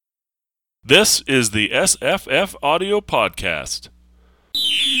This is the SFF Audio Podcast.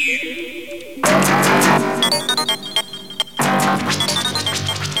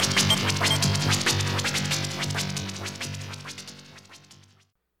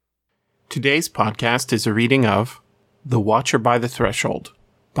 Today's podcast is a reading of The Watcher by the Threshold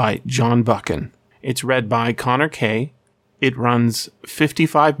by John Buchan. It's read by Connor Kay. It runs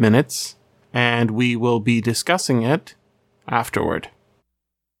 55 minutes, and we will be discussing it afterward.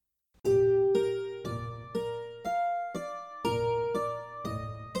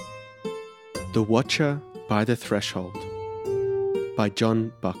 The Watcher by the Threshold by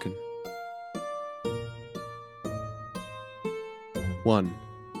John Buchan. 1.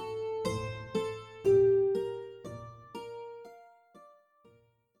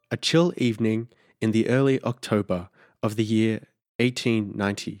 A chill evening in the early October of the year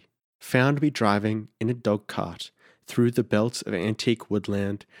 1890 found me driving in a dog cart through the belts of antique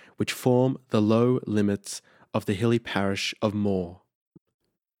woodland which form the low limits of the hilly parish of Moor.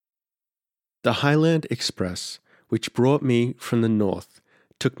 The Highland Express, which brought me from the north,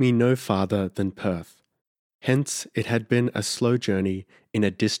 took me no farther than Perth. Hence it had been a slow journey in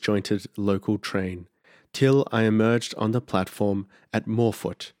a disjointed local train, till I emerged on the platform at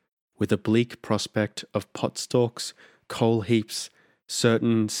Moorfoot, with a bleak prospect of pot-stalks, coal heaps,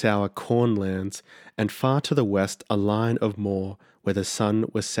 certain sour corn lands, and far to the west a line of moor where the sun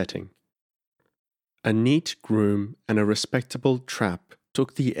was setting. A neat groom and a respectable trap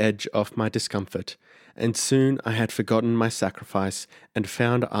took the edge off my discomfort, and soon I had forgotten my sacrifice and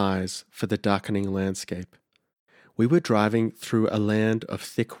found eyes for the darkening landscape. We were driving through a land of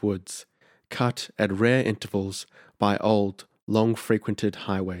thick woods, cut at rare intervals by old, long-frequented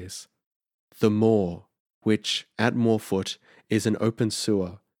highways. The moor, which, at Moorfoot, is an open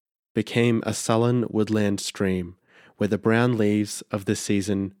sewer, became a sullen woodland stream, where the brown leaves of the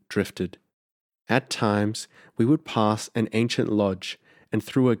season drifted. At times we would pass an ancient lodge, and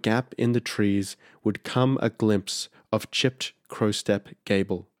through a gap in the trees would come a glimpse of chipped crowstep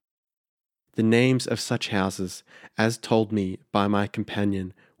gable. The names of such houses, as told me by my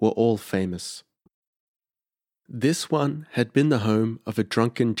companion, were all famous. This one had been the home of a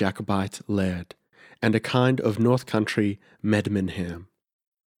drunken Jacobite laird, and a kind of north country Medmenham.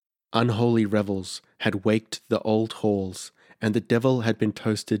 Unholy revels had waked the old halls, and the devil had been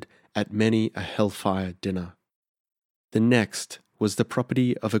toasted at many a hellfire dinner. The next was the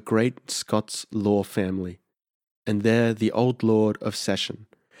property of a great Scots law family, and there the old Lord of Session,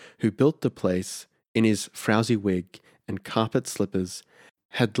 who built the place in his frowsy wig and carpet slippers,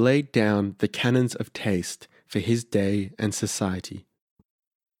 had laid down the canons of taste for his day and society.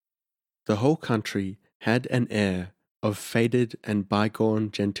 The whole country had an air of faded and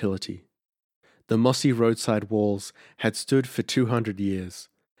bygone gentility. The mossy roadside walls had stood for 200 years.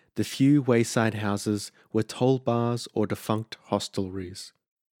 The few wayside houses were toll bars or defunct hostelries.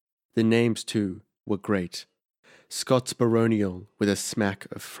 The names, too, were great. Scots baronial with a smack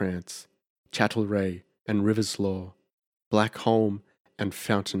of France, Chattelray and Riverslaw, Blackholm and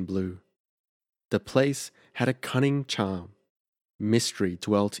Fontainebleau. The place had a cunning charm. Mystery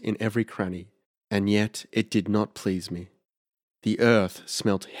dwelt in every cranny, and yet it did not please me. The earth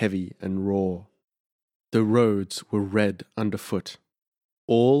smelt heavy and raw. The roads were red underfoot.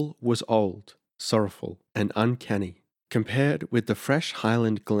 All was old, sorrowful, and uncanny, compared with the fresh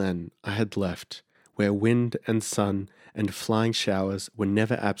highland glen I had left, where wind and sun and flying showers were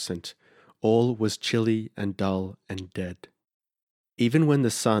never absent. All was chilly and dull and dead. Even when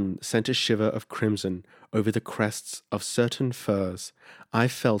the sun sent a shiver of crimson over the crests of certain firs, I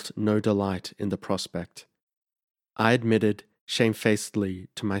felt no delight in the prospect. I admitted shamefacedly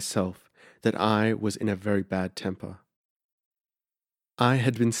to myself that I was in a very bad temper. I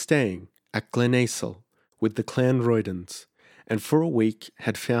had been staying at Glenacill with the Clanroydens, and for a week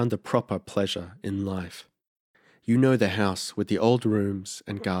had found the proper pleasure in life. You know the house with the old rooms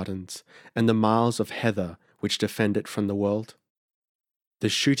and gardens, and the miles of heather which defend it from the world. The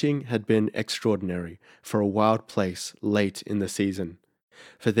shooting had been extraordinary for a wild place late in the season,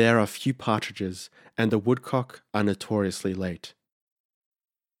 for there are few partridges, and the woodcock are notoriously late.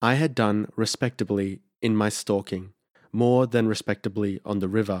 I had done respectably in my stalking, more than respectably on the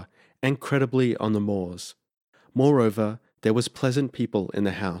river, and credibly on the moors. Moreover, there was pleasant people in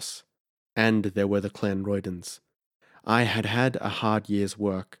the house, and there were the Clanroydens. I had had a hard year's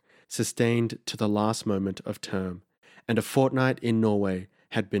work, sustained to the last moment of term, and a fortnight in Norway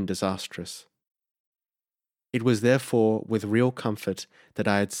had been disastrous. It was therefore with real comfort that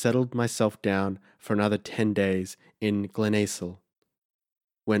I had settled myself down for another 10 days in Glenacill,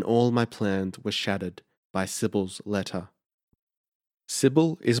 when all my plans were shattered by Sybil's letter.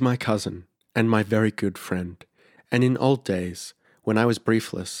 Sybil is my cousin, and my very good friend, and in old days, when I was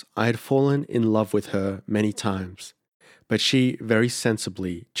briefless, I had fallen in love with her many times, but she very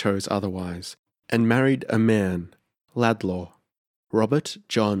sensibly chose otherwise, and married a man, Laidlaw, Robert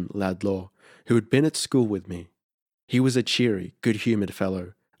John Laidlaw, who had been at school with me. He was a cheery, good-humoured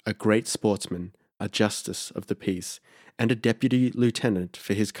fellow, a great sportsman, a justice of the peace, and a deputy lieutenant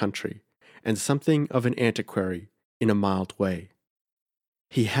for his country, and something of an antiquary in a mild way.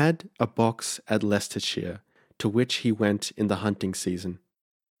 He had a box at Leicestershire, to which he went in the hunting season.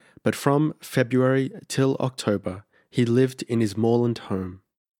 But from February till October he lived in his moorland home.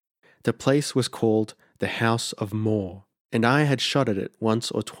 The place was called the House of Moor, and I had shot at it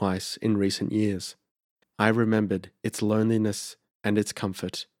once or twice in recent years. I remembered its loneliness and its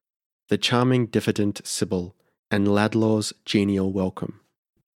comfort, the charming diffident Sybil, and Laidlaw's genial welcome.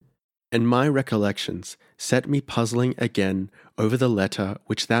 And my recollections set me puzzling again over the letter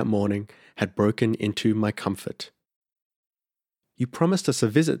which that morning had broken into my comfort. "You promised us a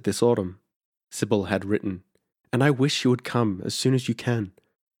visit this autumn," Sybil had written, "and I wish you would come as soon as you can."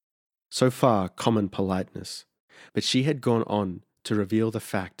 So far, common politeness, but she had gone on to reveal the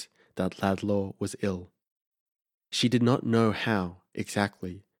fact that Laidlaw was ill. She did not know how,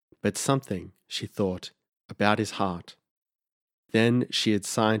 exactly, but something, she thought, about his heart. Then she had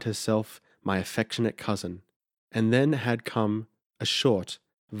signed herself my affectionate cousin, and then had come a short,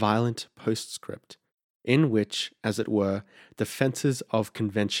 violent postscript, in which, as it were, the fences of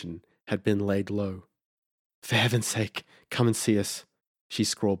convention had been laid low. "For heaven's sake, come and see us," she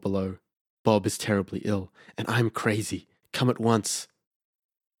scrawled below. "Bob is terribly ill, and I'm crazy. Come at once."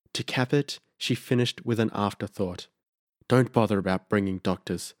 To cap it, she finished with an afterthought. "Don't bother about bringing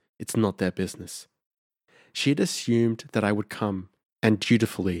doctors. It's not their business." She had assumed that I would come, and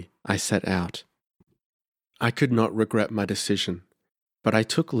dutifully I set out. I could not regret my decision, but I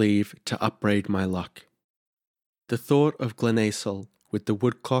took leave to upbraid my luck. The thought of Glenacill, with the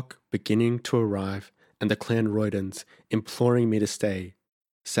woodcock beginning to arrive and the Clanroydons imploring me to stay,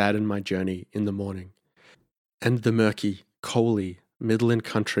 saddened my journey in the morning, and the murky, coaly, midland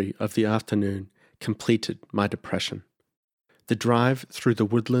country of the afternoon completed my depression. The drive through the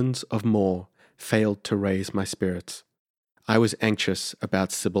woodlands of Moor failed to raise my spirits. I was anxious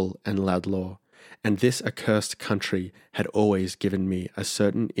about Sybil and Laidlaw, and this accursed country had always given me a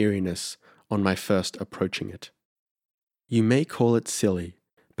certain eeriness on my first approaching it. You may call it silly,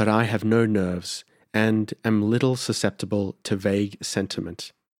 but I have no nerves, and am little susceptible to vague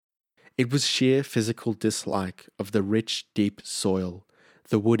sentiment. It was sheer physical dislike of the rich, deep soil,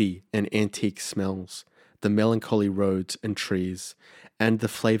 the woody and antique smells, the melancholy roads and trees, and the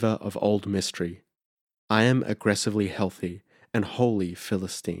flavour of old mystery. I am aggressively healthy and wholly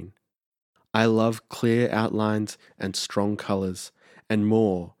Philistine. I love clear outlines and strong colours, and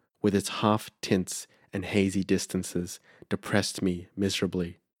Moor, with its half tints and hazy distances, depressed me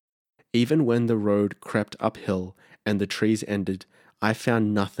miserably. Even when the road crept uphill and the trees ended, I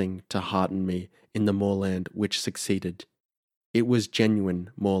found nothing to hearten me in the moorland which succeeded. It was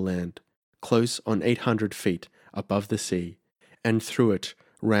genuine moorland, close on 800 feet above the sea, and through it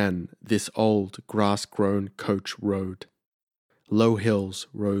ran this old grass-grown coach road. Low hills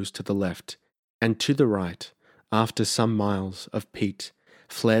rose to the left, and to the right, after some miles of peat,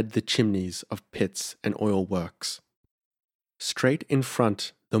 flared the chimneys of pits and oil works. Straight in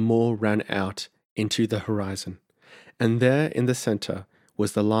front the moor ran out into the horizon, and there in the centre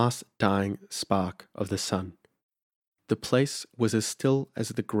was the last dying spark of the sun. The place was as still as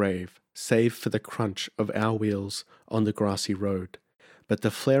the grave, save for the crunch of our wheels on the grassy road, but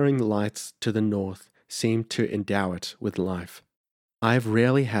the flaring lights to the north seemed to endow it with life. I have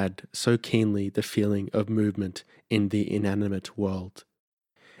rarely had so keenly the feeling of movement in the inanimate world.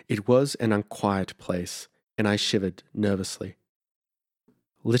 It was an unquiet place, and I shivered nervously.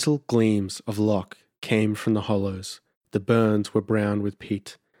 Little gleams of loch came from the hollows, the burns were brown with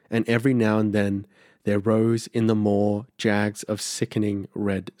peat, and every now and then there rose in the moor jags of sickening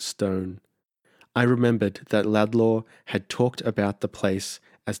red stone. I remembered that Laidlaw had talked about the place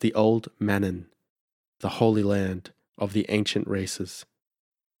as the old Mannon, the Holy Land of the ancient races.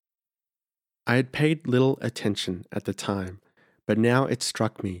 I had paid little attention at the time, but now it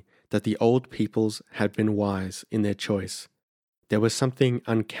struck me that the old peoples had been wise in their choice. There was something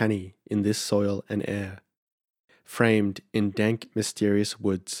uncanny in this soil and air. Framed in dank, mysterious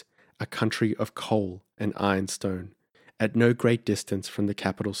woods, a country of coal and ironstone, at no great distance from the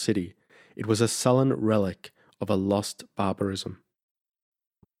capital city, it was a sullen relic of a lost barbarism.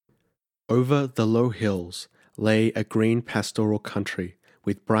 Over the low hills lay a green pastoral country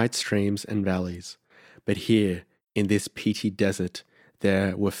with bright streams and valleys, but here, in this peaty desert,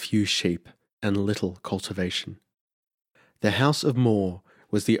 there were few sheep, and little cultivation. The house of Moore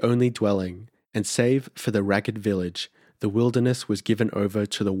was the only dwelling, and save for the ragged village, the wilderness was given over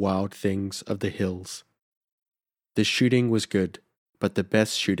to the wild things of the hills. The shooting was good, but the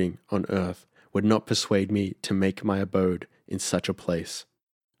best shooting on earth would not persuade me to make my abode in such a place.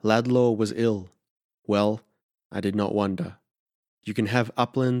 Laidlaw was ill. Well, I did not wonder. You can have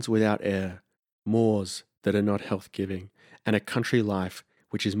uplands without air, moors that are not health-giving, and a country life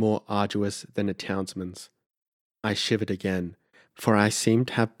which is more arduous than a townsman's. I shivered again, for I seemed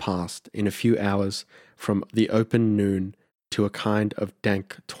to have passed in a few hours from the open noon to a kind of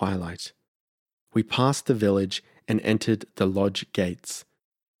dank twilight. We passed the village and entered the lodge gates.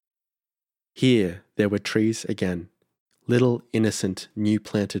 Here there were trees again, little innocent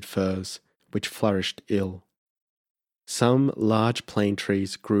new-planted firs, which flourished ill. Some large plane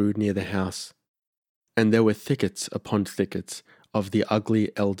trees grew near the house, and there were thickets upon thickets of the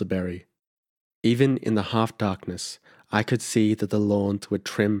ugly elderberry. Even in the half-darkness, I could see that the lawns were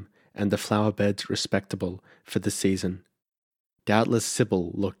trim and the flower-beds respectable for the season. Doubtless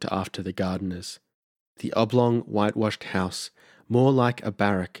Sybil looked after the gardeners. The oblong, whitewashed house, more like a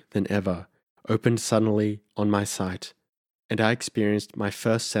barrack than ever, opened suddenly on my sight, and I experienced my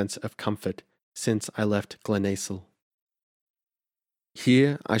first sense of comfort since I left Glenacill.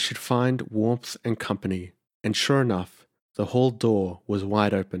 Here I should find warmth and company, and sure enough, the hall door was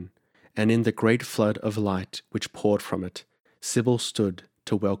wide open, and in the great flood of light which poured from it, Sybil stood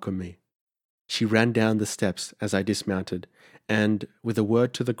to welcome me. She ran down the steps as I dismounted, and, with a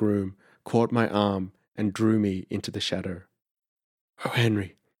word to the groom, caught my arm and drew me into the shadow. "Oh,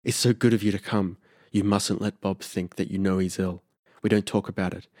 Henry, it's so good of you to come. You mustn't let Bob think that you know he's ill. We don't talk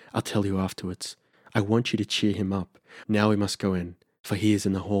about it. I'll tell you afterwards. I want you to cheer him up. Now we must go in, for he is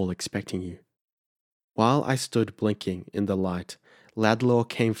in the hall expecting you." While I stood blinking in the light, Laidlaw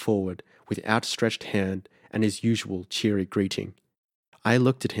came forward with outstretched hand and his usual cheery greeting. I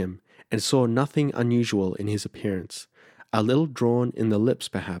looked at him and saw nothing unusual in his appearance, a little drawn in the lips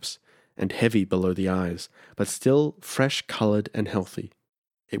perhaps, and heavy below the eyes, but still fresh-coloured and healthy.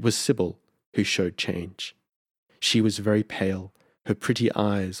 It was Sybil who showed change. She was very pale, her pretty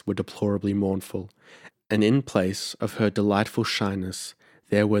eyes were deplorably mournful, and in place of her delightful shyness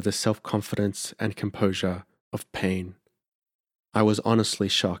there were the self-confidence and composure of pain. I was honestly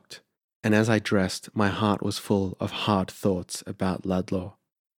shocked, and as I dressed, my heart was full of hard thoughts about Laidlaw.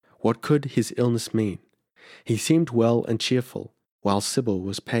 What could his illness mean? He seemed well and cheerful, while Sybil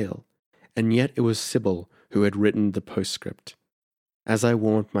was pale, and yet it was Sybil who had written the postscript. As I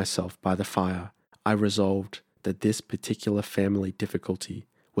warmed myself by the fire, I resolved that this particular family difficulty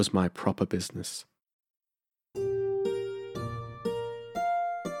was my proper business.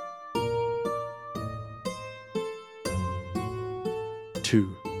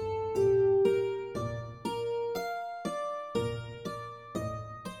 2.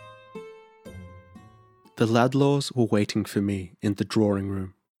 The Laidlaws were waiting for me in the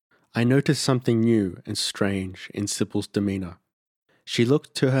drawing-room. I noticed something new and strange in Sybil's demeanour. She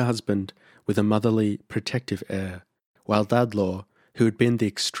looked to her husband with a motherly, protective air, while Laidlaw, who had been the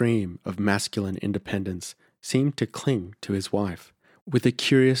extreme of masculine independence, seemed to cling to his wife with a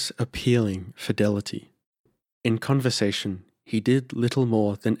curious, appealing fidelity. In conversation, he did little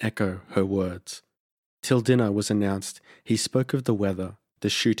more than echo her words. Till dinner was announced, he spoke of the weather, the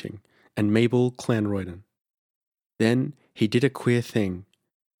shooting, and Mabel Clanroydon. Then he did a queer thing,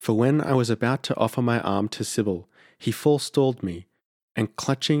 for when I was about to offer my arm to Sybil, he forestalled me, and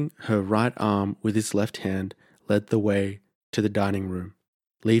clutching her right arm with his left hand, led the way to the dining-room,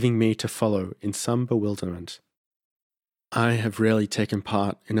 leaving me to follow in some bewilderment. I have rarely taken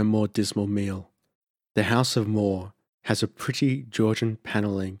part in a more dismal meal. The house of Moore has a pretty Georgian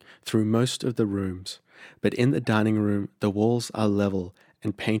panelling through most of the rooms, but in the dining-room the walls are level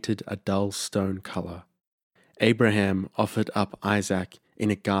and painted a dull stone colour. Abraham offered up Isaac in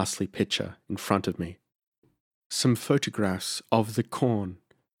a ghastly picture in front of me. Some photographs of the corn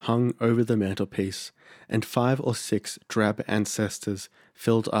hung over the mantelpiece, and 5 or 6 drab ancestors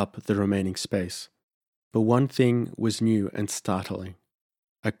filled up the remaining space. But one thing was new and startling.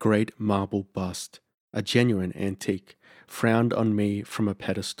 A great marble bust, a genuine antique, frowned on me from a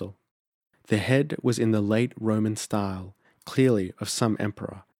pedestal. The head was in the late Roman style, clearly of some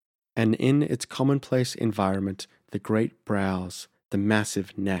emperor, and in its commonplace environment the great brows, the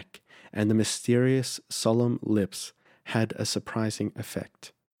massive neck, and the mysterious, solemn lips had a surprising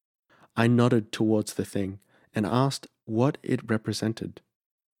effect. I nodded towards the thing and asked what it represented.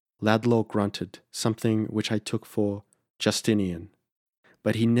 Laidlaw grunted something which I took for Justinian,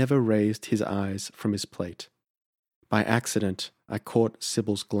 but he never raised his eyes from his plate. By accident, I caught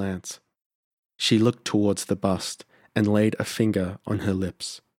Sybil's glance. She looked towards the bust and laid a finger on her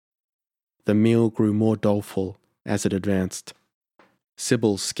lips. The meal grew more doleful as it advanced.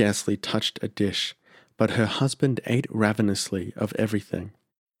 Sybil scarcely touched a dish, but her husband ate ravenously of everything.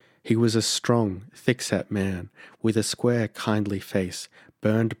 He was a strong, thick-set man, with a square, kindly face,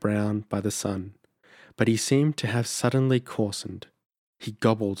 burned brown by the sun, but he seemed to have suddenly coarsened. He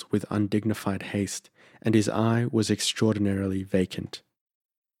gobbled with undignified haste, and his eye was extraordinarily vacant.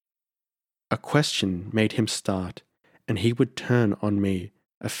 A question made him start, and he would turn on me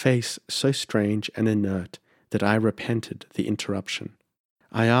a face so strange and inert that I repented the interruption.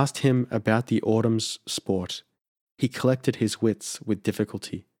 I asked him about the autumn's sport. He collected his wits with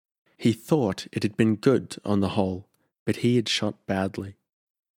difficulty. He thought it had been good on the whole, but he had shot badly.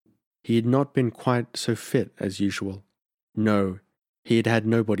 He had not been quite so fit as usual. No, he had had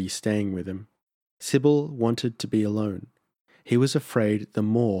nobody staying with him. Sybil wanted to be alone. He was afraid the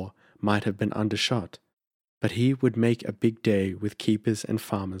moor might have been undershot, but he would make a big day with keepers and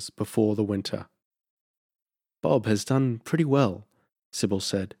farmers before the winter. "Bob has done pretty well," Sybil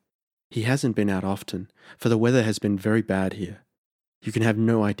said. "He hasn't been out often, for the weather has been very bad here. You can have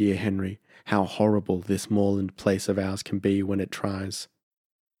no idea, Henry, how horrible this moorland place of ours can be when it tries.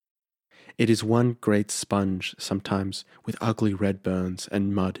 It is one great sponge sometimes, with ugly red burns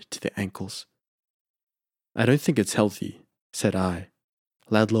and mud to the ankles." "I don't think it's healthy," said I.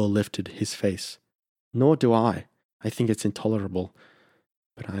 Ladlaw lifted his face. "Nor do I. I think it's intolerable.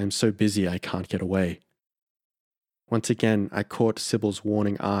 But I am so busy I can't get away." Once again I caught Sybil's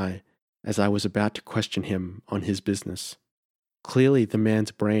warning eye as I was about to question him on his business. Clearly the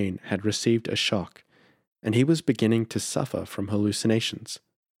man's brain had received a shock, and he was beginning to suffer from hallucinations.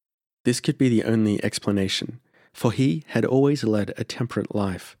 This could be the only explanation, for he had always led a temperate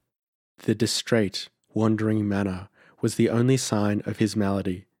life. The distrait, wandering manner was the only sign of his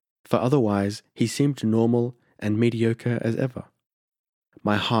malady, for otherwise he seemed normal and mediocre as ever.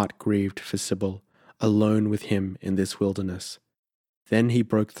 My heart grieved for Sybil, alone with him in this wilderness. Then he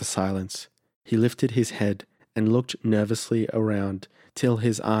broke the silence. He lifted his head and looked nervously around till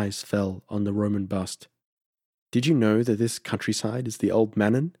his eyes fell on the Roman bust. "Did you know that this countryside is the old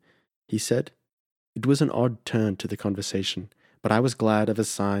Manor?" he said. It was an odd turn to the conversation, but I was glad of a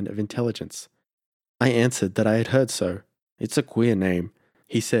sign of intelligence. I answered that I had heard so. "It's a queer name,"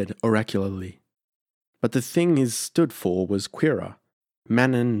 he said oracularly. "But the thing it stood for was queerer.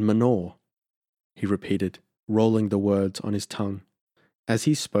 Manon Manor," he repeated, rolling the words on his tongue. As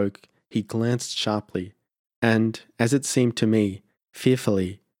he spoke, he glanced sharply, and, as it seemed to me,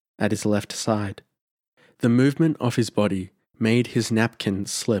 fearfully, at his left side. The movement of his body made his napkin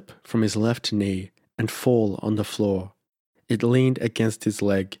slip from his left knee and fall on the floor. It leaned against his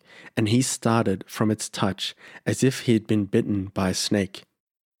leg, and he started from its touch as if he had been bitten by a snake.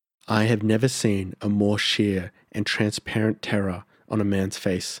 I have never seen a more sheer and transparent terror on a man's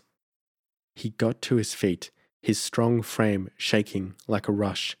face. He got to his feet, his strong frame shaking like a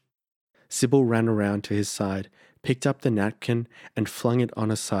rush. Sybil ran around to his side, picked up the napkin, and flung it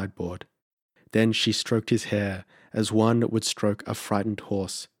on a sideboard. Then she stroked his hair as one would stroke a frightened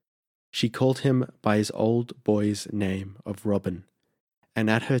horse. She called him by his old boy's name of Robin, and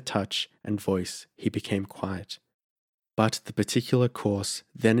at her touch and voice he became quiet. But the particular course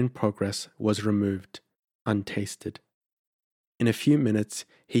then in progress was removed, untasted. In a few minutes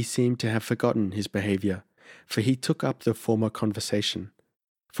he seemed to have forgotten his behaviour, for he took up the former conversation.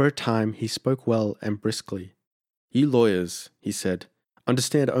 For a time he spoke well and briskly. "You lawyers," he said,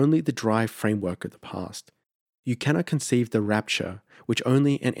 "understand only the dry framework of the past. You cannot conceive the rapture, which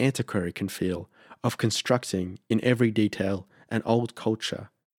only an antiquary can feel, of constructing, in every detail, an old culture.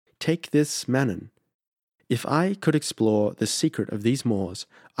 Take this Manon. If I could explore the secret of these moors,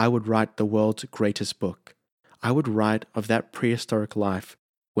 I would write the world's greatest book. I would write of that prehistoric life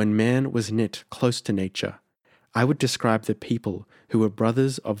when man was knit close to nature. I would describe the people who were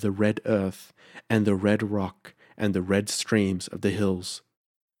brothers of the red earth and the red rock and the red streams of the hills.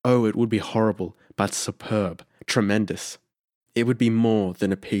 Oh, it would be horrible, but superb, tremendous. It would be more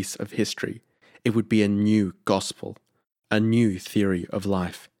than a piece of history. It would be a new gospel, a new theory of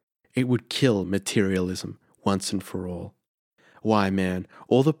life. It would kill materialism once and for all. Why, man,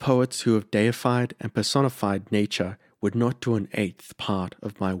 all the poets who have deified and personified nature would not do an eighth part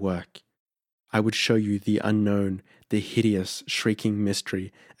of my work. I would show you the unknown, the hideous, shrieking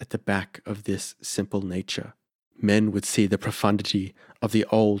mystery at the back of this simple nature. Men would see the profundity of the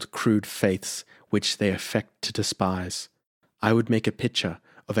old, crude faiths which they affect to despise. I would make a picture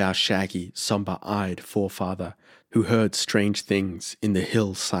of our shaggy, sombre-eyed forefather who heard strange things in the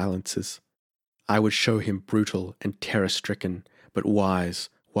hill silences. I would show him brutal and terror-stricken, but wise,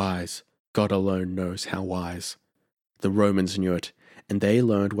 God alone knows how wise. The Romans knew it, and they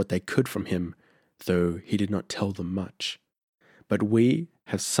learned what they could from him, though he did not tell them much. But we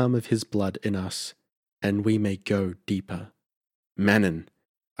have some of his blood in us, and we may go deeper. Manon,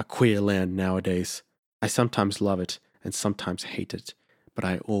 a queer land nowadays. I sometimes love it and sometimes hate it, but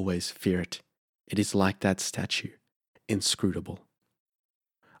I always fear it. It is like that statue, inscrutable.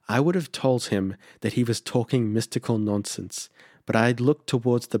 I would have told him that he was talking mystical nonsense, but I had looked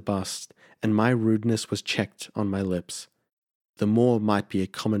towards the bust, and my rudeness was checked on my lips. The moor might be a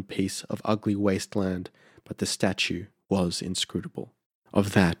common piece of ugly wasteland, but the statue was inscrutable.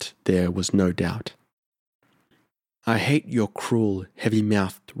 Of that there was no doubt. I hate your cruel,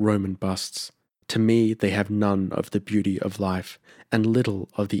 heavy-mouthed Roman busts. To me they have none of the beauty of life, and little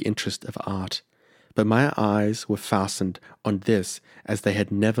of the interest of art. But my eyes were fastened on this as they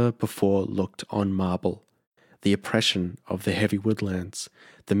had never before looked on marble. The oppression of the heavy woodlands,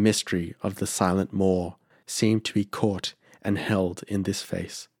 the mystery of the silent moor, seemed to be caught and held in this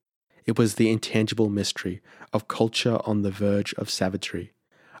face. It was the intangible mystery of culture on the verge of savagery,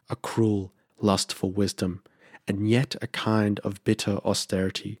 a cruel lust for wisdom, and yet a kind of bitter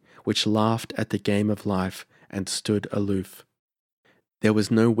austerity which laughed at the game of life and stood aloof. There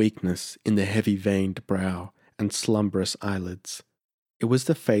was no weakness in the heavy-veined brow and slumberous eyelids. It was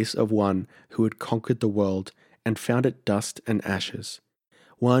the face of one who had conquered the world and found it dust and ashes,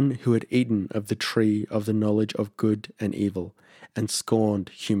 one who had eaten of the tree of the knowledge of good and evil and scorned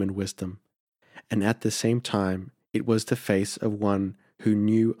human wisdom. And at the same time, it was the face of one who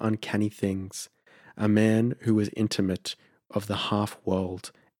knew uncanny things, a man who was intimate of the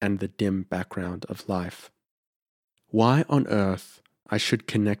half-world and the dim background of life. Why on earth I should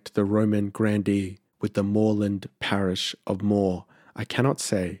connect the Roman grandee with the moorland parish of Moor, I cannot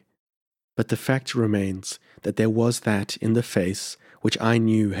say, but the fact remains that there was that in the face which I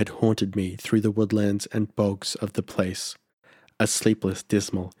knew had haunted me through the woodlands and bogs of the place, a sleepless,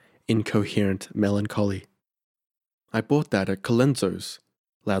 dismal, incoherent melancholy. I bought that at Colenso's,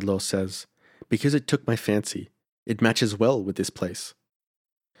 Laidlaw says, because it took my fancy. It matches well with this place.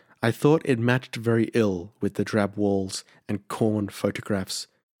 I thought it matched very ill with the drab walls and corn photographs,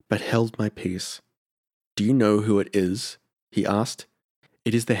 but held my peace. Do you know who it is? He asked.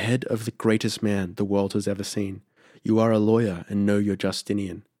 It is the head of the greatest man the world has ever seen. You are a lawyer and know your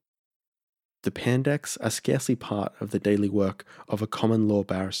Justinian. The Pandects are scarcely part of the daily work of a common law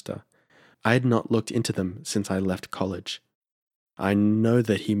barrister. I had not looked into them since I left college. I know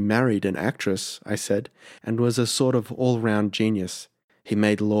that he married an actress, I said, and was a sort of all-round genius. He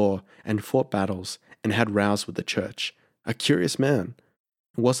made law and fought battles and had rows with the church. A curious man.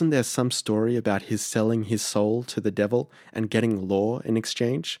 Wasn't there some story about his selling his soul to the devil and getting law in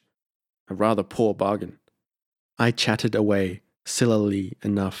exchange? A rather poor bargain. I chatted away, sillily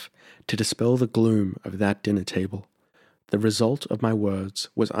enough, to dispel the gloom of that dinner table. The result of my words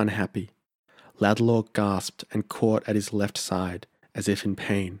was unhappy. Laidlaw gasped and caught at his left side, as if in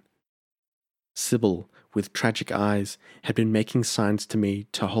pain. Sybil, with tragic eyes, had been making signs to me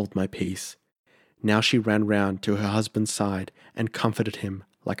to hold my peace. Now she ran round to her husband's side and comforted him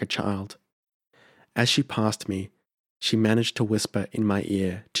like a child. As she passed me, she managed to whisper in my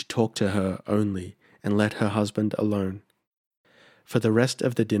ear to talk to her only and let her husband alone. For the rest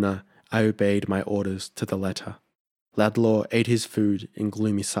of the dinner, I obeyed my orders to the letter. Laidlaw ate his food in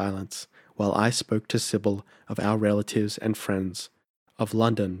gloomy silence, while I spoke to Sybil of our relatives and friends, of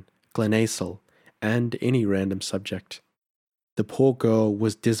London, Glenacill, and any random subject. The poor girl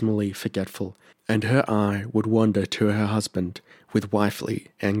was dismally forgetful, and her eye would wander to her husband with wifely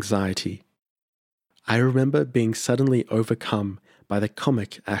anxiety. I remember being suddenly overcome by the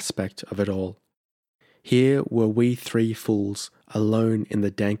comic aspect of it all. Here were we three fools alone in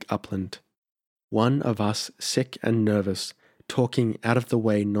the dank upland, one of us sick and nervous, talking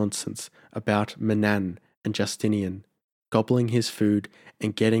out-of-the-way nonsense about Menan and Justinian, gobbling his food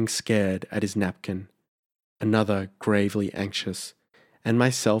and getting scared at his napkin, another gravely anxious, and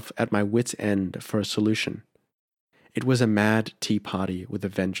myself at my wits' end for a solution. It was a mad tea party with a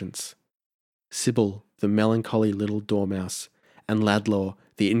vengeance. Sybil, the melancholy little dormouse, and Laidlaw,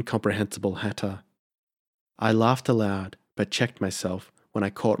 the incomprehensible hatter. I laughed aloud, but checked myself when I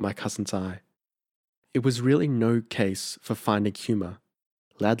caught my cousin's eye. It was really no case for finding humour.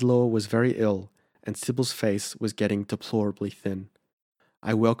 Laidlaw was very ill, and Sybil's face was getting deplorably thin.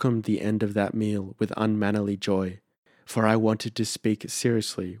 I welcomed the end of that meal with unmannerly joy, for I wanted to speak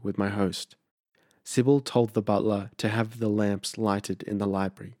seriously with my host. Sybil told the butler to have the lamps lighted in the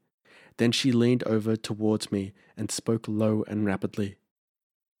library. Then she leaned over towards me and spoke low and rapidly.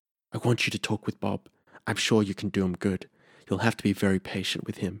 I want you to talk with Bob. I'm sure you can do him good. You'll have to be very patient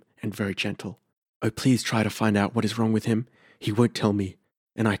with him and very gentle. "Oh, please try to find out what is wrong with him. He won't tell me,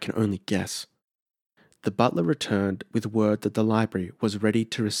 and I can only guess." The butler returned with word that the library was ready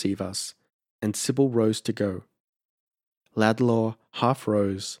to receive us, and Sybil rose to go. Ladlaw half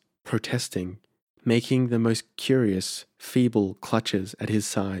rose, protesting, making the most curious, feeble clutches at his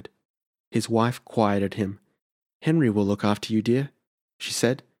side. His wife quieted him. "Henry will look after you, dear," she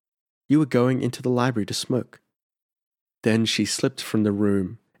said. "You were going into the library to smoke." Then she slipped from the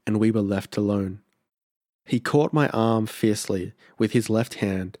room, and we were left alone. He caught my arm fiercely with his left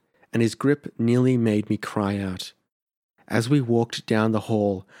hand, and his grip nearly made me cry out. As we walked down the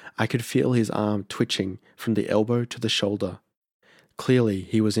hall, I could feel his arm twitching from the elbow to the shoulder. Clearly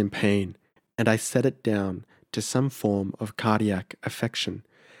he was in pain, and I set it down to some form of cardiac affection,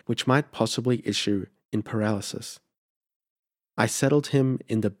 which might possibly issue in paralysis. I settled him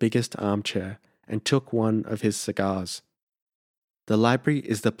in the biggest armchair and took one of his cigars. The library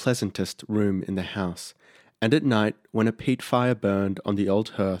is the pleasantest room in the house, and at night, when a peat fire burned on the old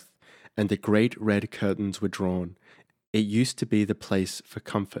hearth and the great red curtains were drawn, it used to be the place for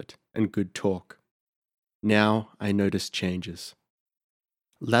comfort and good talk. Now I noticed changes.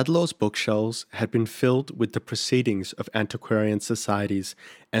 Ladlaw's bookshelves had been filled with the proceedings of antiquarian societies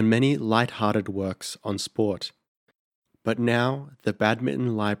and many light-hearted works on sport. But now the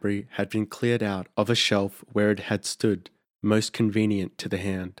badminton library had been cleared out of a shelf where it had stood, most convenient to the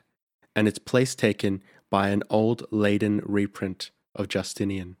hand, and its place taken by an old Leyden reprint of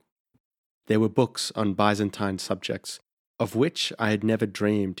Justinian. There were books on Byzantine subjects, of which I had never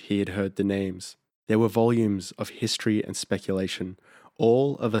dreamed he had heard the names. There were volumes of history and speculation,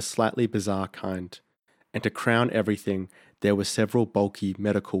 all of a slightly bizarre kind, and to crown everything, there were several bulky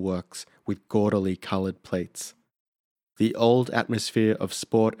medical works with gaudily coloured plates. The old atmosphere of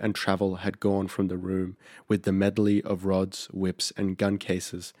sport and travel had gone from the room with the medley of rods, whips, and gun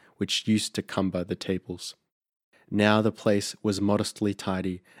cases which used to cumber the tables. Now the place was modestly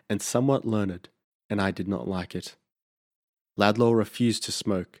tidy and somewhat learned, and I did not like it. Ladlaw refused to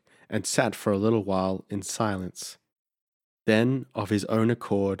smoke and sat for a little while in silence. Then, of his own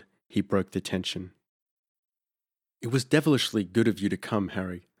accord, he broke the tension. "It was devilishly good of you to come,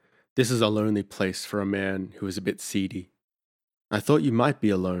 Harry. This is a lonely place for a man who is a bit seedy." "I thought you might be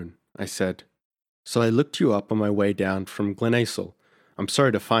alone," I said. "So I looked you up on my way down from Glenacill. I'm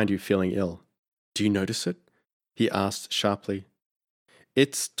sorry to find you feeling ill." "Do you notice it?" he asked sharply.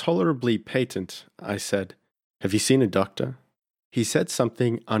 "It's tolerably patent," I said. "Have you seen a doctor?" He said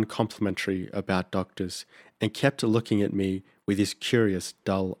something uncomplimentary about doctors and kept looking at me with his curious,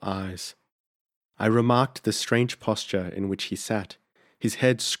 dull eyes. I remarked the strange posture in which he sat, his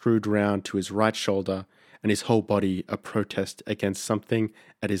head screwed round to his right shoulder and his whole body a protest against something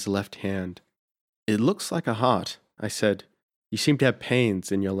at his left hand. "It looks like a heart," I said. "You seem to have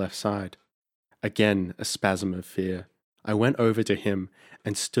pains in your left side." Again a spasm of fear. I went over to him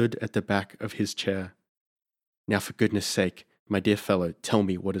and stood at the back of his chair. "Now, for goodness sake, my dear fellow, tell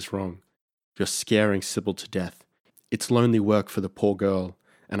me what is wrong. You're scaring Sybil to death. It's lonely work for the poor girl,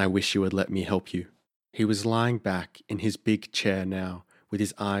 and I wish you would let me help you." He was lying back in his big chair now, with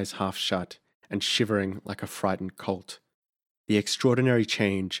his eyes half shut and shivering like a frightened colt. The extraordinary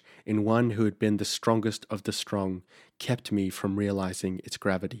change in one who had been the strongest of the strong kept me from realizing its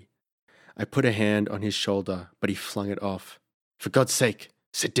gravity. I put a hand on his shoulder, but he flung it off. "For God's sake,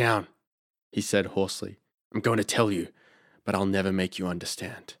 sit down," he said hoarsely. "I'm going to tell you, but I'll never make you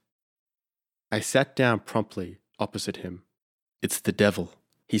understand." I sat down promptly opposite him. "It's the devil,"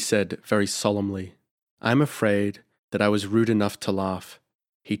 he said very solemnly. I'm afraid that I was rude enough to laugh.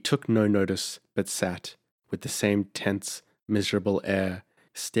 He took no notice, but sat, with the same tense, miserable air,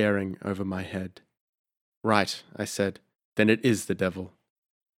 staring over my head. "Right," I said. "Then it is the devil.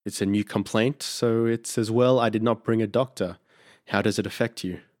 It's a new complaint, so it's as well I did not bring a doctor. How does it affect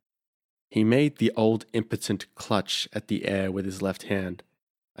you?" He made the old impotent clutch at the air with his left hand.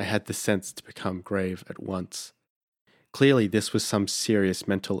 I had the sense to become grave at once. Clearly this was some serious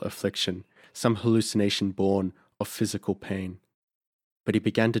mental affliction, some hallucination born of physical pain. But he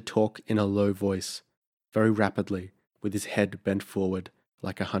began to talk in a low voice, very rapidly, with his head bent forward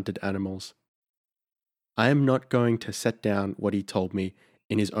like a hunted animal's. I am not going to set down what he told me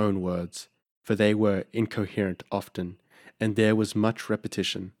in his own words, for they were incoherent often, and there was much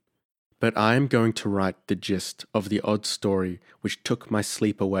repetition. But I am going to write the gist of the odd story which took my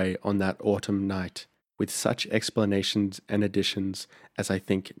sleep away on that autumn night, with such explanations and additions as I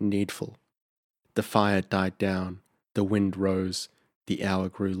think needful. The fire died down, the wind rose, the hour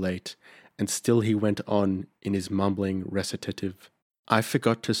grew late, and still he went on in his mumbling recitative. I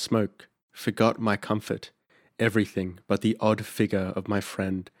forgot to smoke, forgot my comfort, everything but the odd figure of my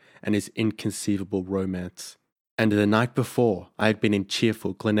friend and his inconceivable romance. And the night before I had been in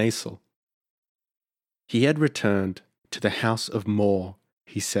cheerful Glenacill. He had returned to the house of Moore,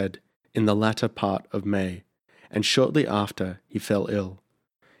 he said, in the latter part of May, and shortly after he fell ill.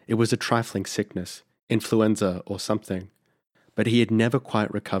 It was a trifling sickness, influenza or something, but he had never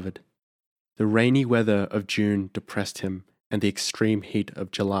quite recovered. The rainy weather of June depressed him, and the extreme heat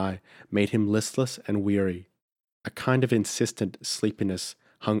of July made him listless and weary. A kind of insistent sleepiness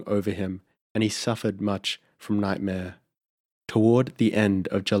hung over him, and he suffered much from nightmare. Toward the end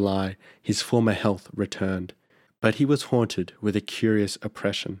of July, his former health returned, but he was haunted with a curious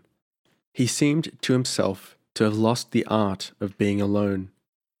oppression. He seemed to himself to have lost the art of being alone.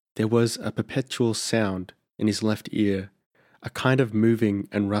 There was a perpetual sound in his left ear, a kind of moving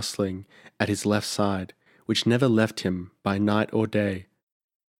and rustling at his left side, which never left him by night or day.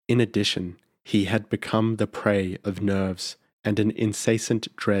 In addition, he had become the prey of nerves and an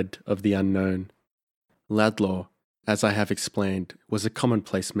incessant dread of the unknown. Laidlaw, as I have explained, was a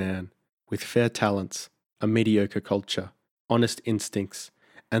commonplace man, with fair talents, a mediocre culture, honest instincts,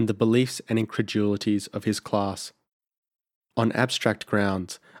 and the beliefs and incredulities of his class. On abstract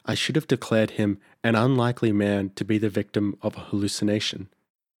grounds, I should have declared him an unlikely man to be the victim of a hallucination.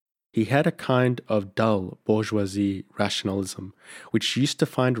 He had a kind of dull bourgeoisie rationalism, which used to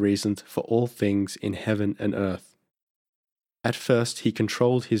find reasons for all things in heaven and earth. At first he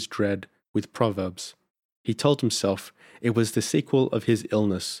controlled his dread with proverbs. He told himself it was the sequel of his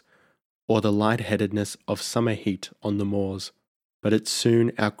illness, or the light-headedness of summer heat on the moors, but it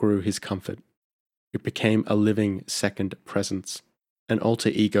soon outgrew his comfort. It became a living second presence, an alter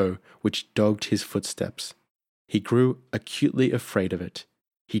ego which dogged his footsteps. He grew acutely afraid of it.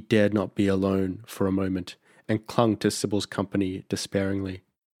 He dared not be alone for a moment, and clung to Sybil's company despairingly.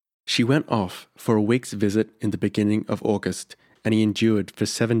 She went off for a week's visit in the beginning of August, and he endured for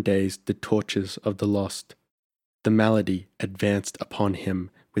 7 days the tortures of the lost. The malady advanced upon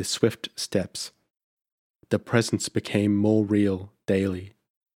him with swift steps. The presence became more real daily.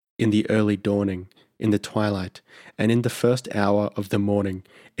 In the early dawning, in the twilight, and in the first hour of the morning,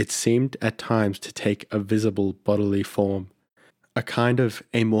 it seemed at times to take a visible bodily form. A kind of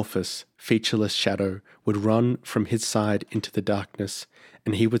amorphous, featureless shadow would run from his side into the darkness,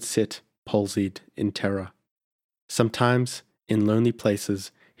 and he would sit, palsied in terror. Sometimes, in lonely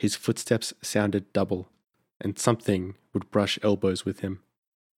places, his footsteps sounded double, and something would brush elbows with him.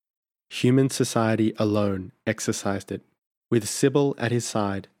 Human society alone exercised it. With Sybil at his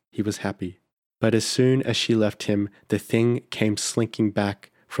side, he was happy. But as soon as she left him, the thing came slinking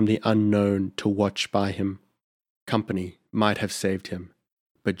back from the unknown to watch by him. Company might have saved him,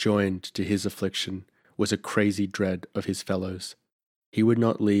 but joined to his affliction was a crazy dread of his fellows. He would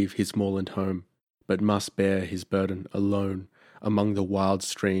not leave his moorland home, but must bear his burden alone among the wild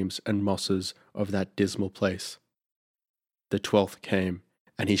streams and mosses of that dismal place. The 12th came,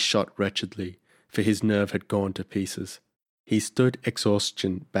 and he shot wretchedly, for his nerve had gone to pieces. He stood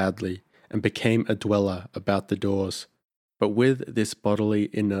exhaustion badly, and became a dweller about the doors. But with this bodily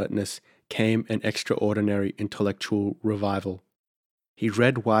inertness came an extraordinary intellectual revival. He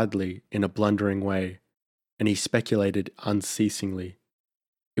read widely in a blundering way, and he speculated unceasingly.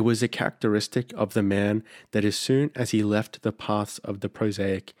 It was a characteristic of the man that as soon as he left the paths of the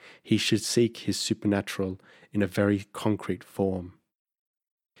prosaic, he should seek his supernatural in a very concrete form.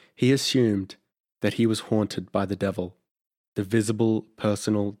 He assumed that he was haunted by the devil, the visible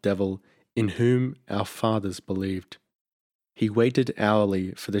personal devil in whom our fathers believed. He waited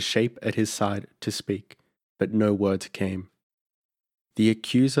hourly for the shape at his side to speak, but no words came. The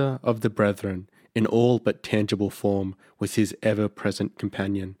accuser of the brethren, in all but tangible form, was his ever-present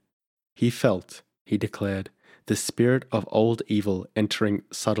companion. He felt, he declared, the spirit of old evil entering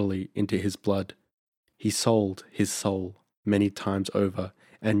subtly into his blood. He sold his soul many times over,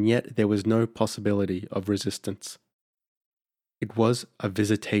 and yet there was no possibility of resistance. It was a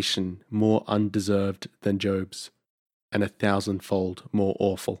visitation more undeserved than Job's, and 1,000-fold more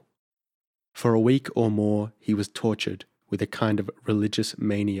awful. For a week or more he was tortured with a kind of religious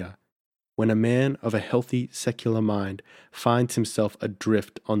mania. When a man of a healthy secular mind finds himself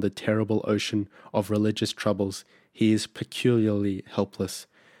adrift on the terrible ocean of religious troubles, he is peculiarly helpless,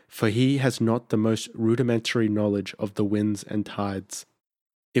 for he has not the most rudimentary knowledge of the winds and tides.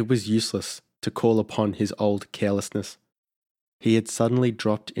 It was useless to call upon his old carelessness. He had suddenly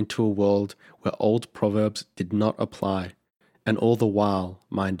dropped into a world where old proverbs did not apply, and all the while,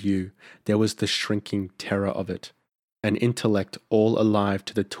 mind you, there was the shrinking terror of it, an intellect all alive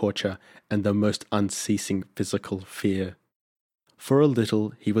to the torture and the most unceasing physical fear. For a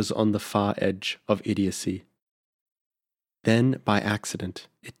little he was on the far edge of idiocy, Then, by accident,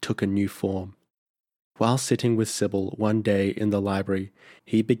 it took a new form. While sitting with Sybil one day in the library,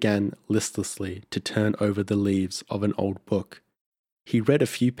 he began listlessly to turn over the leaves of an old book. He read a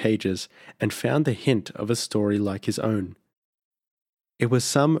few pages and found the hint of a story like his own. It was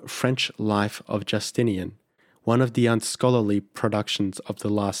some French life of Justinian, one of the unscholarly productions of the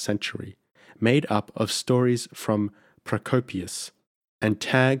last century, made up of stories from Procopius and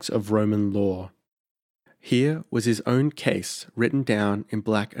tags of Roman law. Here was his own case written down in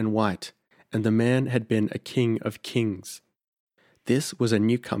black and white, and the man had been a king of kings. This was a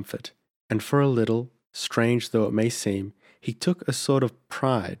new comfort, and for a little, strange though it may seem, he took a sort of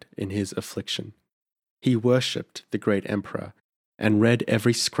pride in his affliction. He worshipped the great emperor, and read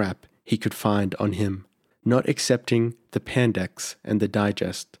every scrap he could find on him, not excepting the Pandects and the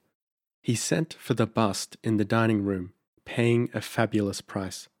Digest. He sent for the bust in the dining room, paying a fabulous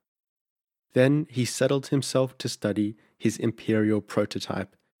price. Then he settled himself to study his imperial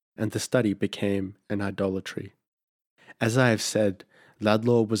prototype, and the study became an idolatry. As I have said,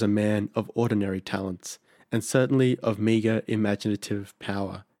 Laidlaw was a man of ordinary talents, and certainly of meagre imaginative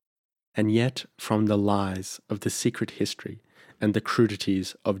power, and yet from the lies of the secret history and the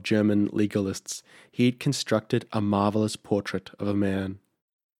crudities of German legalists he had constructed a marvellous portrait of a man.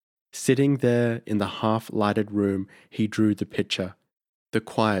 Sitting there in the half-lighted room he drew the picture, the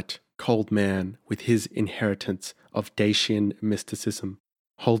quiet, cold man with his inheritance of Dacian mysticism,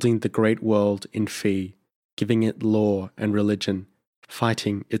 holding the great world in fee, giving it law and religion,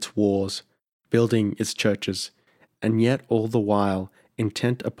 fighting its wars, building its churches, and yet all the while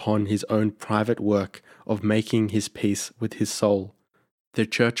intent upon his own private work of making his peace with his soul, the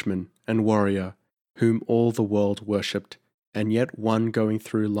churchman and warrior whom all the world worshipped, and yet one going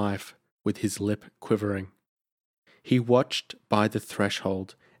through life with his lip quivering. He watched by the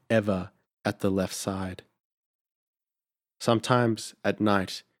threshold, ever at the left side. Sometimes at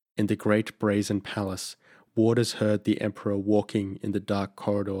night, in the great brazen palace, warders heard the emperor walking in the dark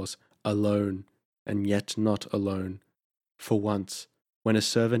corridors, alone, and yet not alone. For once, when a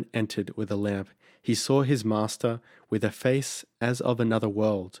servant entered with a lamp, he saw his master with a face as of another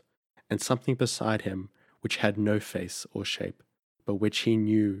world, and something beside him which had no face or shape, but which he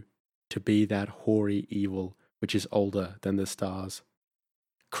knew to be that hoary evil which is older than the stars.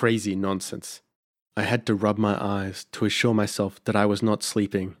 Crazy nonsense. I had to rub my eyes to assure myself that I was not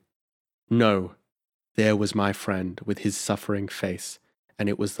sleeping. No, there was my friend with his suffering face, and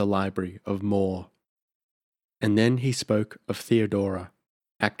it was the library of More. And then he spoke of Theodora,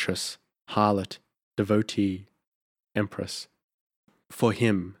 actress, harlot, devotee, empress. For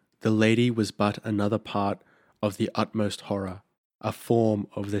him, the lady was but another part of the utmost horror, a form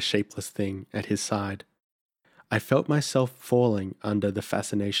of the shapeless thing at his side. I felt myself falling under the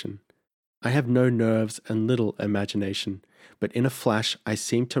fascination. I have no nerves and little imagination, but in a flash I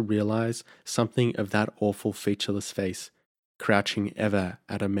seemed to realize something of that awful featureless face, crouching ever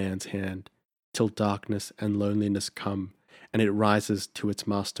at a man's hand, till darkness and loneliness come, and it rises to its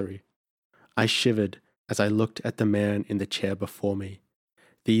mastery. I shivered as I looked at the man in the chair before me.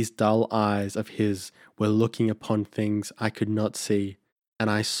 These dull eyes of his were looking upon things I could not see, and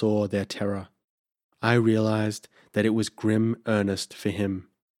I saw their terror. I realized that it was grim earnest for him.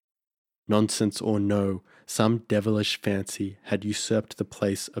 Nonsense or no, some devilish fancy had usurped the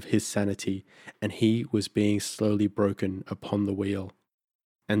place of his sanity, and he was being slowly broken upon the wheel.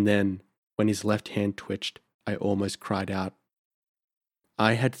 And then, when his left hand twitched, I almost cried out.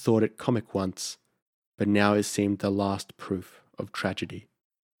 I had thought it comic once, but now it seemed the last proof of tragedy.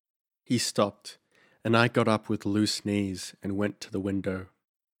 He stopped, and I got up with loose knees and went to the window.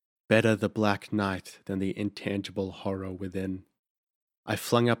 Better the black night than the intangible horror within. I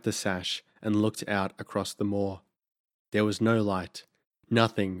flung up the sash and looked out across the moor. There was no light,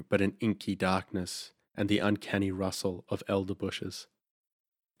 nothing but an inky darkness and the uncanny rustle of elder bushes.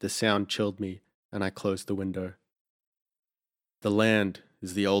 The sound chilled me, and I closed the window. The land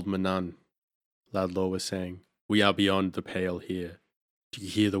is the old Manun, Laidlaw was saying. We are beyond the pale here. Do you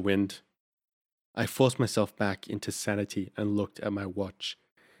hear the wind? I forced myself back into sanity and looked at my watch.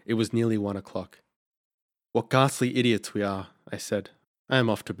 It was nearly 1 o'clock. What ghastly idiots we are, I said. I am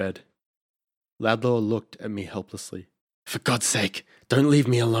off to bed. Laidlaw looked at me helplessly. For God's sake, don't leave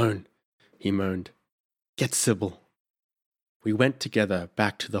me alone, he moaned. Get Sybil. We went together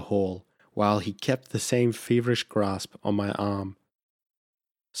back to the hall, while he kept the same feverish grasp on my arm.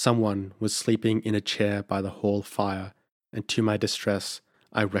 Someone was sleeping in a chair by the hall fire, and to my distress,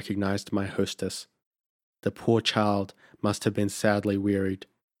 I recognized my hostess. The poor child must have been sadly wearied.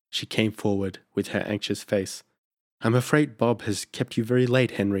 She came forward with her anxious face. I'm afraid Bob has kept you very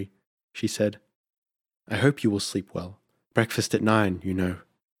late, Henry, she said. I hope you will sleep well. Breakfast at 9, you know.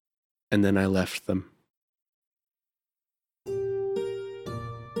 And then I left them.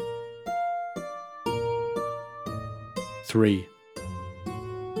 Three.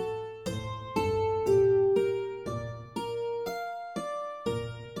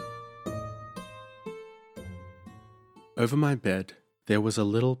 Over my bed, there was a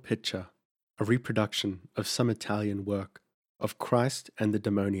little picture, a reproduction of some Italian work, of Christ and the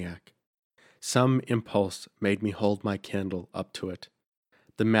demoniac. Some impulse made me hold my candle up to it.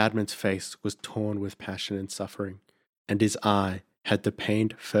 The madman's face was torn with passion and suffering, and his eye had the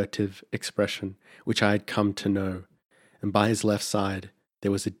pained, furtive expression which I had come to know, and by his left side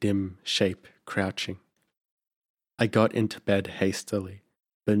there was a dim shape crouching. I got into bed hastily,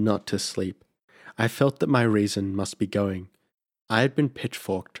 but not to sleep. I felt that my reason must be going. I had been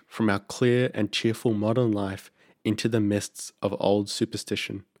pitchforked from our clear and cheerful modern life into the mists of old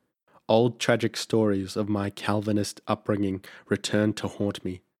superstition. Old tragic stories of my Calvinist upbringing returned to haunt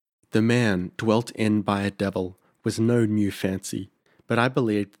me. The man dwelt in by a devil was no new fancy, but I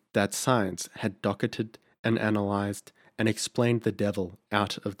believed that science had docketed and analyzed and explained the devil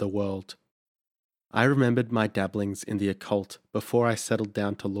out of the world. I remembered my dabblings in the occult before I settled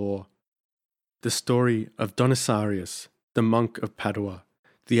down to law. The story of Dionysius, the monk of Padua,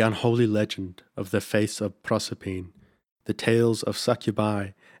 the unholy legend of the face of Proserpine, the tales of succubi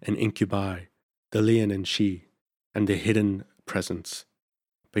and incubi, the lion and she, and the hidden presence.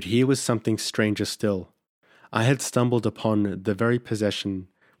 But here was something stranger still. I had stumbled upon the very possession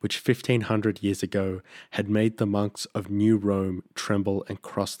which 1500 years ago had made the monks of New Rome tremble and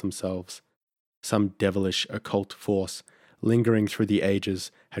cross themselves. Some devilish occult force, lingering through the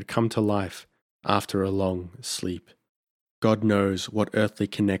ages, had come to life after a long sleep. God knows what earthly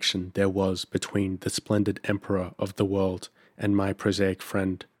connection there was between the splendid emperor of the world and my prosaic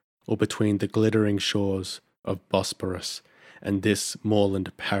friend, or between the glittering shores of Bosporus and this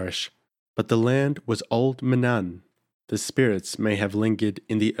moorland parish. But the land was old Manaan. The spirits may have lingered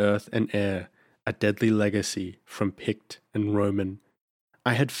in the earth and air, a deadly legacy from Pict and Roman.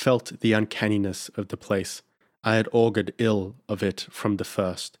 I had felt the uncanniness of the place. I had augured ill of it from the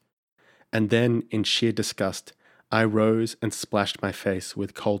first. And then, in sheer disgust, I rose and splashed my face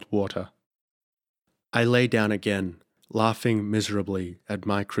with cold water. I lay down again, laughing miserably at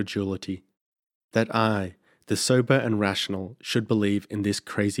my credulity. That I, the sober and rational, should believe in this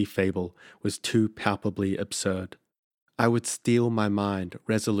crazy fable was too palpably absurd. I would steel my mind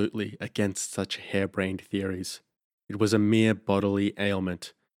resolutely against such harebrained theories. It was a mere bodily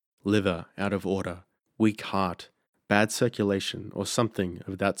ailment, liver out of order, weak heart, bad circulation, or something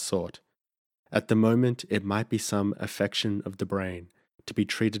of that sort. At the moment, it might be some affection of the brain, to be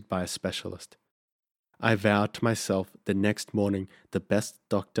treated by a specialist. I vowed to myself that next morning the best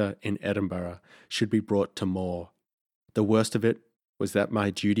doctor in Edinburgh should be brought to Moor. The worst of it was that my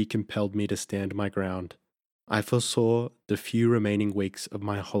duty compelled me to stand my ground. I foresaw the few remaining weeks of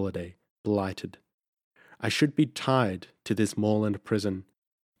my holiday blighted. I should be tied to this moorland prison,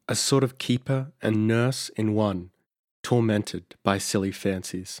 a sort of keeper and nurse in one, tormented by silly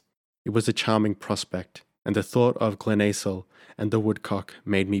fancies. It was a charming prospect, and the thought of Glenacill and the woodcock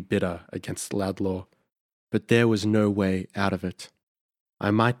made me bitter against Laidlaw. But there was no way out of it. I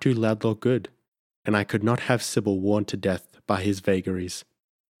might do Laidlaw good, and I could not have Sybil worn to death by his vagaries.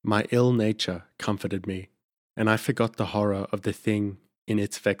 My ill nature comforted me, and I forgot the horror of the thing in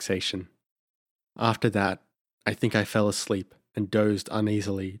its vexation. After that, I think I fell asleep and dozed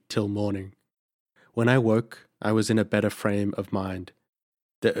uneasily till morning. When I woke, I was in a better frame of mind.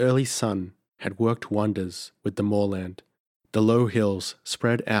 The early sun had worked wonders with the moorland. The low hills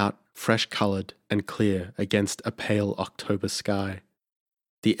spread out fresh-coloured and clear against a pale October sky.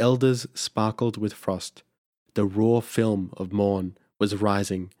 The elders sparkled with frost. The raw film of morn was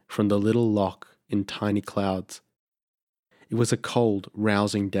rising from the little loch in tiny clouds. It was a cold,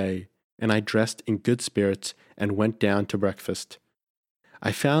 rousing day, and I dressed in good spirits and went down to breakfast.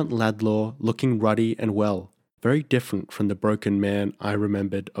 I found Laidlaw looking ruddy and well, very different from the broken man I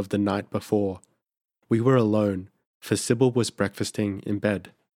remembered of the night before. We were alone, for Sybil was breakfasting in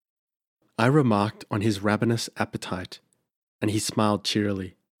bed. I remarked on his ravenous appetite, and he smiled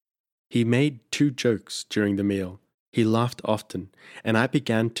cheerily. He made 2 jokes during the meal. He laughed often, and I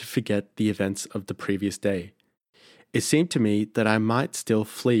began to forget the events of the previous day. It seemed to me that I might still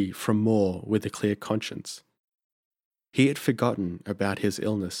flee from Moor with a clear conscience. He had forgotten about his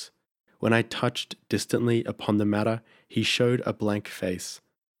illness. When I touched distantly upon the matter, he showed a blank face.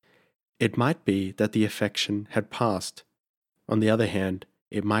 It might be that the affection had passed. On the other hand,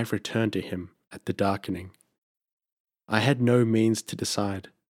 it might return to him at the darkening. I had no means to decide.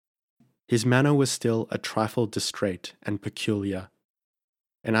 His manner was still a trifle distrait and peculiar,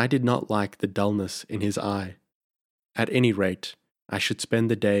 and I did not like the dullness in his eye. At any rate, I should spend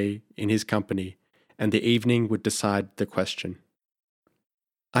the day in his company, and the evening would decide the question.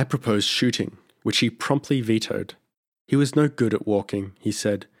 I proposed shooting, which he promptly vetoed. He was no good at walking, he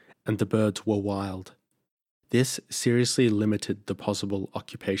said, and the birds were wild. This seriously limited the possible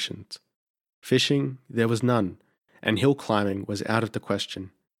occupations. Fishing, there was none, and hill climbing was out of the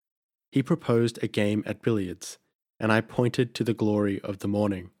question. He proposed a game at billiards, and I pointed to the glory of the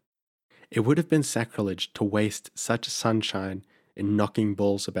morning. It would have been sacrilege to waste such sunshine in knocking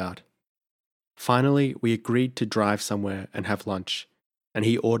balls about. Finally, we agreed to drive somewhere and have lunch, and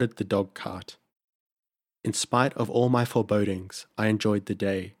he ordered the dog cart. In spite of all my forebodings, I enjoyed the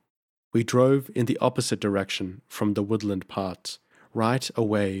day. We drove in the opposite direction from the woodland parts, right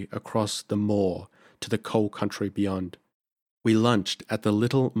away across the moor to the coal country beyond. We lunched at the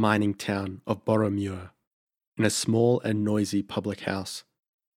little mining town of Boromure, in a small and noisy public house.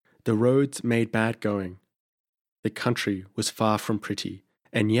 The roads made bad going. The country was far from pretty,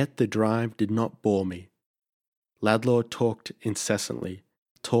 and yet the drive did not bore me. Ladlaw talked incessantly,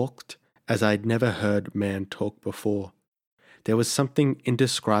 talked as I'd never heard man talk before. There was something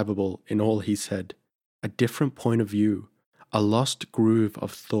indescribable in all he said, a different point of view, a lost groove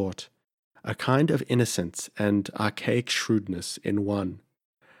of thought, a kind of innocence and archaic shrewdness in one.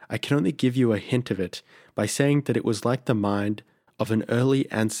 I can only give you a hint of it by saying that it was like the mind of an early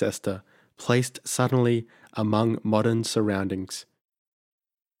ancestor placed suddenly among modern surroundings.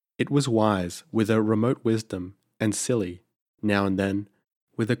 It was wise, with a remote wisdom, and silly, now and then,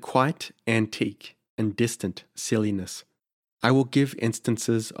 with a quite antique and distant silliness. I will give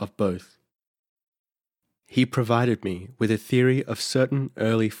instances of both. He provided me with a theory of certain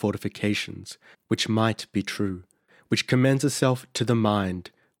early fortifications which might be true, which commends itself to the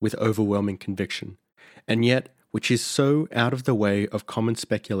mind with overwhelming conviction, and yet which is so out of the way of common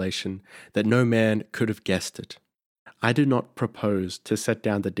speculation that no man could have guessed it. I do not propose to set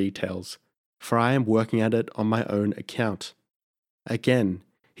down the details, for I am working at it on my own account. Again,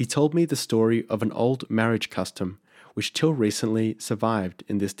 he told me the story of an old marriage custom which till recently survived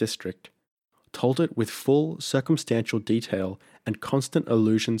in this district, told it with full circumstantial detail and constant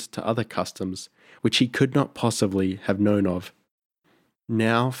allusions to other customs which he could not possibly have known of.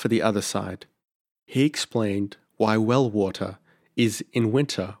 Now for the other side. He explained why well water is in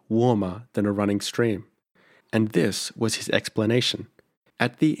winter warmer than a running stream, and this was his explanation.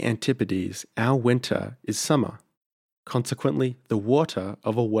 At the Antipodes, our winter is summer. Consequently, the water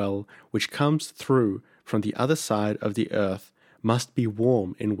of a well which comes through from the other side of the earth must be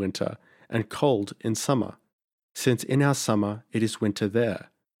warm in winter and cold in summer, since in our summer it is winter there.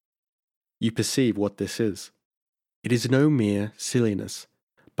 You perceive what this is. It is no mere silliness,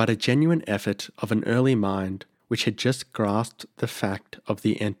 but a genuine effort of an early mind which had just grasped the fact of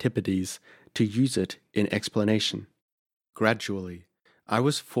the Antipodes to use it in explanation. Gradually, I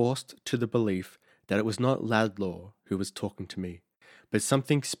was forced to the belief that it was not Ladlaw who was talking to me, but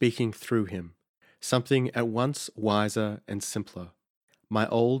something speaking through him, something at once wiser and simpler. My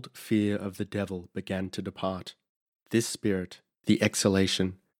old fear of the devil began to depart. This spirit, the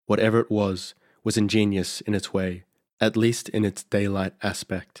exhalation, whatever it was ingenious in its way, at least in its daylight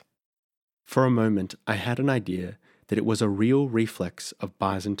aspect. For a moment I had an idea that it was a real reflex of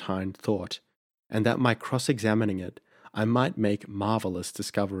Byzantine thought, and that by cross-examining it I might make marvelous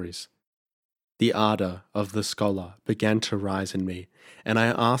discoveries. The ardor of the scholar began to rise in me, and I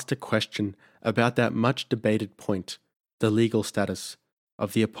asked a question about that much-debated point, the legal status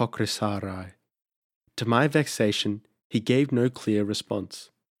of the apocrypharii. To my vexation, he gave no clear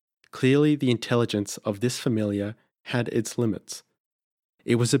response. Clearly the intelligence of this familiar had its limits.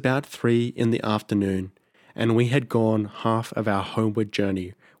 It was about 3 in the afternoon, and we had gone half of our homeward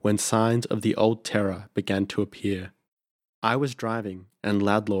journey when signs of the old terror began to appear. I was driving, and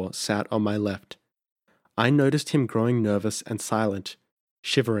Ladlaw sat on my left. I noticed him growing nervous and silent,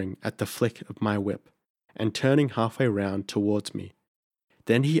 shivering at the flick of my whip, and turning halfway round towards me.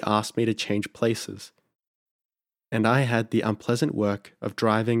 Then he asked me to change places, and I had the unpleasant work of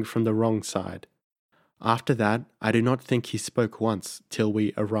driving from the wrong side. After that, I do not think he spoke once till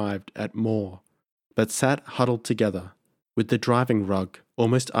we arrived at Moor, but sat huddled together, with the driving rug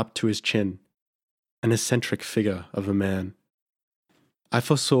almost up to his chin, an eccentric figure of a man. I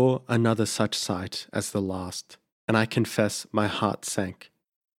foresaw another such sight as the last, and I confess my heart sank.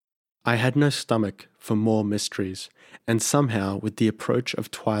 I had no stomach for more mysteries, and somehow with the approach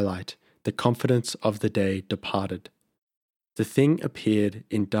of twilight, the confidence of the day departed. The thing appeared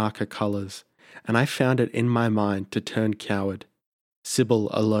in darker colours, and I found it in my mind to turn coward. Sybil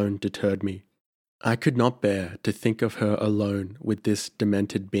alone deterred me. I could not bear to think of her alone with this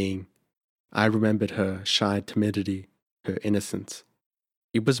demented being. I remembered her shy timidity, her innocence.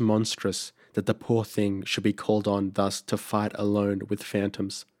 It was monstrous that the poor thing should be called on thus to fight alone with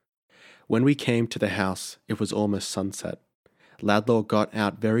phantoms. When we came to the house, it was almost sunset. Ladlaw got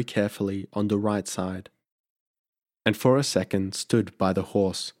out very carefully on the right side, and for a second stood by the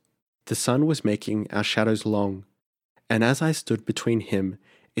horse. The sun was making our shadows long, and as I stood between him,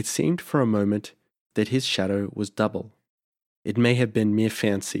 it seemed for a moment that his shadow was double. It may have been mere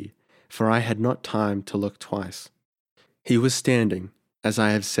fancy, for I had not time to look twice. He was standing, as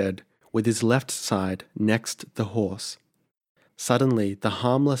I have said, with his left side next the horse. Suddenly, the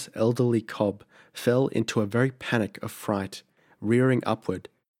harmless elderly cob fell into a very panic of fright, rearing upward,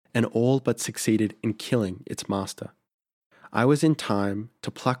 and all but succeeded in killing its master. I was in time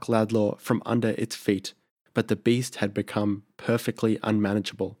to pluck Ladlaw from under its feet, but the beast had become perfectly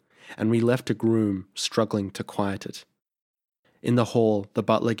unmanageable, and we left a groom struggling to quiet it. In the hall, the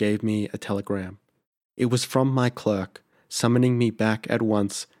butler gave me a telegram. It was from my clerk, summoning me back at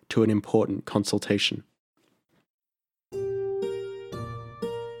once to an important consultation.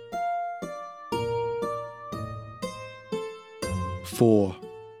 "4.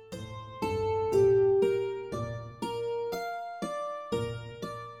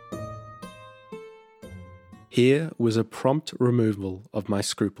 Here was a prompt removal of my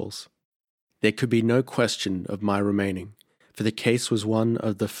scruples. There could be no question of my remaining, for the case was one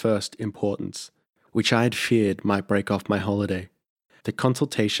of the first importance, which I had feared might break off my holiday. The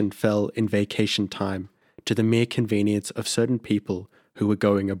consultation fell in vacation time, to the mere convenience of certain people who were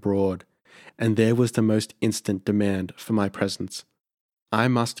going abroad, and there was the most instant demand for my presence. I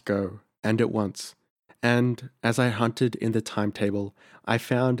must go, and at once, and as I hunted in the timetable, I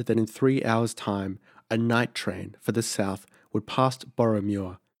found that in 3 hours' time a night train for the south would pass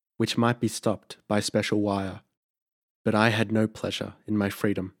Boroughmuir, which might be stopped by special wire. But I had no pleasure in my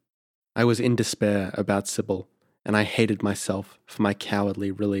freedom. I was in despair about Sybil, and I hated myself for my cowardly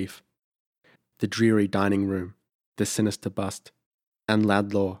relief. The dreary dining room, the sinister bust, and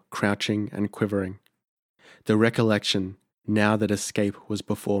Ladlaw crouching and quivering. The recollection, now that escape was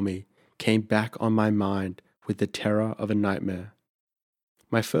before me, came back on my mind with the terror of a nightmare.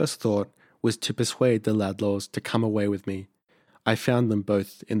 My first thought was to persuade the Ladlaws to come away with me. I found them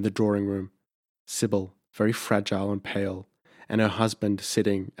both in the drawing room, Sybil very fragile and pale, and her husband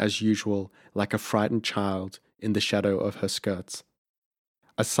sitting, as usual, like a frightened child in the shadow of her skirts.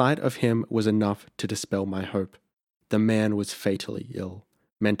 A sight of him was enough to dispel my hope. The man was fatally ill,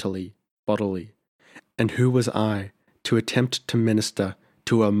 mentally, bodily, and who was I to attempt to minister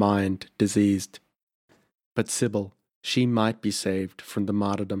to a mind diseased? But Sybil, she might be saved from the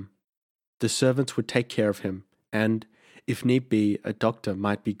martyrdom. The servants would take care of him, and, if need be, a doctor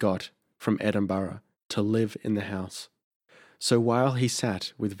might be got from Edinburgh to live in the house. So while he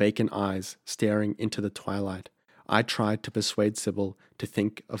sat with vacant eyes staring into the twilight, I tried to persuade Sybil to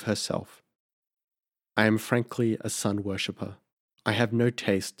think of herself. I am frankly a sun worshipper. I have no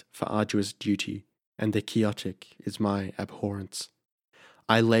taste for arduous duty, and the quixotic is my abhorrence.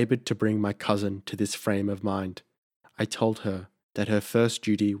 I laboured to bring my cousin to this frame of mind. I told her that her first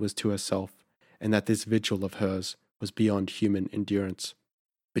duty was to herself, and that this vigil of hers was beyond human endurance.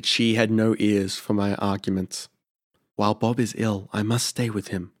 But she had no ears for my arguments. "While Bob is ill, I must stay with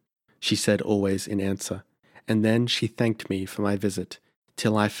him," she said always in answer, and then she thanked me for my visit,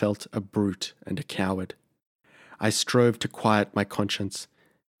 till I felt a brute and a coward. I strove to quiet my conscience,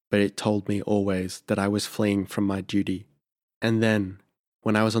 but it told me always that I was fleeing from my duty. And then,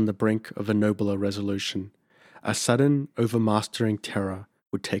 when I was on the brink of a nobler resolution, a sudden overmastering terror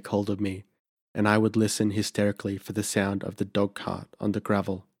would take hold of me, and I would listen hysterically for the sound of the dog-cart on the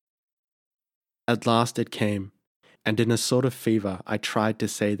gravel. At last it came, and in a sort of fever I tried to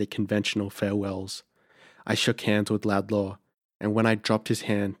say the conventional farewells. I shook hands with Ladlaw, and when I dropped his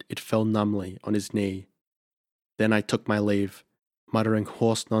hand it fell numbly on his knee. Then I took my leave, muttering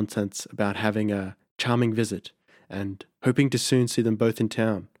hoarse nonsense about having a charming visit, and hoping to soon see them both in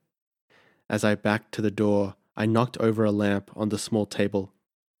town. As I backed to the door, I knocked over a lamp on the small table.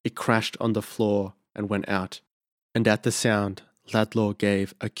 It crashed on the floor and went out, and at the sound Ladlaw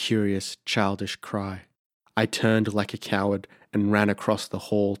gave a curious childish cry. I turned like a coward and ran across the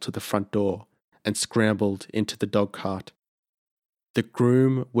hall to the front door and scrambled into the dog-cart. The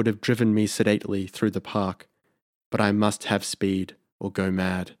groom would have driven me sedately through the park, but I must have speed or go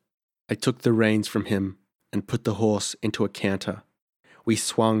mad. I took the reins from him and put the horse into a canter. We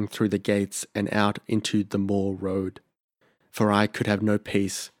swung through the gates and out into the moor road, for I could have no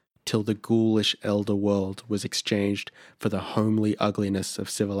peace till the ghoulish elder world was exchanged for the homely ugliness of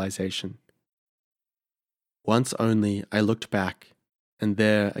civilization. Once only I looked back, and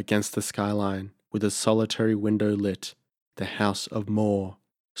there against the skyline, with a solitary window lit, the house of Moore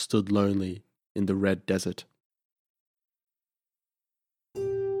stood lonely in the red desert.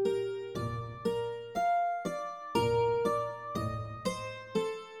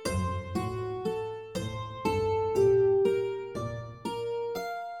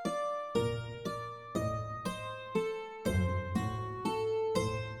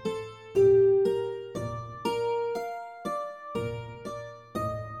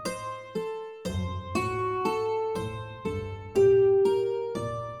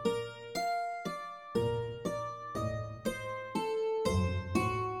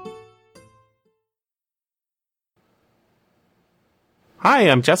 Hi,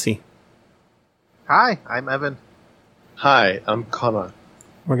 I'm Jesse. Hi, I'm Evan. Hi, I'm Connor.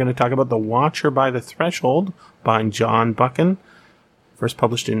 We're going to talk about The Watcher by the Threshold by John Buchan. First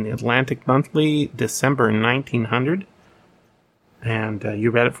published in the Atlantic Monthly, December 1900. And you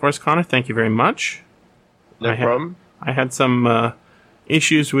read it for us, Connor. Thank you very much. No problem. I had some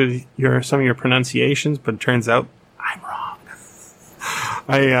issues with some of your pronunciations, but it turns out I'm wrong.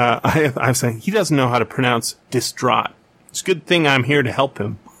 I was saying he doesn't know how to pronounce distraught. It's a good thing I'm here to help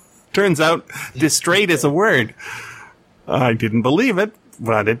him. Turns out distraught is a word. I didn't believe it,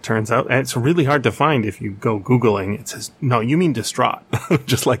 but it turns out it's really hard to find if you go Googling. It says, no, you mean distraught,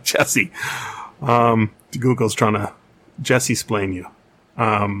 just like Jesse. Google's trying to Jesse-splain you.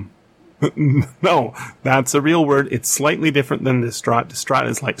 No, that's a real word. It's slightly different than distraught. Distraught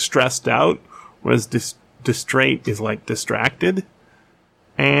is like stressed out, whereas distraught is like distracted.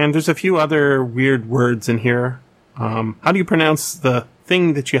 And there's a few other weird words in here. How do you pronounce the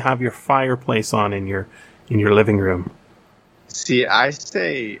thing that you have your fireplace on in your living room? See, I've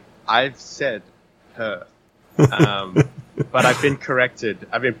said her, but I've been corrected.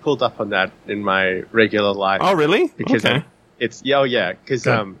 I've been pulled up on that in my regular life. Oh, really? Because okay. Because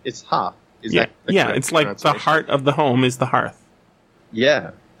it's hearth. Is Yeah, that the yeah. correct It's like the pronunciation? heart of the home is the hearth.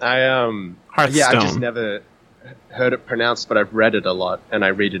 Yeah, Hearthstone. I just never heard it pronounced, but I've read it a lot, and I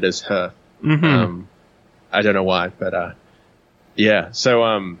read it as her. Mm-hmm. I don't know why, but yeah. So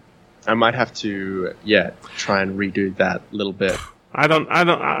I might have to try and redo that a little bit.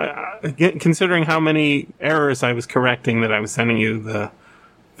 Considering how many errors I was correcting that I was sending you the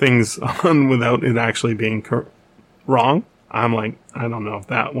things on without it actually being wrong, I'm like, I don't know if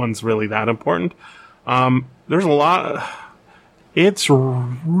that one's really that important. There's a lot. It's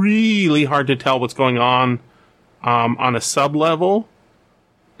really hard to tell what's going on a sub level.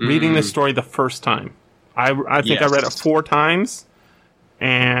 Reading this story the first time. I think I read it 4 times,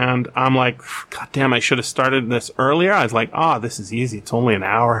 and I'm like, God damn, I should have started this earlier. I was like, this is easy. It's only an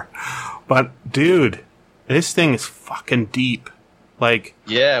hour. But, dude, this thing is fucking deep. Like,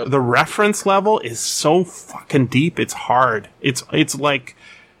 the reference level is so fucking deep, it's hard. It's like,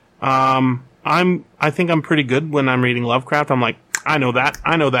 I think I'm pretty good when I'm reading Lovecraft. I'm like, I know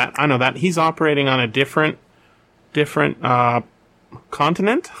that. He's operating on a different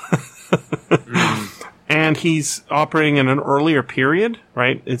continent. And he's operating in an earlier period,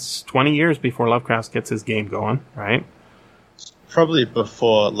 right? It's 20 years before Lovecraft gets his game going, right? Probably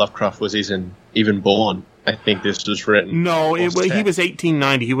before Lovecraft was even born. I think this was written. No, he was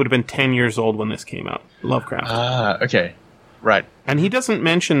 1890. He would have been 10 years old when this came out, Lovecraft. Okay. Right. And he doesn't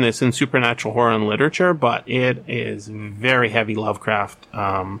mention this in supernatural horror and literature, but it is very heavy Lovecraft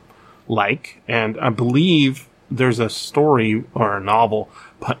like. And I believe there's a story or a novel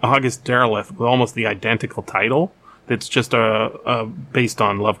by August Derleth with almost the identical title that's just based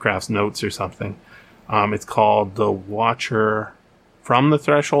on Lovecraft's notes or something. It's called The Watcher from the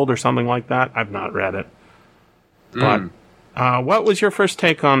Threshold or something like that. I've not read it. But what was your first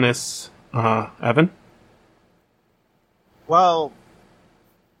take on this, Evan? Well,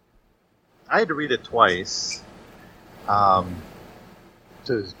 I had to read it twice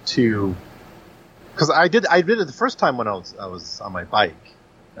to because I did it the first time when I was on my bike.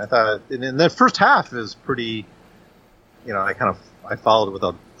 I thought in the first half is pretty, I followed it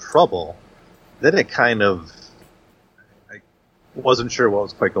without trouble. Then it kind of, I wasn't sure what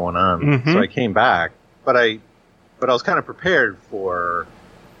was quite going on, so I came back. But I was kind of prepared for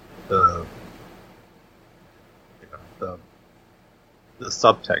the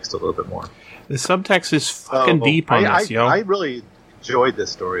subtext a little bit more. The subtext is fucking deep on this, yo. I really enjoyed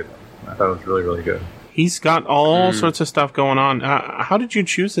this story, though. I thought it was really, really good. He's got all sorts of stuff going on. How did you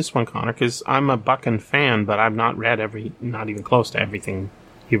choose this one, Connor? Because I'm a Buchan fan, but I've not read not even close to everything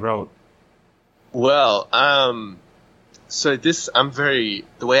he wrote. Well, So the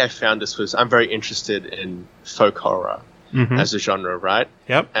way I found this was I'm very interested in folk horror as a genre, right?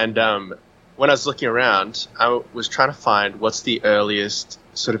 Yep. And when I was looking around, I was trying to find what's the earliest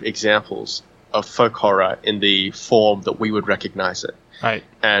sort of examples of folk horror in the form that we would recognize it. Right.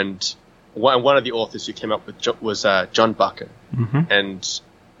 And one of the authors who came up with was John Buchan. And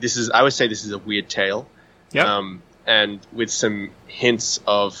I would say this is a weird tale. Yep. And with some hints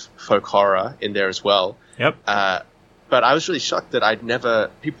of folk horror in there as well. Yep. But I was really shocked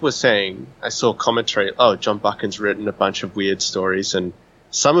that people were saying, I saw commentary, John Buchan's written a bunch of weird stories, and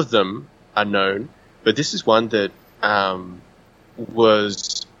some of them are known, but this is one that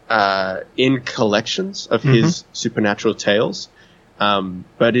was in collections of his supernatural tales,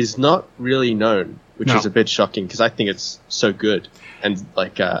 but is not really known, which is a bit shocking because I think it's so good. And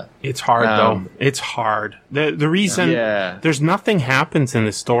it's hard though. It's hard. The reason there's nothing happens in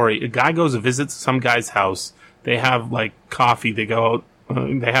the story. A guy goes to visit some guy's house. They have like coffee. They go out.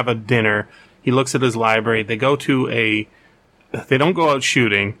 They have a dinner. He looks at his library. They go to they don't go out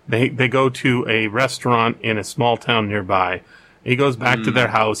shooting. They go to a restaurant in a small town nearby. He goes back to their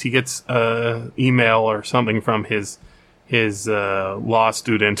house. He gets email or something from his law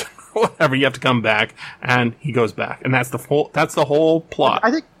student or whatever. You have to come back, and he goes back, and that's the whole plot.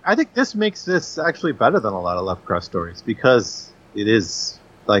 I think this makes this actually better than a lot of Lovecraft stories because it is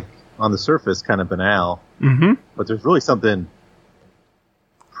like on the surface kind of banal, but there's really something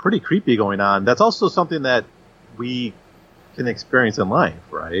pretty creepy going on. That's also something that we can experience in life,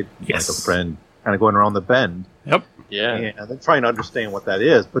 right? Yes. Like a friend kind of going around the bend. Yep. Yeah. And they're trying to understand what that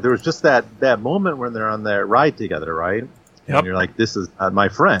is. But there was just that moment when they're on their ride together, right? Yep. And you're like, this is my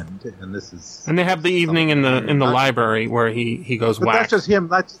friend, and this is. And they have the evening in the library where he goes but whack. that's just him.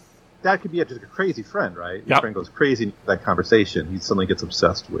 That could be just a crazy friend, right? Your friend goes crazy in that conversation. He suddenly gets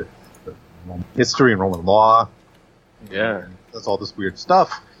obsessed with history and Roman law. Yeah. And does all this weird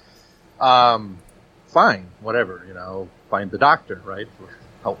stuff. Fine, whatever, find the doctor, right?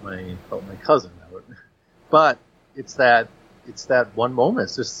 Help my cousin. But it's that one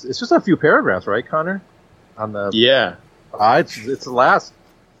moment. It's just a few paragraphs, right, Connor? On the it's the last,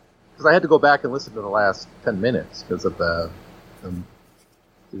 because I had to go back and listen to the last 10 minutes because of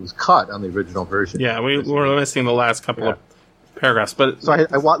it was cut on the original version. Yeah, we were missing the last couple of paragraphs, but so I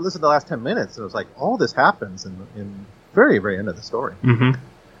listened to the last 10 minutes, and it was like all this happens in very, very end of the story.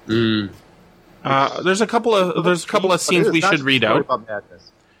 There's a couple of scenes we should read out. About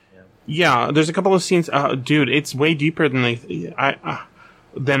madness. Yeah, there's a couple of scenes. Dude, it's way deeper than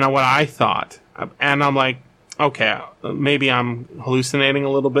what I thought, and I'm like, okay, maybe I'm hallucinating a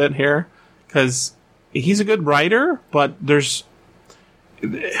little bit here because he's a good writer, but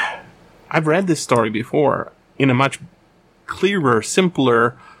I've read this story before in a much clearer,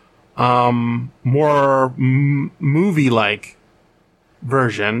 simpler, more movie-like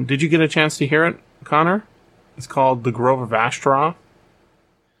version. Did you get a chance to hear it, Connor? It's called The Grove of Ashtaroth.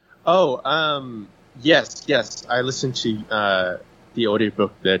 Yes. I listened to the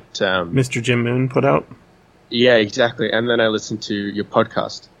audiobook that Mr. Jim Moon put out. Yeah, exactly. And then I listened to your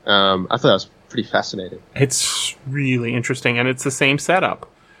podcast. I thought that was pretty fascinating. It's really interesting, and it's the same setup.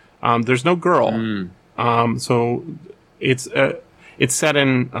 There's no girl. So it's set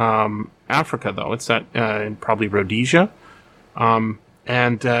in Africa, though. It's set in probably Rhodesia.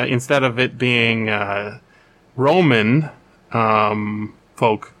 And instead of it being Roman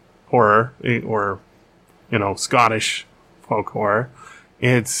folk horror or Scottish folk horror,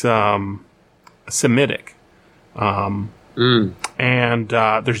 it's Semitic. And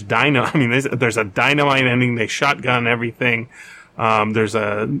there's there's a dynamite ending. They shotgun everything. There's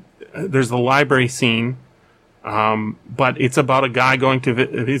the library scene. But it's about a guy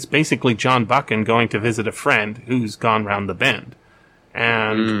it's basically John Buchan going to visit a friend who's gone round the bend.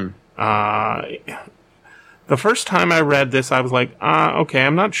 And, the first time I read this, I was like, okay,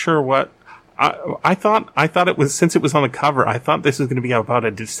 I'm not sure what, I thought it was, since it was on the cover, I thought this was going to be about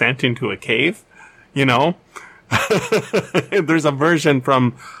a descent into a cave, There's a version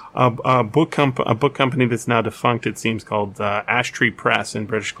from a book company that's now defunct, it seems, called Ash Tree Press in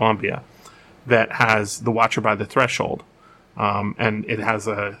British Columbia, that has The Watcher by the Threshold. And it has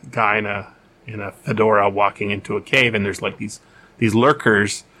a guy in a fedora walking into a cave, and there's like these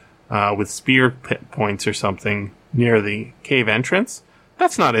lurkers with spear points or something near the cave entrance.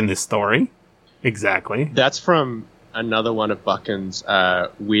 That's not in this story. Exactly. That's from another one of Buchan's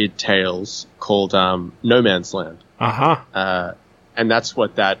weird tales called No Man's Land. Uh-huh. And that's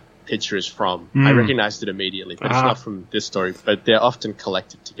what that picture is from. I recognized it immediately, but it's not from this story. But they're often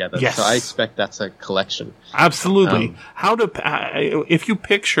collected together, Yes. so I expect that's a collection. Absolutely. If you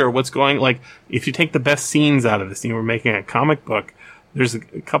picture what's going, like, if you take the best scenes out of this, and you were making a comic book, there's a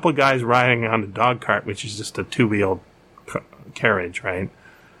couple of guys riding on a dog cart, which is just a two-wheeled carriage, right?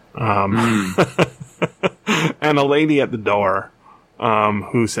 And a lady at the door,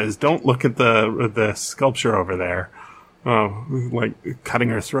 who says, "Don't look at the sculpture over there." Like cutting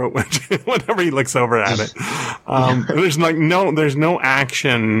her throat whenever he looks over at it. There's no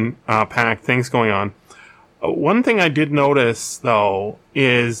action packed things going on. One thing I did notice though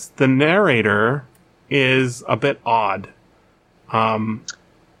is the narrator is a bit odd.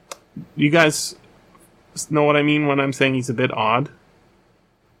 You guys know what I mean when I'm saying he's a bit odd?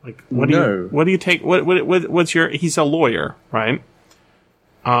 Like what do you take? What's your? He's a lawyer, right?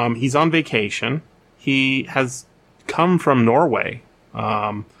 He's on vacation. He has come from Norway,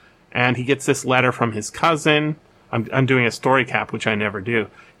 and he gets this letter from his cousin. I'm doing a story cap, which I never do.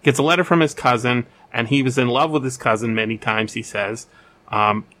 Gets a letter from his cousin, and he was in love with his cousin many times, he says.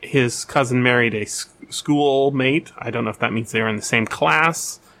 His cousin married a schoolmate. I don't know if that means they were in the same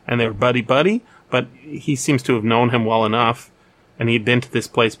class, and they were buddy-buddy, but he seems to have known him well enough, and he'd been to this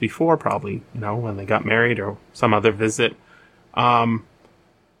place before, probably, when they got married or some other visit.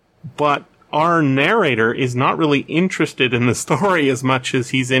 But our narrator is not really interested in the story as much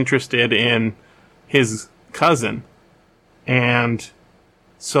as he's interested in his cousin. And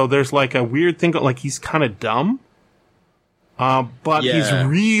so there's like a weird thing, like he's kind of dumb. But he's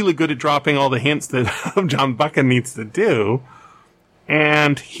really good at dropping all the hints that John Buchan needs to do.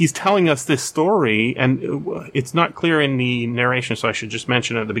 And he's telling us this story, and it's not clear in the narration, so I should just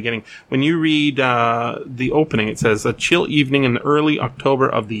mention it at the beginning. When you read the opening, it says, "A chill evening in early October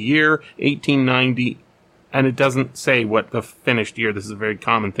of the year 1890," and it doesn't say what the finished year. This is a very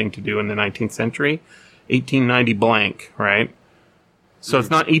common thing to do in the 19th century. 1890 blank, right? So it's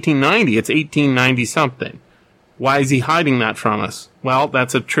not 1890, it's 1890 something. Why is he hiding that from us? Well,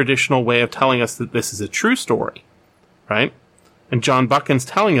 that's a traditional way of telling us that this is a true story, right? And John Buchan's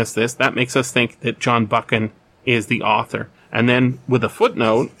telling us this. That makes us think that John Buchan is the author. And then with a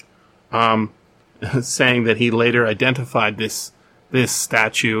footnote, saying that he later identified this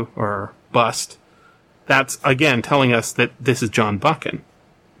statue or bust, that's again telling us that this is John Buchan,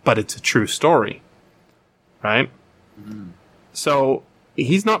 but it's a true story, right? So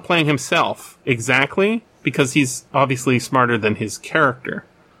he's not playing himself exactly because he's obviously smarter than his character.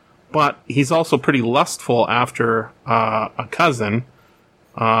 But he's also pretty lustful after a cousin.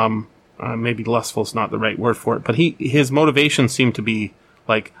 Maybe lustful is not the right word for it, but his motivations seem to be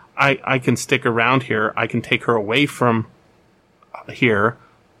like, I can stick around here, I can take her away from here,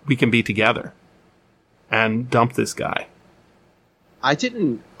 we can be together, and dump this guy. I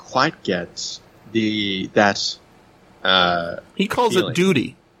didn't quite get that. He calls feeling. It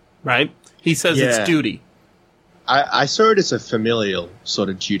duty, right? He says it's duty. I saw it as a familial sort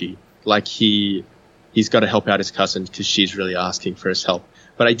of duty, like he's got to help out his cousin because she's really asking for his help.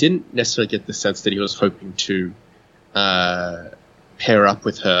 But I didn't necessarily get the sense that he was hoping to pair up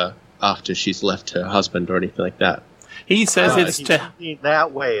with her after she's left her husband or anything like that. He says it's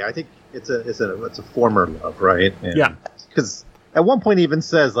that way. I think it's a former love, right? And yeah, because at one point he even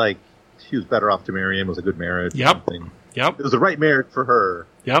says like she was better off to marry him. It was a good marriage. Yep. It was the right marriage for her.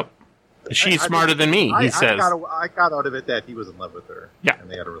 Yep. She's smarter than me, he says. I got out of it that he was in love with her. Yeah. And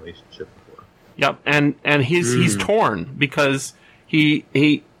they had a relationship before. Yep. And he's torn because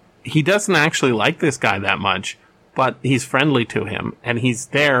he doesn't actually like this guy that much, but he's friendly to him, and he's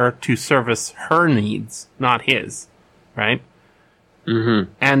there to service her needs, not his, right?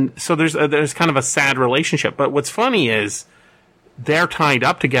 Mm-hmm. And so there's kind of a sad relationship. But what's funny is they're tied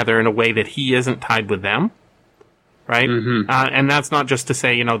up together in a way that he isn't tied with them. Right? Mm-hmm. And that's not just to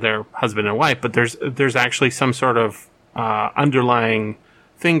say, they're husband and wife, but there's actually some sort of underlying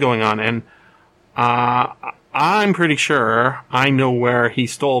thing going on. And I'm pretty sure I know where he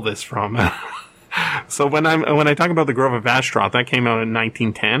stole this from. So when I talk about the Grove of Ashtaroth, that came out in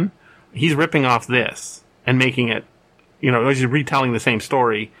 1910, he's ripping off this and making it, he's retelling the same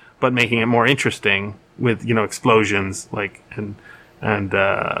story, but making it more interesting with, explosions, and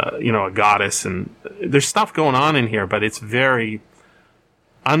a goddess, and there's stuff going on in here, but it's very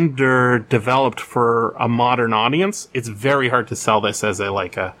underdeveloped for a modern audience. It's very hard to sell this as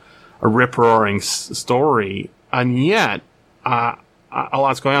a rip-roaring story, and yet a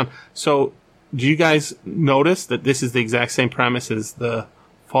lot's going on. So, do you guys notice that this is the exact same premise as The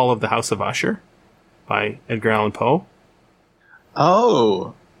Fall of the House of Usher by Edgar Allan Poe?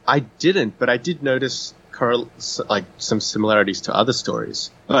 Oh, I didn't, but I did notice like some similarities to other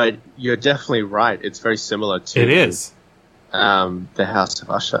stories, but you're definitely right. It's very similar to It is. The House of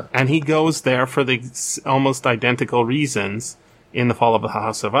Usher. And he goes there for the almost identical reasons in The Fall of the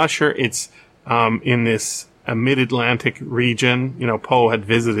House of Usher. It's in this mid-Atlantic region. You know, Poe had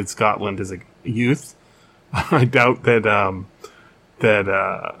visited Scotland as a youth. I doubt that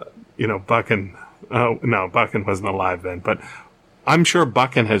Buchan. Oh no, Buchan wasn't alive then, but I'm sure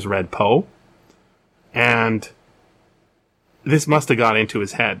Buchan has read Poe, and this must have got into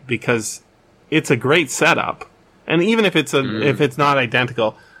his head because it's a great setup. And even if it's if it's not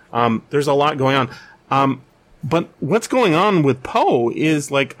identical, there's a lot going on. But what's going on with Poe is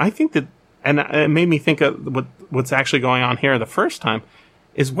like, I think that, and it made me think of what's actually going on here the first time,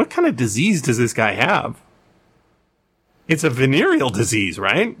 is what kind of disease does this guy have? It's a venereal disease,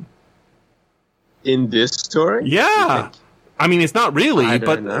 right? In this story? Yeah. I mean, it's not really,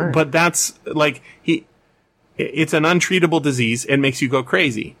 but that's like, it's an untreatable disease. It makes you go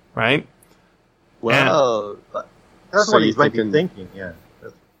crazy, right? Well, that's so what he might be thinking, yeah.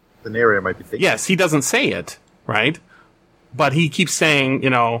 The narrator might be thinking. Yes, he doesn't say it, right? But he keeps saying,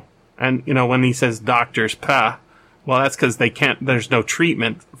 when he says doctors, well, that's because there's no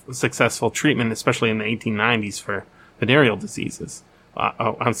successful treatment, especially in the 1890s for venereal diseases.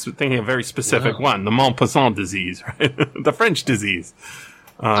 I'm thinking of a very specific one, the Montpesson disease, right? The French disease.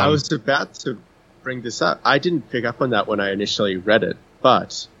 I was about to bring this up. I didn't pick up on that when I initially read it,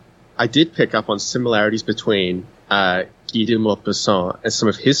 but I did pick up on similarities between Guy de Maupassant and some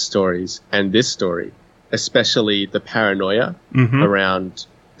of his stories and this story, especially the paranoia around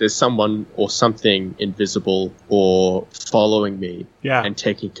there's someone or something invisible or following me and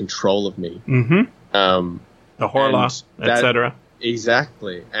taking control of me. The Horla, etc.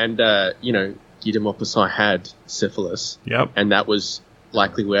 Exactly. And, Guy de Maupassant had syphilis. Yep. And that was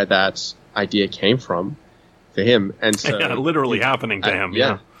likely where that idea came from for him. And so literally happening to him.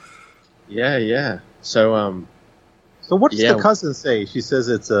 Yeah. So, so what does the cousin say? She says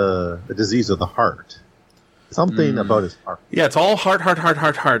it's a disease of the heart. Something about his heart. Yeah, it's all heart,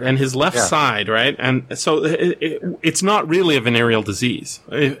 and his left side, right? And so it's not really a venereal disease.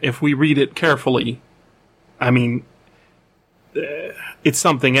 If we read it carefully, I mean, it's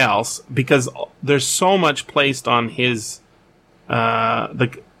something else because there's so much placed on his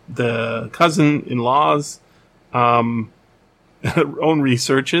the cousin-in-law's own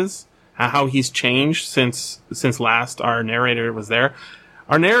researches, how he's changed since last our narrator was there.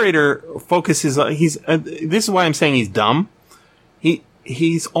 Our narrator focuses on this is why I'm saying he's dumb.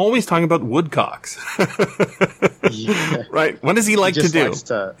 He's always talking about woodcocks. Right? What does he like to do?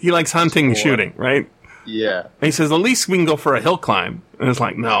 He likes hunting and shooting, right? Yeah. And he says, at least we can go for a hill climb. And it's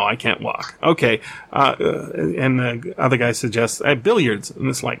like, no, I can't walk. Okay. And the other guy suggests billiards. And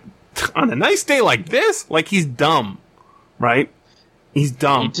it's like, on a nice day like this? Like, he's dumb. Right? He's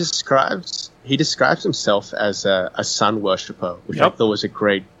dumb. He describes himself as a sun worshipper, which I thought was a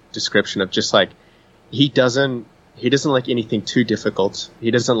great description of just like, he doesn't like anything too difficult.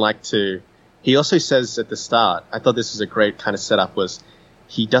 He doesn't like to, he also says at the start, I thought this was a great kind of setup, was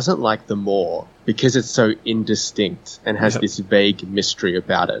he doesn't like the moor because it's so indistinct and has this vague mystery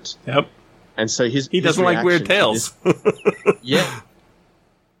about it. Yep. And so he doesn't like weird tales. Yeah.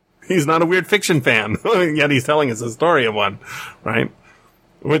 He's not a weird fiction fan, yet he's telling us a story of one, right?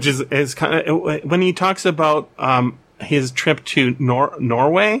 Which is kind of, when he talks about his trip to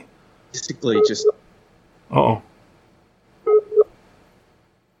Norway. Basically just... Uh-oh.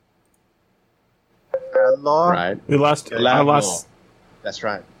 Right. We lost... I lost... That's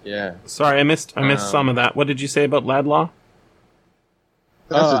right, yeah. Sorry, I missed some of that. What did you say about Laidlaw?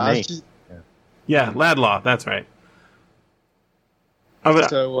 That's his name. Yeah, Laidlaw, that's right. I was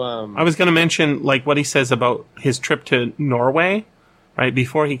going to mention like what he says about his trip to Norway, right?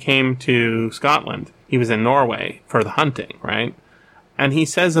 Before he came to Scotland, he was in Norway for the hunting, right? And he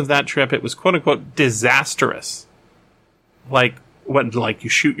says of that trip, it was quote unquote disastrous. Like what? Like you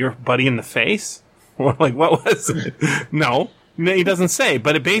shoot your buddy in the face, or like what was it? No, he doesn't say.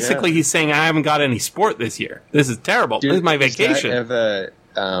 But basically, he's saying I haven't got any sport this year. This is terrible. This is my vacation. Is that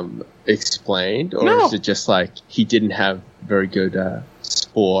ever explained, or is it just like he didn't have very good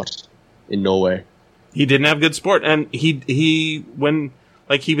sport in Norway? He didn't have good sport, and he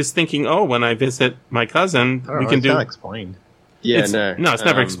was thinking, oh, when I visit my cousin, we can do. It's not explained. Yeah, no, it's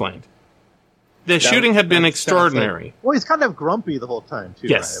never explained. The shooting had been extraordinary. Well, he's kind of grumpy the whole time too,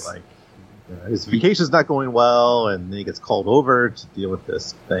 yes. right? Like his vacation's not going well, and then he gets called over to deal with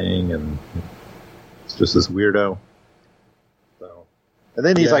this thing, and it's just this weirdo. So, and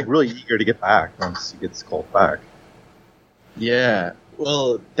then he's like really eager to get back once he gets called back. Yeah.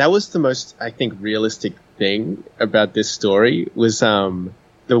 Well, that was the most, I think, realistic thing about this story was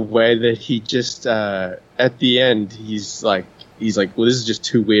the way that he just at the end he's like, well, this is just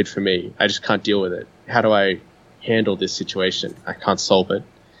too weird for me. I just can't deal with it. How do I handle this situation? I can't solve it.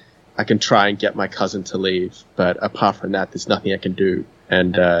 I can try and get my cousin to leave, but apart from that, there's nothing I can do.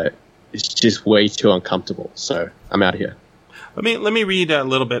 And it's just way too uncomfortable. So I'm out of here. Let me read a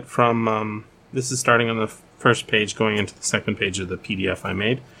little bit from, this is starting on the first page, going into the second page of the PDF I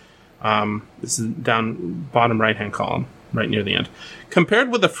made. This is down bottom right-hand column, right near the end.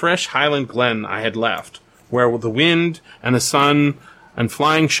 Compared with the fresh Highland glen I had left, where the wind and the sun and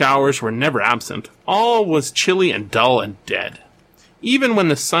flying showers were never absent, all was chilly and dull and dead. Even when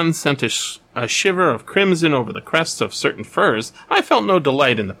the sun sent a shiver of crimson over the crests of certain firs, I felt no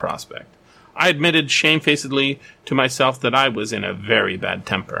delight in the prospect. I admitted shamefacedly to myself that I was in a very bad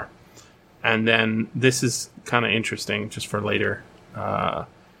temper. And then this is kind of interesting, just for later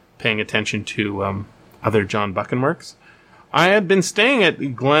paying attention to other John Buchan works. I had been staying at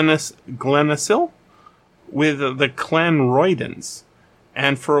Glenasil with the Clanroydens,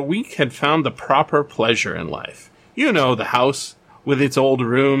 and for a week had found the proper pleasure in life. You know, the house, with its old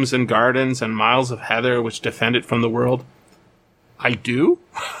rooms and gardens and miles of heather which defend it from the world. I do?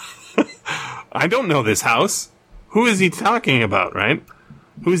 I don't know this house. Who is he talking about, right?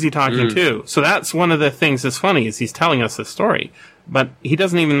 Who is he talking to? So that's one of the things that's funny, is he's telling us the story, but he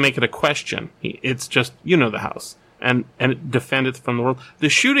doesn't even make it a question. It's just, you know, the house. And it defendeth from the world. The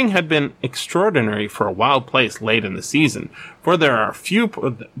shooting had been extraordinary for a wild place late in the season, for there are few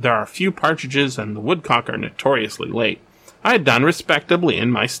partridges, and the woodcock are notoriously late. I had done respectably in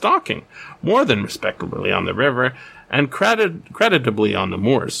my stalking, more than respectably on the river, and creditably on the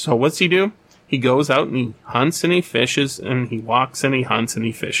moors. So what's he do? He goes out and he hunts and he fishes, and he walks and he hunts and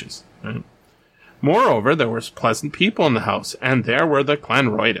he fishes. Right? Moreover, there was pleasant people in the house, and there were the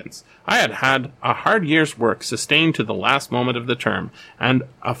Clanroydens. I had had a hard year's work sustained to the last moment of the term, and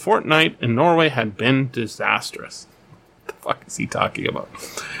a fortnight in Norway had been disastrous. What the fuck is he talking about?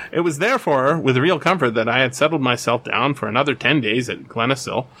 It was therefore with real comfort that I had settled myself down for another 10 days at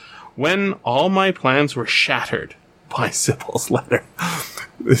Glenasil, when all my plans were shattered by Sybil's letter.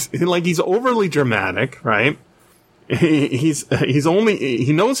 Like, he's overly dramatic, right? He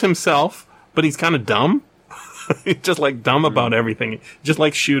knows himself, but he's kind of dumb. He's just like dumb about everything. Just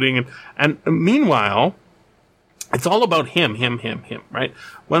like shooting. And meanwhile, it's all about him, right?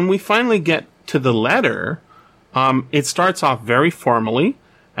 When we finally get to the letter, it starts off very formally,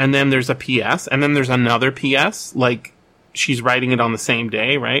 and then there's a PS, and then there's another PS, like she's writing it on the same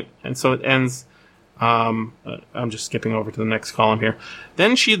day, right? And so it ends, I'm just skipping over to the next column here.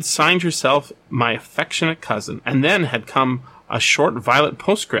 Then she had signed herself my affectionate cousin, and then had come a short violent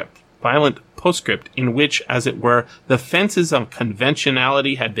postscript in which, as it were, the fences of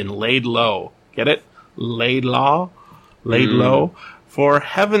conventionality had been laid low. Get it? Laid low? For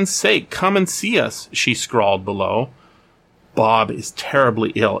heaven's sake, come and see us, she scrawled below. Bob is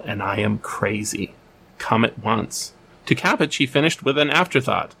terribly ill, and I am crazy. Come at once. To cap it, she finished with an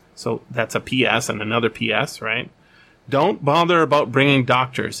afterthought. So that's a PS and another PS, right? Don't bother about bringing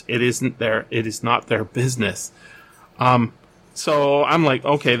doctors. It is not their business. So I'm like,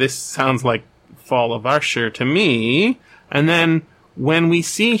 okay, this sounds like Fall of Usher to me. And then when we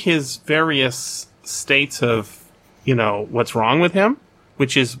see his various states of, you know, what's wrong with him,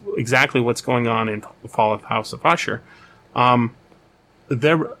 which is exactly what's going on in Fall of House of Usher,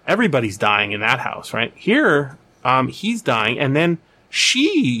 everybody's dying in that house, right? Here, he's dying, and then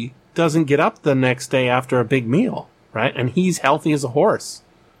she doesn't get up the next day after a big meal, right? And he's healthy as a horse.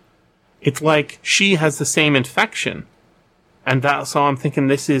 It's like she has the same infection. And so I'm thinking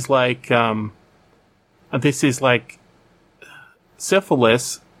this is like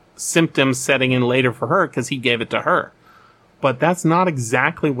syphilis symptoms setting in later for her because he gave it to her. But that's not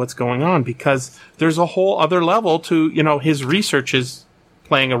exactly what's going on, because there's a whole other level to, you know, his research is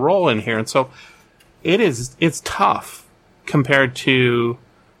playing a role in here. And so it's tough compared to,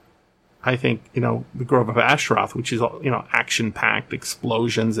 I think, you know, the Grove of Ashroth, which is, you know, action-packed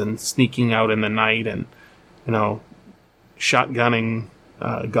explosions and sneaking out in the night and, you know, shotgunning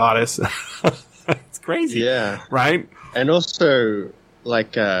goddess. It's crazy. Yeah. Right? And also,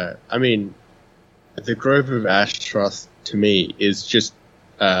 like, I mean, the Grove of Ashroth, to me, is just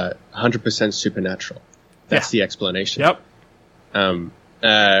 100% supernatural. That's the explanation. Yep.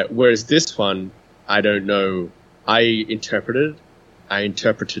 Whereas this one, I don't know. I interpreted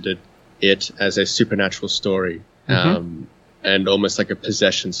it as a supernatural story, and almost like a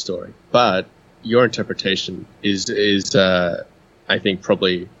possession story. But your interpretation is I think,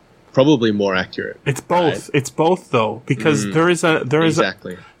 probably probably more accurate. It's both. Right? It's both, though, because there is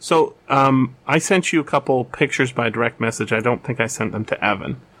exactly. So I sent you a couple pictures by direct message. I don't think I sent them to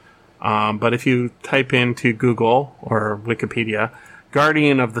Evan. But if you type into Google or Wikipedia,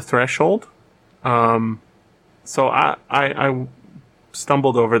 Guardian of the Threshold. So I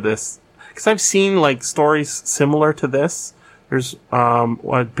stumbled over this because I've seen like stories similar to this. There's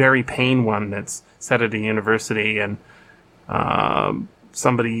a Barry Payne one that's set at a university, and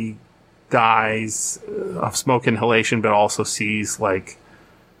somebody dies of smoke inhalation, but also sees like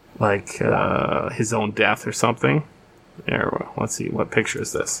his own death or something. There, let's see, what picture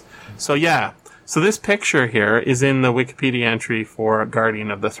is this? So yeah, so this picture here is in the Wikipedia entry for Guardian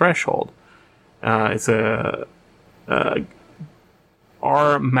of the Threshold. It's a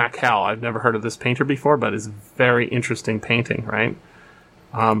R. Mackel. I've never heard of this painter before, but it's a very interesting painting, right?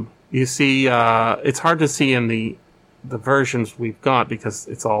 You see, it's hard to see in the versions we've got because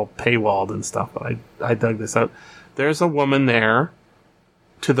it's all paywalled and stuff, but I dug this out. There's a woman there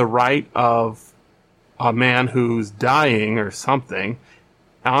to the right of a man who's dying or something.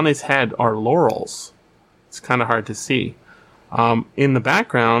 On his head are laurels. It's kind of hard to see. In the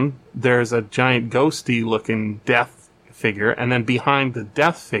background, there's a giant ghosty looking death figure, and then behind the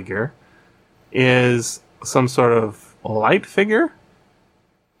death figure is some sort of light figure,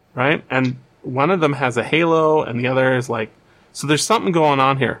 right? And one of them has a halo, and the other is like... So there's something going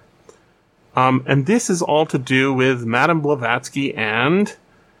on here. And this is all to do with Madame Blavatsky and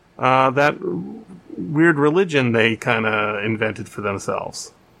that weird religion they kind of invented for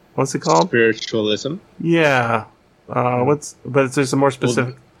themselves. What's it called? Spiritualism. Yeah. But there's a more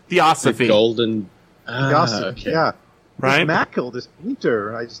specific... Theosophy. The golden... Theosophy, okay. yeah. Right? This Mackel, this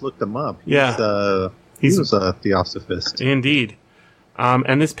painter, I just looked him up. Yeah. He was a theosophist. Indeed.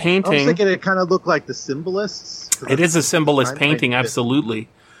 And this painting... I was thinking it kind of looked like the Symbolists. It is a symbolist painting, absolutely.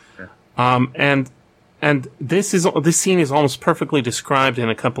 Yeah. And this scene is almost perfectly described in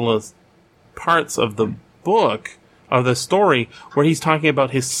a couple of parts of the book, of the story, where he's talking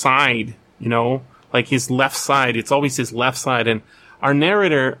about his side, like his left side. It's always his left side. And our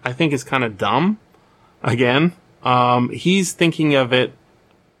narrator, I think, is kind of dumb. Again, he's thinking of it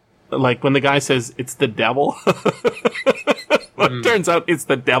like when the guy says it's the devil. It turns out it's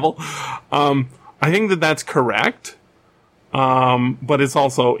the devil. I think that's correct. But it's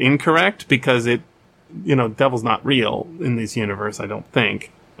also incorrect because devil's not real in this universe, I don't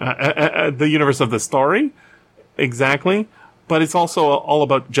think. The universe of the story. Exactly. But it's also all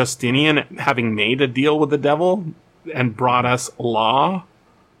about Justinian having made a deal with the devil and brought us law.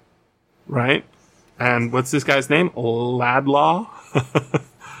 Right? And what's this guy's name? Ladlaw?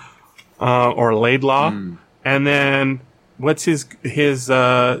 Or Laidlaw. And then what's his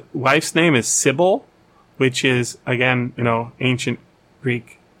wife's name is Sybil, which is, again, ancient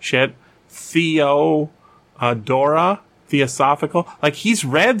Greek shit. Theodora, theosophical. Like, he's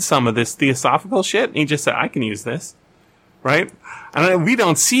read some of this theosophical shit, and he just said, I can use this. Right? And we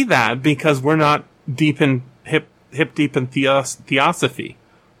don't see that because we're not hip deep in theosophy.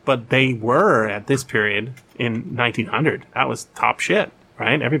 But they were at this period in 1900. That was top shit,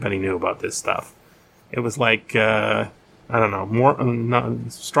 right? Everybody knew about this stuff. It was like, I don't know,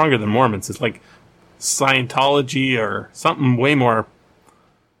 not stronger than Mormons. It's like Scientology or something way more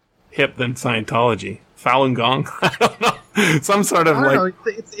hip than Scientology. Falun Gong? I don't know. Some sort of like...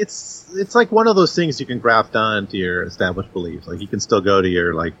 It's like one of those things you can graft on to your established beliefs. Like, you can still go to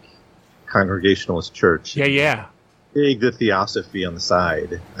your, like, Congregationalist church. Yeah. Big the theosophy on the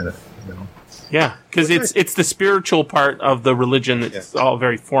side. Yeah, because it's the spiritual part of the religion that's all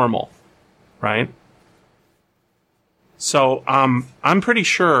very formal, right? So I'm pretty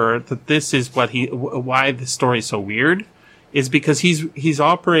sure that this is why the story is so weird, is because he's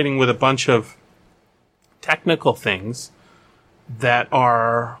operating with a bunch of technical things that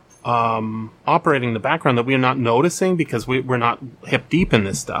are operating in the background that we're not noticing because we're not hip deep in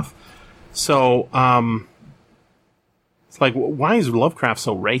this stuff. So it's like, why is Lovecraft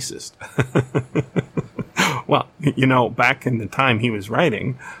so racist? Well, back in the time he was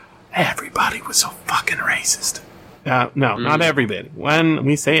writing, everybody was so fucking racist. Not everybody. When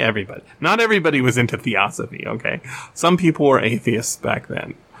we say everybody, not everybody was into theosophy, okay? Some people were atheists back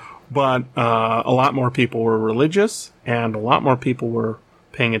then. But a lot more people were religious, and a lot more people were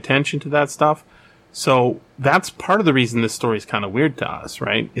paying attention to that stuff. So that's part of the reason this story is kind of weird to us,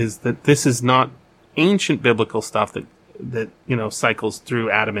 right? Is that this is not ancient biblical stuff that cycles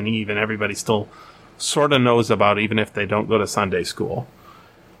through Adam and Eve, and everybody still sort of knows about, even if they don't go to Sunday school.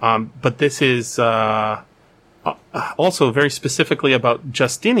 But this is also very specifically about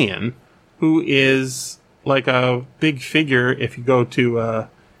Justinian, who is like a big figure. If you go to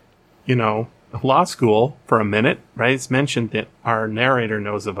law school for a minute, right? It's mentioned that our narrator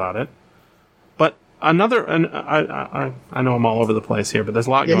knows about it. But I know I'm all over the place here, but there's a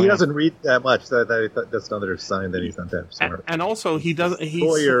lot going on. Yeah, he doesn't read that much. That's another sign that he's not that smart. And also, he's a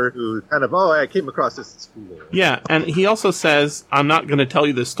lawyer who kind of, I came across this at school. Yeah, and he also says, I'm not going to tell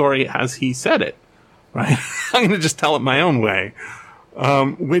you the story as he said it, right? I'm going to just tell it my own way,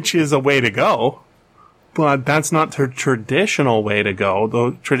 which is a way to go. But that's not the traditional way to go.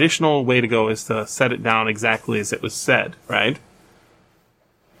 The traditional way to go is to set it down exactly as it was said, right?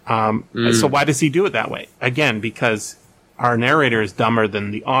 So why does he do it that way? Again, because our narrator is dumber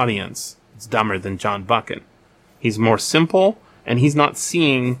than the audience. It's dumber than John Buchan. He's more simple, and he's not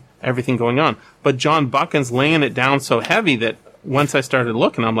seeing everything going on. But John Buchan's laying it down so heavy that once I started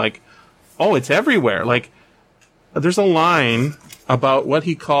looking, I'm like, oh, it's everywhere. Like, there's a line about what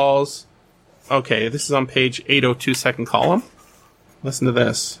he calls... Okay, this is on page 802, second column. Listen to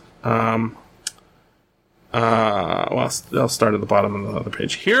this. I'll start at the bottom of the other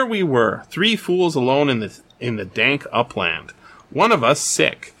page. Here we were, 3 fools alone in the dank upland. One of us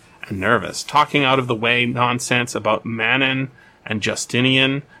sick and nervous, talking out of the way nonsense about Manon and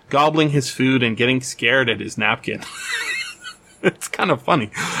Justinian, gobbling his food and getting scared at his napkin. It's kind of funny.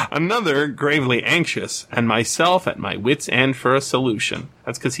 Another gravely anxious, and myself at my wit's end for a solution.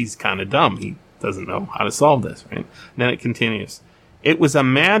 That's because he's kind of dumb. He doesn't know how to solve this, right? And then it continues. It was a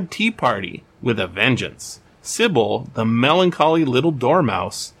mad tea party with a vengeance. Sybil, the melancholy little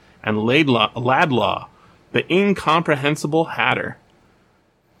dormouse, and Ladlaw, the incomprehensible hatter.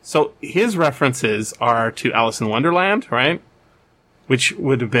 So his references are to Alice in Wonderland, right? Which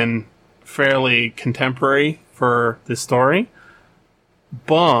would have been fairly contemporary for this story.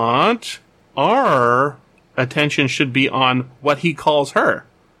 But our attention should be on what he calls her.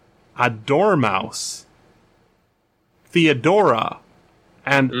 A dormouse. Theodora.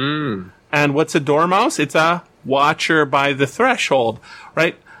 And what's a dormouse? It's a watcher by the threshold,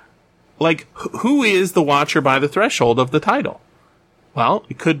 right? Like, who is the watcher by the threshold of the title? Well,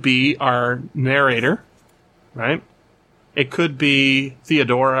 it could be our narrator, right? It could be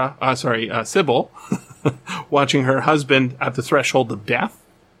Sybil, watching her husband at the threshold of death,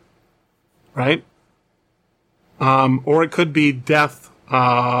 right? Or it could be death,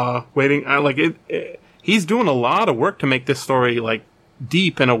 waiting. He's doing a lot of work to make this story like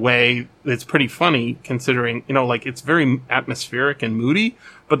deep in a way that's pretty funny, considering it's very atmospheric and moody.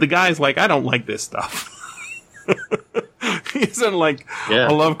 But the guy's like, I don't like this stuff. He isn't like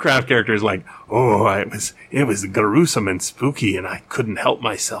a Lovecraft character is like, it was gruesome and spooky, and I couldn't help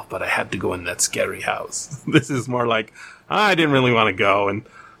myself, but I had to go in that scary house. This is more like, I didn't really want to go, and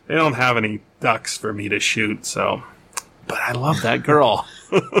they don't have any ducks for me to shoot, so. But I love that girl.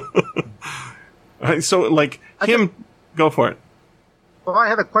 So, go for it. Well, I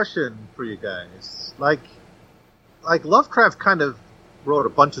had a question for you guys. Like Lovecraft kind of wrote a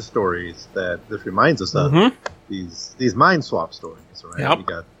bunch of stories that this reminds us of. Mm-hmm. These mind swap stories, right? Yep. You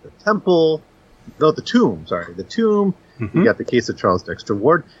got the tomb. Mm-hmm. You got the case of Charles Dexter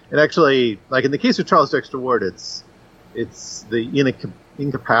Ward, and actually, like in the case of Charles Dexter Ward, it's the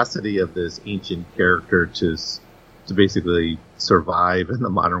incapacity of this ancient character to basically survive in the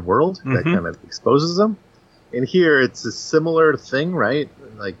modern world that kind of exposes him. And here, it's a similar thing, right?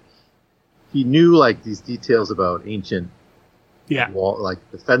 Like he knew like these details about ancient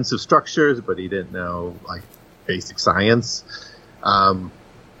defensive structures, but he didn't know like basic science. So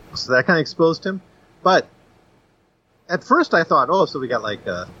that kind of exposed him. But at first I thought, so we got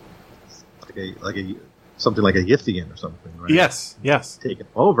something like a Yithian or something, right? Yes. Taken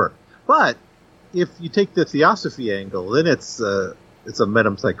over. But if you take the theosophy angle, then it's a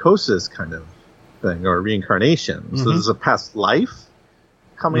metempsychosis kind of thing, or reincarnation. Mm-hmm. So there's a past life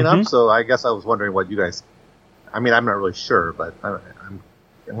coming up. So I guess I was wondering what you guys. I mean, I'm not really sure, but I'm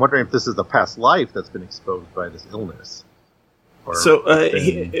wondering if this is the past life that's been exposed by this illness.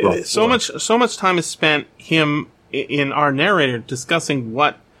 So much time is spent in our narrator discussing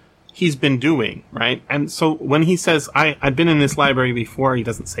what he's been doing, right? And so when he says, I've been in this library before, he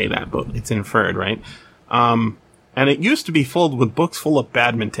doesn't say that, but it's inferred, right? And it used to be filled with books full of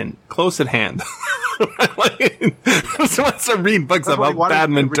badminton, close at hand. So wants to read books about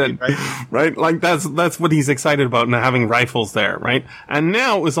badminton, right? Like that's what he's excited about, and having rifles there, right? And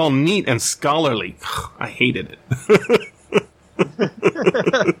now it was all neat and scholarly. I hated it.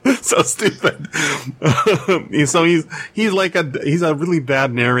 So stupid. So he's a really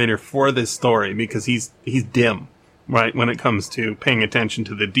bad narrator for this story because he's dim, right? When it comes to paying attention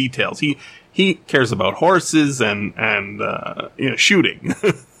to the details, he cares about horses and shooting.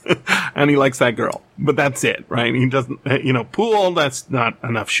 and he likes that girl. But that's it, right? He doesn't, pool, that's not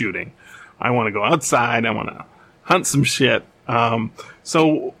enough shooting. I want to go outside. I want to hunt some shit.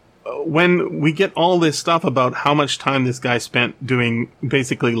 So when we get all this stuff about how much time this guy spent doing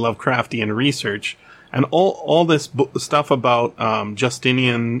basically Lovecraftian research, and all this stuff about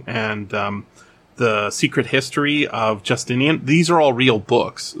Justinian and the secret history of Justinian, these are all real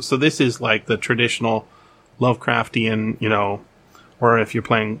books. So this is like the traditional Lovecraftian, or if you're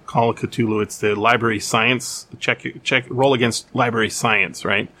playing Call of Cthulhu, it's the library science. Check, roll against library science,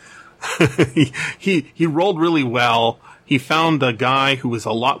 right? he rolled really well. He found a guy who was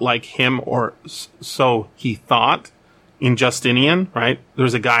a lot like him, or so he thought, in Justinian, right?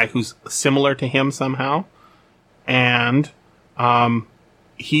 There's a guy who's similar to him somehow. And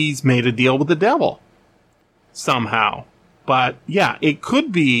he's made a deal with the devil somehow. But yeah, it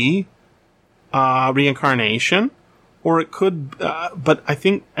could be reincarnation, or it could, but I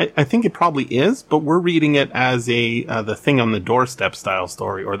think it probably is, but we're reading it as the thing on the doorstep style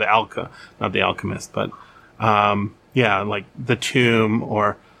story, or not the alchemist, but, like the tomb,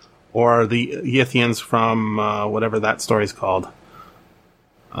 or the Yithians from, whatever that story's called.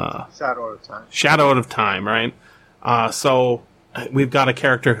 Shadow of Time. Shadow of Time, right? So we've got a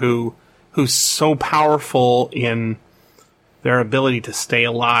character who's so powerful in their ability to stay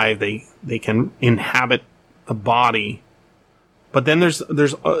alive. They can inhabit the body. But then there's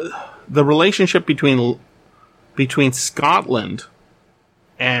the relationship between Scotland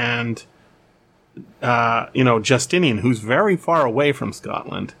and Justinian, who's very far away from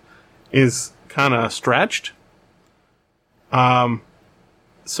Scotland, is kind of stretched.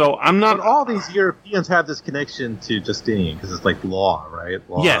 So I'm not. But all these Europeans have this connection to Justinian because it's like law, right?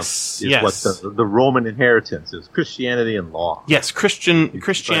 Law yes. What the Roman inheritance is: Christianity and law. Yes,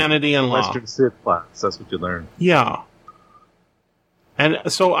 Christianity and law. Western Civ class. That's what you learn. Yeah. And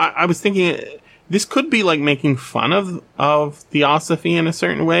so I was thinking this could be like making fun of Theosophy in a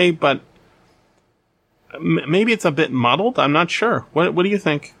certain way, but maybe it's a bit muddled. I'm not sure. What do you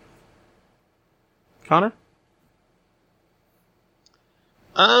think, Connor?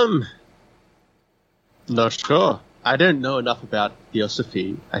 Not sure. I don't know enough about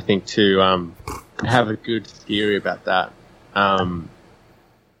Theosophy, I think, to have a good theory about that. On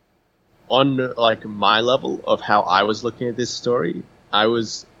like my level of how I was looking at this story, I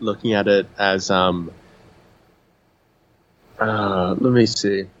was looking at it as let me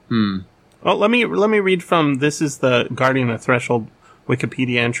see. Well, let me read from, this is the Guardian of Threshold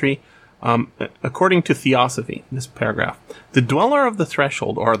Wikipedia entry. According to Theosophy, this paragraph, the Dweller of the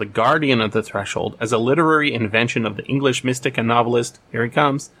Threshold, or the Guardian of the Threshold, as a literary invention of the English mystic and novelist, here he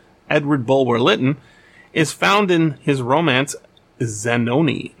comes, Edward Bulwer Lytton, is found in his romance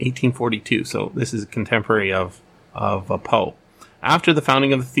Zanoni, 1842. So this is a contemporary of Poe. After the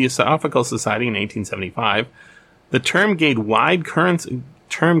founding of the Theosophical Society in 1875, the term gained wide currency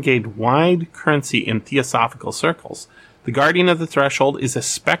in theosophical circles. The Guardian of the Threshold is a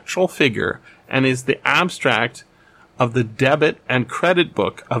spectral figure and is the abstract of the debit and credit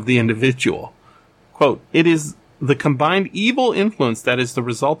book of the individual. Quote, it is the combined evil influence that is the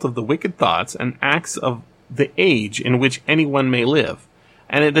result of the wicked thoughts and acts of the age in which anyone may live,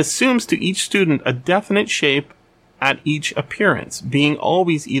 and it assumes to each student a definite shape at each appearance, being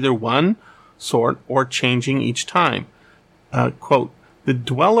always either one sort or changing each time. Quote, the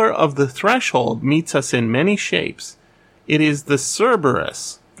Dweller of the Threshold meets us in many shapes. It is the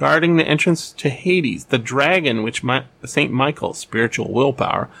Cerberus, guarding the entrance to Hades, the dragon which St. Michael, spiritual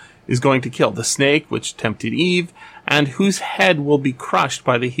willpower, is going to kill, the snake which tempted Eve, and whose head will be crushed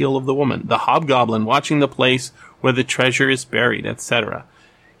by the heel of the woman, the hobgoblin watching the place where the treasure is buried, etc.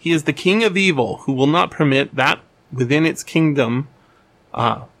 He is the king of evil, who will not permit that within its kingdom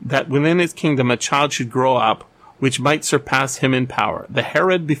a child should grow up, which might surpass him in power. The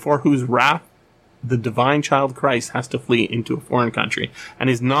Herod before whose wrath the divine child Christ has to flee into a foreign country and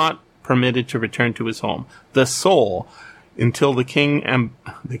is not permitted to return to his home. The soul, until the king,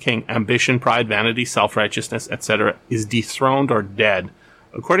 ambition, pride, vanity, self-righteousness, etc., is dethroned or dead.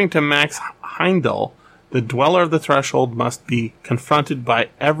 According to Max Heindel, the Dweller of the Threshold must be confronted by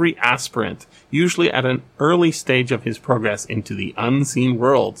every aspirant, usually at an early stage of his progress into the unseen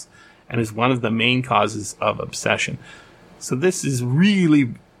worlds, and is one of the main causes of obsession. So this is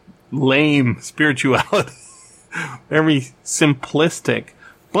really lame spirituality. Very simplistic.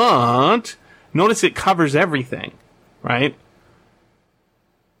 But notice it covers everything, right?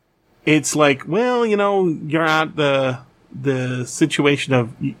 It's like, well, you're at the situation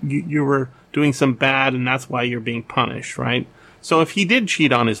of you were doing some bad and that's why you're being punished, right? So if he did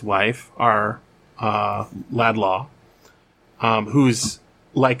cheat on his wife, our Ladlaw, who's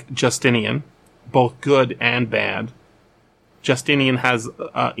like Justinian, both good and bad. Justinian has,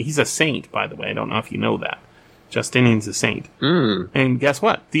 he's a saint, by the way. I don't know if you know that. Justinian's a saint. And guess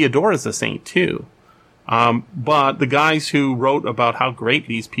what? Theodora's a saint, too. But the guys who wrote about how great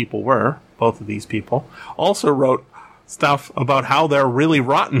these people were, both of these people, also wrote stuff about how they're really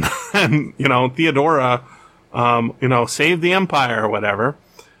rotten. And, Theodora, saved the empire or whatever.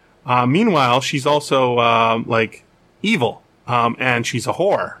 Meanwhile, she's also, evil. And she's a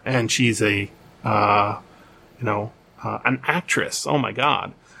whore. And she's an actress. Oh my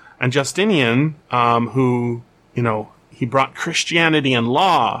God. And Justinian, who, he brought Christianity and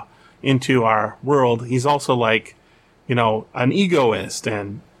law into our world. He's also an egoist.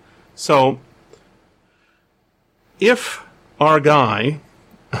 And so if our guy,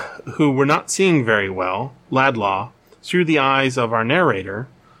 who we're not seeing very well, Laidlaw, through the eyes of our narrator,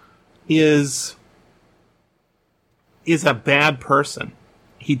 is a bad person.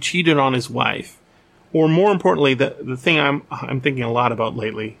 He cheated on his wife. Or more importantly, the thing I'm thinking a lot about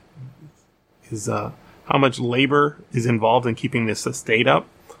lately is how much labor is involved in keeping this estate up.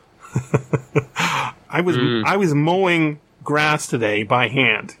 I was mowing grass today by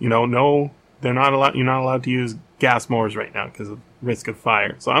hand. No, they're not allowed. You're not allowed to use gas mowers right now because of risk of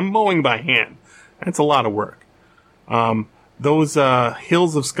fire. So I'm mowing by hand. That's a lot of work. Those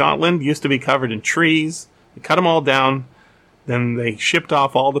hills of Scotland used to be covered in trees. They cut them all down. Then they shipped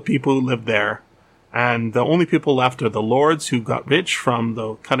off all the people who lived there. And the only people left are the lords who got rich from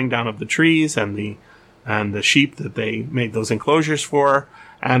the cutting down of the trees and the sheep that they made those enclosures for,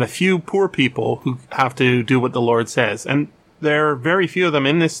 and a few poor people who have to do what the Lord says. And there are very few of them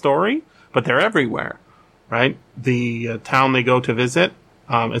in this story, but they're everywhere, right? The town they go to visit,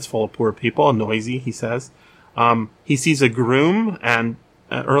 it's full of poor people, noisy, he says. He sees a groom and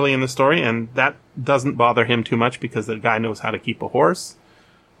early in the story, and that doesn't bother him too much because the guy knows how to keep a horse.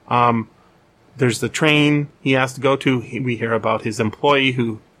 There's the train he has to go to. We hear about his employee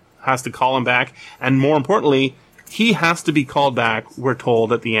who has to call him back. And more importantly, he has to be called back, we're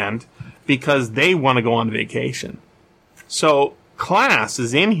told at the end, because they want to go on vacation. So class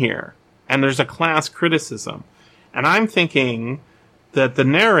is in here, and there's a class criticism. And I'm thinking that the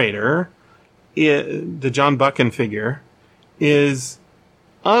narrator, the John Buchan figure, is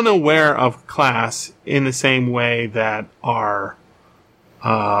unaware of class in the same way that our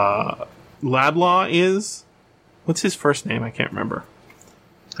Laidlaw is. What's his first name? I can't remember.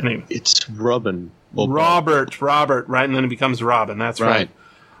 Anyway. It's Robin. Robert, right? And then it becomes Robin. That's right.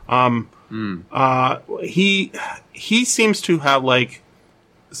 He seems to have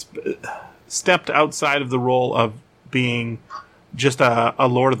stepped outside of the role of being just a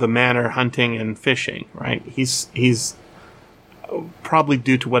lord of the manor hunting and fishing, right? He's probably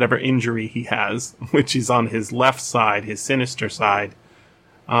due to whatever injury he has, which is on his left side, his sinister side.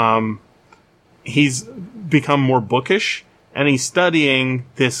 He's become more bookish, and he's studying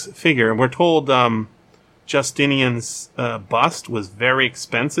this figure. And we're told Justinian's bust was very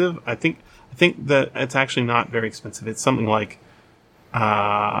expensive. I think that it's actually not very expensive. It's something like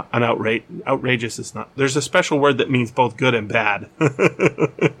an outrageous is not. There's a special word that means both good and bad.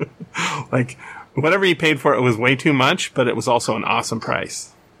 Whatever he paid for it was way too much, but it was also an awesome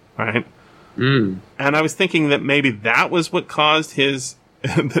price, right? And I was thinking that maybe that was what caused his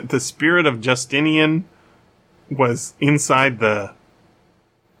the spirit of Justinian was inside the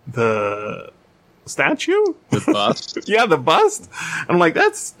statue? The bust? Yeah, the bust. I'm like,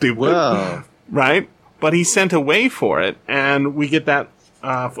 that's stupid. Wow. Right? But he sent away for it, and we get that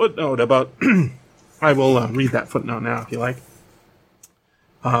footnote about... I will read that footnote now, if you like.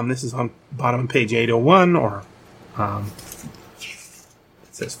 This is on bottom of page 801, or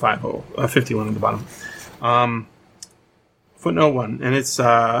it says 51 at the bottom. Footnote 1, and it's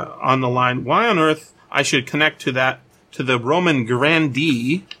on the line, why on earth I should connect to the Roman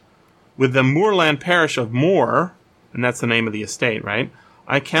grandee with the moorland parish of Moor, and that's the name of the estate, right?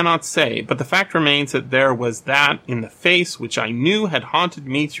 I cannot say, but the fact remains that there was that in the face which I knew had haunted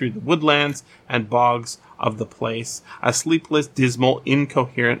me through the woodlands and bogs of the place, a sleepless, dismal,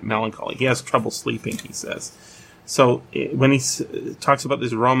 incoherent melancholy. He has trouble sleeping, he says. So when he talks about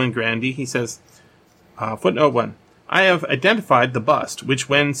this Roman grandee, he says, footnote 1, I have identified the bust, which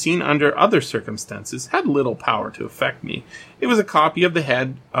when seen under other circumstances had little power to affect me. It was a copy of the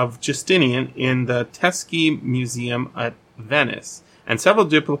head of Justinian in the Teschi Museum at Venice, and several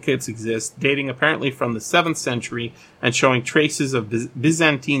duplicates exist, dating apparently from the 7th century and showing traces of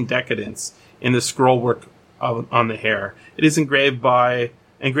Byzantine decadence in the scrollwork on the hair. It is engraved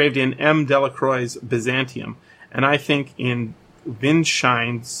in M. Delacroix's Byzantium, and I think in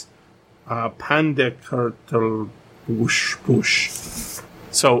Winschein's Pandekertel Bush.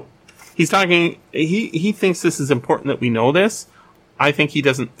 So he's talking. He thinks this is important that we know this. I think he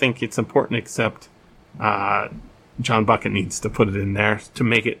doesn't think it's important, except John Buchan needs to put it in there to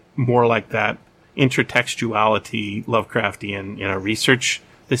make it more like that intertextuality Lovecraftian, research.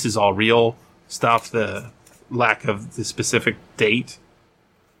 This is all real stuff. The lack of the specific date,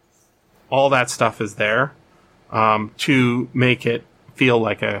 all that stuff is there to make it feel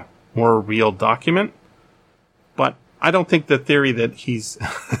like a more real document. But I don't think the theory that he's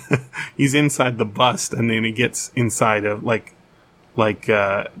he's inside the bust and then he gets inside of like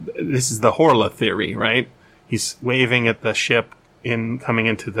this is the Horla theory, right? He's waving at the ship coming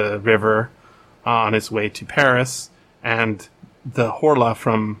into the river on his way to Paris, and the Horla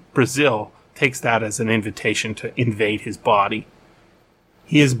from Brazil takes that as an invitation to invade his body.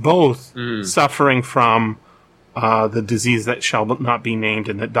 He is both suffering from the disease that shall not be named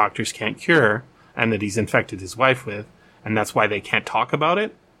and that doctors can't cure, and that he's infected his wife with, and that's why they can't talk about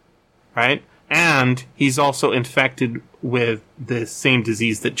it, right? And he's also infected with the same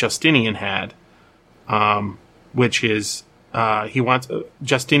disease that Justinian had, which is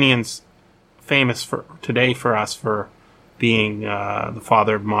Justinian's famous today for us for being the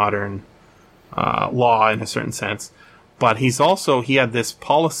father of modern law in a certain sense. But he had this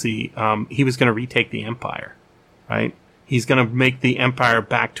policy, he was going to retake the empire, right? He's going to make the empire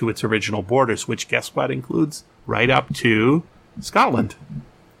back to its original borders, which guess what includes right up to Scotland.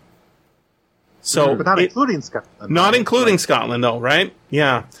 So, but not including Scotland. Not including Scotland, though, right?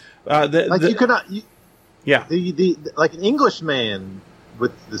 Yeah. You could not. Yeah. Like an Englishman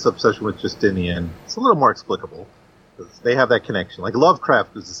with this obsession with Justinian, it's a little more explicable. They have that connection. Like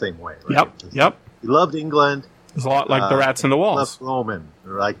Lovecraft was the same way, right? Yep. He loved England. It's a lot like the rats in the walls. Loved Roman.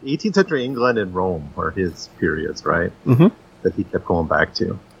 Like 18th century England and Rome were his periods, right? Mm-hmm. That he kept going back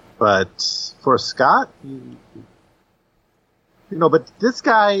to. But for Scott, but this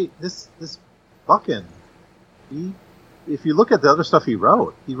guy, this Buchan, if you look at the other stuff he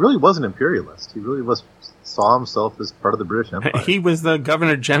wrote, he really was an imperialist. He really saw himself as part of the British Empire. He was the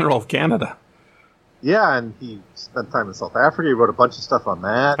Governor General of Canada. Yeah, and he spent time in South Africa. He wrote a bunch of stuff on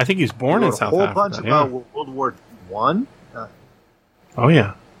that. I think he was born in South Africa. A whole bunch about World War I. Oh,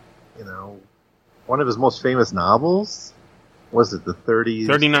 yeah. One of his most famous novels, was it the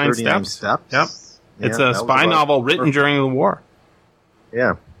 39 Steps? Yep. Yeah, it's a spy novel written during the war.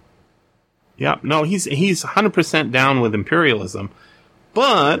 Yeah. Yeah. No, he's 100% down with imperialism.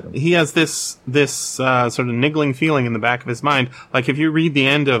 But he has this sort of niggling feeling in the back of his mind. Like if you read the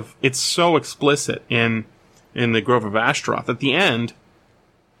end of, it's so explicit in the Grove of Ashtaroth. At the end,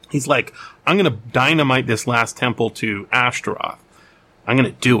 he's like, I'm going to dynamite this last temple to Ashtaroth. I'm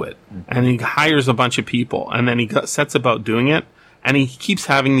going to do it. And he hires a bunch of people, and then he sets about doing it. And he keeps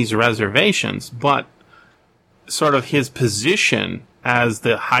having these reservations, but sort of his position as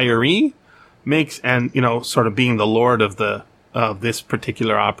the hiree makes, and sort of being the lord of this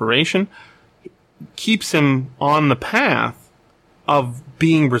particular operation, keeps him on the path of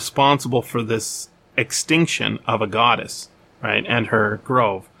being responsible for this extinction of a goddess, right? And her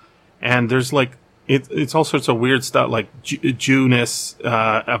grove. And there's like, it's all sorts of weird stuff, like Jewness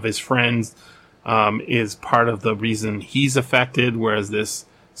of his friends is part of the reason he's affected, whereas this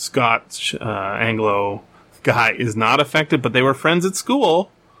Scots Anglo guy is not affected, but they were friends at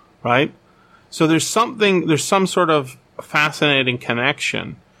school, right? So there's some sort of fascinating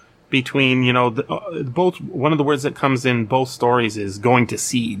connection between, both. One of the words that comes in both stories is going to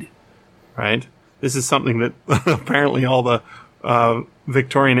seed, right? This is something that apparently all the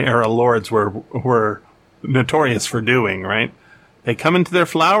Victorian era lords were notorious for doing, right? They come into their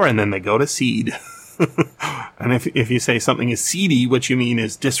flower and then they go to seed. And if you say something is seedy, what you mean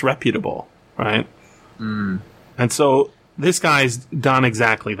is disreputable, right? And so this guy's done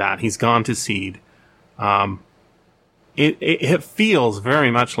exactly that. He's gone to seed. It feels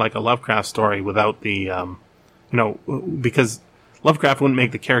very much like a Lovecraft story without the, because Lovecraft wouldn't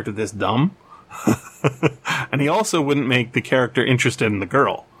make the character this dumb. And he also wouldn't make the character interested in the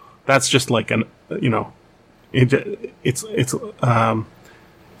girl. That's just like it's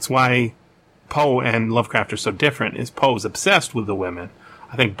why Poe and Lovecraft are so different, is Poe's obsessed with the women.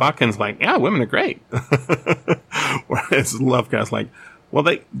 I think Buchan's like, yeah, women are great. Whereas Lovecraft's like, well,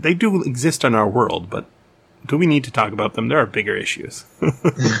 they do exist in our world, but do we need to talk about them? There are bigger issues.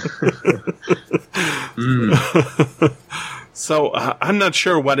 So I'm not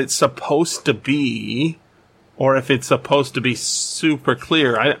sure what it's supposed to be, or if it's supposed to be super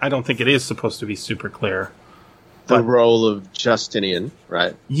clear. I don't think it is supposed to be super clear. The role of Justinian,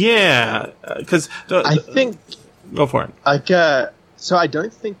 right? Yeah, because I think go for it. Like So I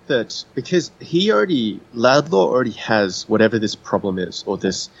don't think that, because Laidlaw already has whatever this problem is, or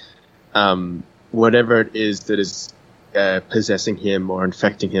this, whatever it is that is possessing him or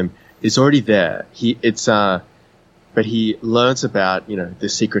infecting him is already there. But he learns about, the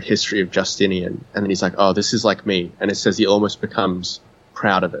secret history of Justinian, and then he's like, oh, this is like me. And it says he almost becomes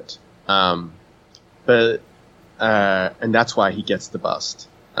proud of it. And that's why he gets the bust,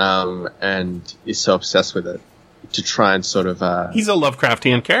 and is so obsessed with it, to try and sort of, he's a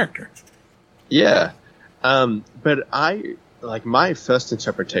Lovecraftian character. Yeah. But my first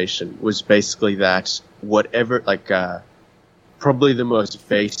interpretation was basically that whatever, probably the most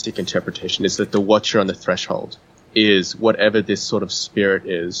basic interpretation is that the Watcher on the Threshold is whatever this sort of spirit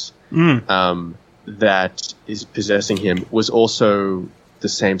is, that is possessing him, was also the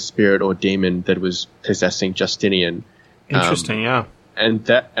same spirit or demon that was possessing Justinian. Interesting, yeah. And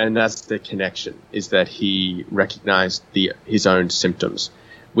that's the connection, is that he recognized his own symptoms,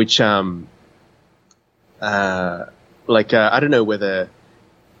 which I don't know whether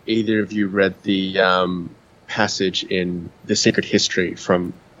either of you read the passage in The Secret History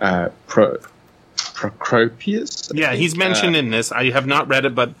from Procopius. Yeah, he's mentioned in this. I have not read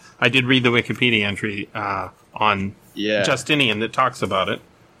it, but I did read the Wikipedia entry on Justinian that talks about it.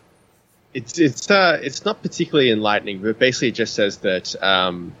 It's not particularly enlightening, but basically it just says that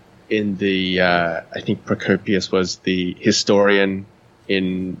in the I think Procopius was the historian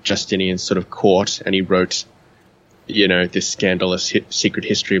in Justinian's sort of court, and he wrote, this scandalous secret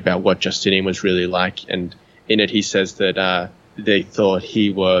history about what Justinian was really like, and in it he says that they thought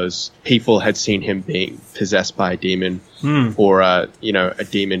people had seen him being possessed by a demon, or a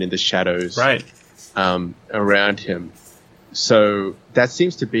demon in the shadows, right, around him. So that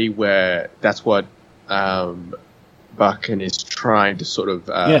seems to be that's what Buchan is trying to sort of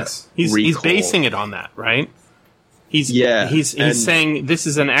yes, he's recall. basing it on that, right? He's saying this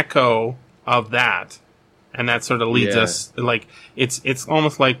is an echo of that, and that sort of leads us, it's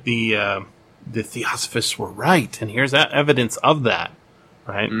almost like the Theosophists were right, and here's that evidence of that,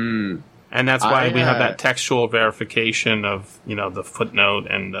 right? And that's why we have that textual verification of the footnote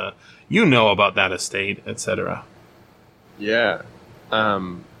and about that estate, etc. Yeah.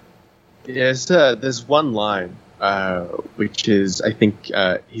 There's one line, which is, I think,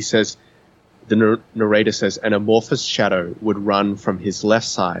 he says, the narrator says, an amorphous shadow would run from his left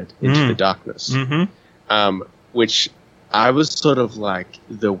side into the darkness, which I was sort of like,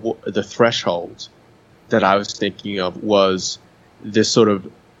 the threshold that I was thinking of was this sort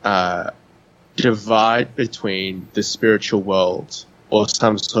of divide between the spiritual world, or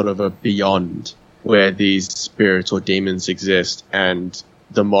some sort of a beyond, where these spirits or demons exist, and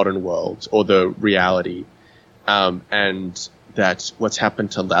the modern world, or the reality, and that what's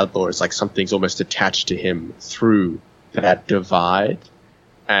happened to Laidlaw is like something's almost attached to him through that divide,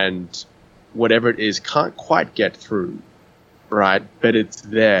 and whatever it is can't quite get through, right? But it's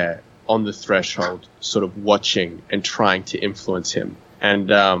there on the threshold, sort of watching and trying to influence him. And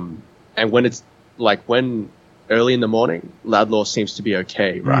when it's like, when early in the morning, Laidlaw seems to be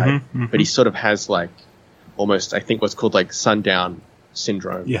okay, right? But he sort of has almost, I think, what's called sundown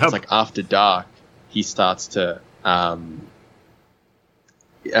syndrome. Yep. It's after dark, he starts to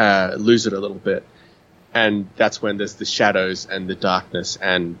lose it a little bit. And that's when there's the shadows and the darkness,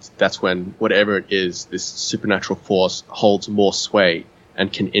 and that's when whatever it is, this supernatural force holds more sway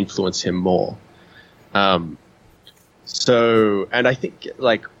and can influence him more. So, and I think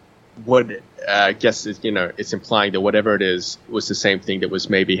what I guess is, it's implying that whatever it is was the same thing that was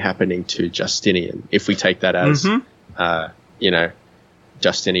maybe happening to Justinian, if we take that as,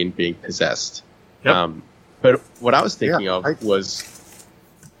 Justinian being possessed. Yep. But what I was thinking was,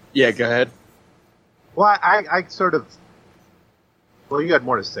 go ahead. Well, I sort of. Well, you had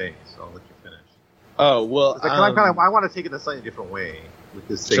more to say, so I'll let you finish. Oh well, I want to take it a slightly different way with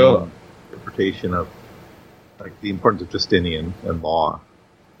this same interpretation of the importance of Justinian and law.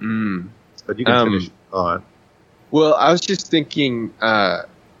 But you can finish on. Well, I was just thinking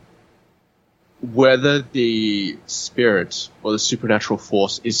whether the spirit or the supernatural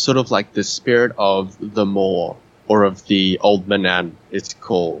force is sort of like the spirit of the Moor, or of the Old Manan, it's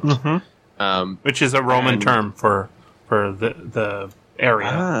called. Which is a Roman term for the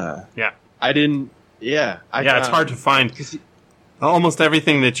area. Yeah. I didn't. Yeah. It's hard to find. Almost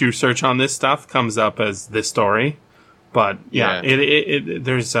everything that you search on this stuff comes up as this story, but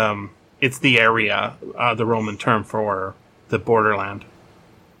there's it's the area, the Roman term for the borderland.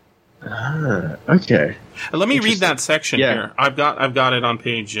 Okay. Let me read that section here. I've got it on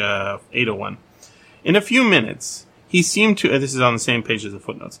page 801. In a few minutes, He seemed to, this is on the same page as the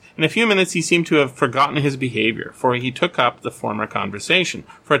footnotes. In a few minutes he seemed to have forgotten his behavior, for he took up the former conversation.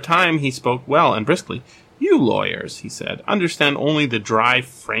 For a time he spoke well and briskly. You lawyers, he said, understand only the dry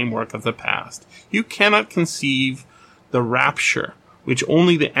framework of the past. You cannot conceive the rapture which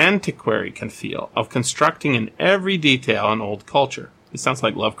only the antiquary can feel of constructing in every detail an old culture. It sounds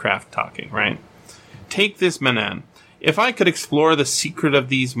like Lovecraft talking, right? Take this, Manan. If I could explore the secret of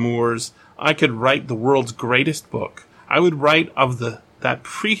these moors, I could write the world's greatest book. I would write of that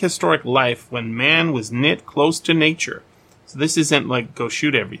prehistoric life when man was knit close to nature. So this isn't like go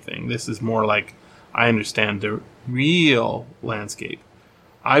shoot everything. This is more like I understand the real landscape.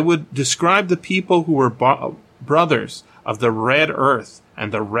 I would describe the people who were brothers of the red earth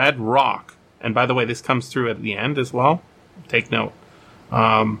and the red rock. And by the way, this comes through at the end as well. Take note.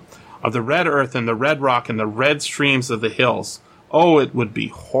 Of the red earth and the red rock and the red streams of the hills. Oh, it would be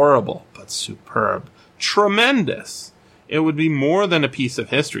horrible, but superb. Tremendous. It would be more than a piece of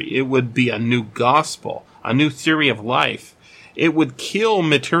history. It would be a new gospel, a new theory of life. It would kill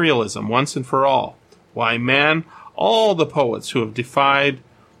materialism once and for all. Why, man, all the poets who have deified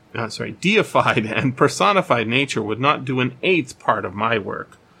and personified nature would not do an eighth part of my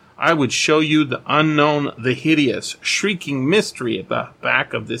work. I would show you the unknown, the hideous, shrieking mystery at the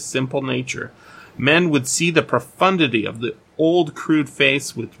back of this simple nature. Men would see the profundity of the old crude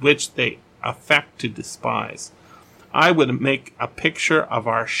face with which they affect to despise. I would make a picture of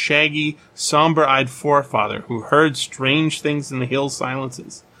our shaggy, somber-eyed forefather who heard strange things in the hill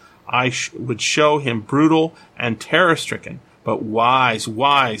silences. I would show him brutal and terror-stricken, but wise,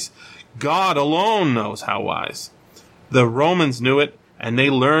 wise. God alone knows how wise. The Romans knew it, and they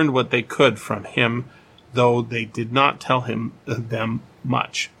learned what they could from him, though they did not tell them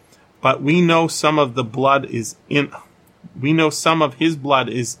much. But we know some of his blood is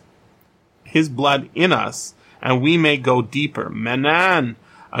his blood in us, and we may go deeper. Manan,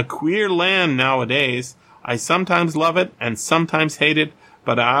 a queer land nowadays. I sometimes love it and sometimes hate it,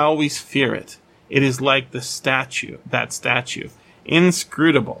 but I always fear it. It is like that statue,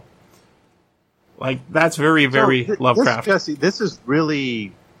 inscrutable. Like, that's very, very Lovecraft. Jesse, this is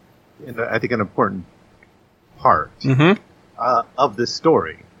really, I think, an important part of this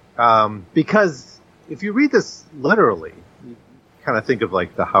story. Because if you read this literally, you kind of think of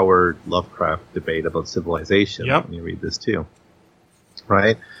like the Howard Lovecraft debate about civilization when you read this too.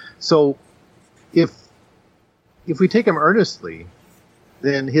 Right? So if we take him earnestly,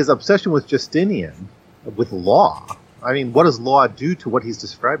 then his obsession with Justinian, with law, I mean, what does law do to what he's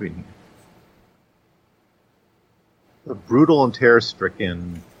describing here? The brutal and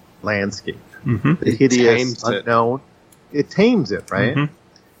terror-stricken landscape, the hideous unknown. It tames it, right?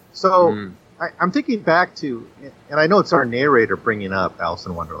 So I'm thinking back to, and I know it's our narrator bringing up Alice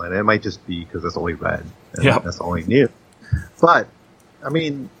in Wonderland. It might just be because that's all he read, and that's all he knew. But I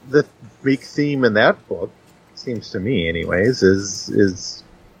mean, the big theme in that book, seems to me, anyways, is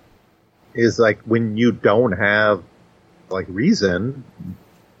like when you don't have like reason,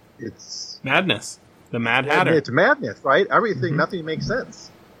 it's madness. The Mad Hatter. It's madness, right? Everything, nothing makes sense,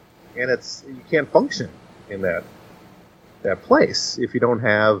 and you can't function in that place if you don't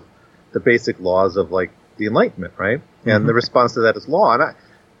have the basic laws of like the Enlightenment, right? And the response to that is law. And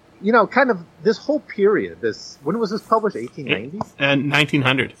kind of this whole period. When was this published? 1890 and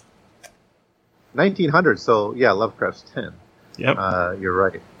 1900. 1900. So yeah, Lovecraft's 10. Yep. You're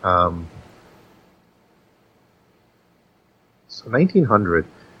right. So 1900.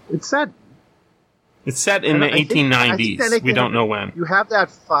 It's set in the 1890s. We don't know when. You have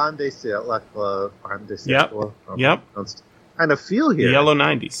that fin de siècle kind of feel here. The yellow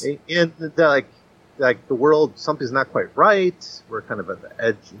 90s. And like the world, something's not quite right. We're kind of at the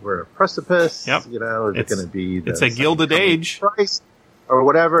edge. We're at a precipice. Yep. Is it going to be? It's a gilded age. Christ or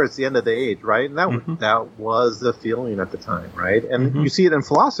whatever. It's the end of the age, right? And that was the feeling at the time, right? And you see it in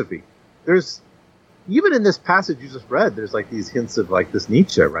philosophy. There's even in this passage you just read. There's like these hints of like this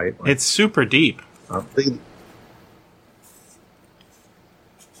Nietzsche, right? Like, it's super deep. I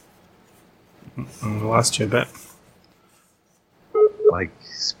lost you a bit. Like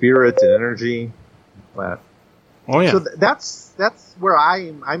spirit and energy. Oh yeah. So that's where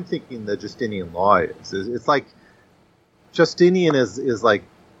I'm thinking the Justinian law is. It's like Justinian is like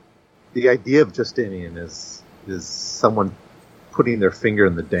the idea of Justinian is someone putting their finger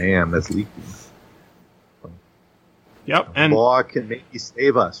in the dam that's leaking. Yep, and law can maybe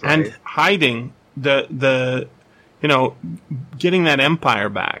save us, right? And hiding the getting that empire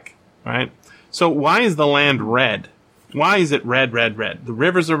back, right? So why is the land red? Why is it red? The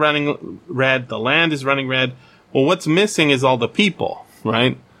rivers are running red. The land is running red. Well, what's missing is all the people,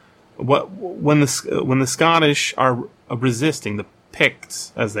 right? when the Scottish are resisting, the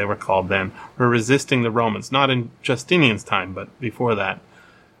Picts, as they were called then, were resisting the Romans, not in Justinian's time, but before that.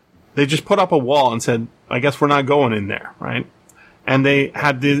 They just put up a wall and said, I guess we're not going in there, right? And they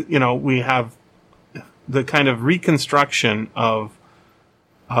had we have the kind of reconstruction of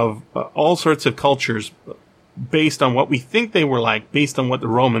all sorts of cultures based on what we think they were like, based on what the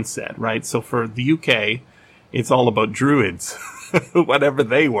Romans said, right? So for the UK, it's all about Druids, whatever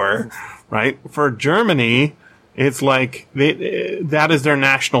they were, right? For Germany, it's like that is their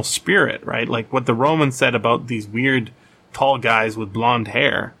national spirit, right? Like what the Romans said about these weird tall guys with blonde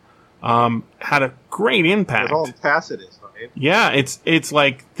hair had a great impact. With all Tacitus, right? Yeah, it's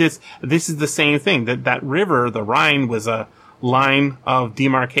like this is the same thing. That river, the Rhine, was a line of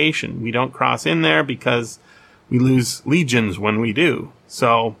demarcation. We don't cross in there because we lose legions when we do.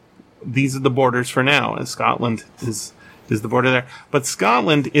 So these are the borders for now, and Scotland is the border there. But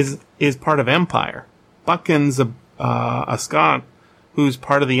Scotland is part of empire. Buchan's a Scot who's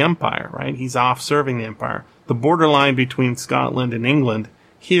part of the empire, right? He's off serving the empire. The borderline between Scotland and England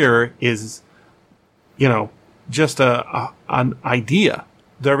here is, just an idea.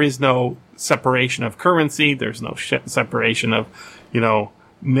 There is no separation of currency. There's no separation of,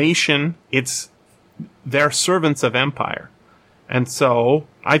 nation. They're servants of empire. And so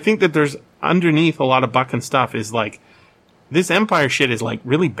I think that there's underneath a lot of Buchan stuff is like, this empire shit is like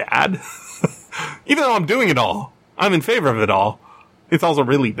really bad. Even though I'm doing it all, I'm in favor of it all. It's also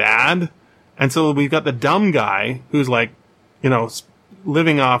really bad. And so we've got the dumb guy who's like,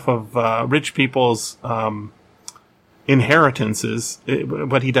 living off of rich people's inheritances.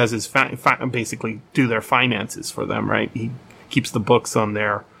 What he does is basically do their finances for them, right? He keeps the books on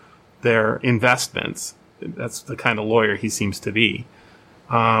their investments. That's the kind of lawyer he seems to be.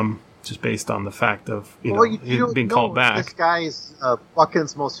 Just based on the fact of him being called back. This guy is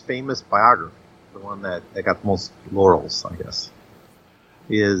Buchan's most famous biography, the one that got the most laurels, I guess,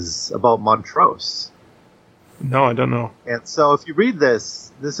 is about Montrose. No, I don't know. And so, if you read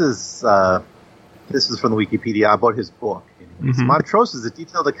this is from the Wikipedia about his book. Mm-hmm. Montrose is a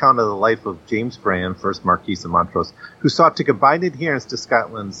detailed account of the life of James Brand, first Marquis of Montrose, who sought to combine adherence to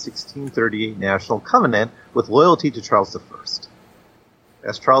Scotland's 1638 National Covenant with loyalty to Charles I.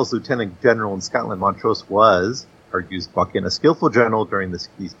 As Charles' lieutenant general in Scotland, Montrose was, argues Buchan, a skillful general during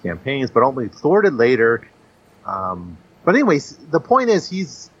these campaigns, but only thwarted later. But anyways, the point is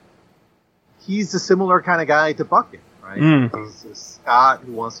he's a similar kind of guy to Buchan, right? He's a Scot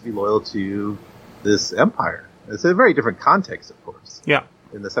who wants to be loyal to this empire. It's a very different context, of course. Yeah.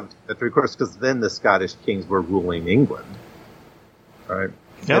 In the 17th century, of course, because then the Scottish kings were ruling England, right?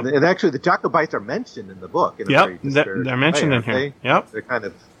 Yep. And actually, the Jacobites are mentioned in the book. In a very they're mentioned in here. Yep. They're kind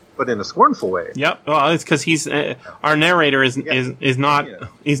of put in a scornful way. Yep. Well, it's because he's our narrator is not.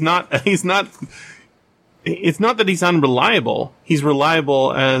 He's not. It's not that he's unreliable. He's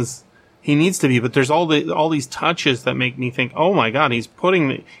reliable as he needs to be. But there's all these touches that make me think, oh my God, he's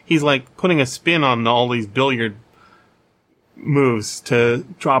like putting a spin on all these billiard moves to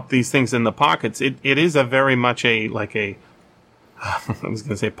drop these things in the pockets. It is a very much I was going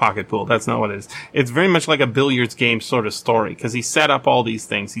to say pocket pool. That's not what it is. It's very much like a billiards game sort of story because he set up all these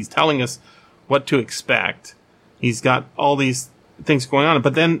things. He's telling us what to expect. He's got all these things going on.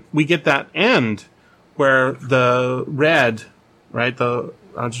 But then we get that end where the red, right? I'll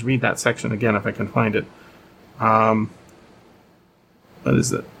just read that section again if I can find it. What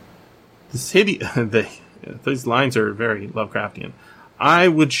is it? These lines are very Lovecraftian. I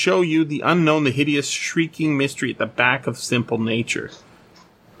would show you the unknown, the hideous, shrieking mystery at the back of simple nature.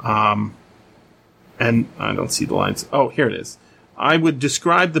 And I don't see the lines. Oh, here it is. I would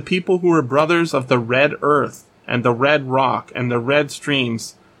describe the people who were brothers of the red earth and the red rock and the red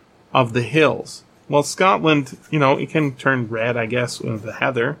streams of the hills. Well, Scotland, it can turn red, I guess, with the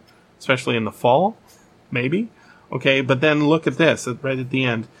heather, especially in the fall, maybe. Okay, but then look at this, right at the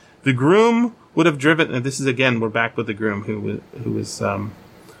end. The groom would have driven, and this is again, we're back with the groom who was at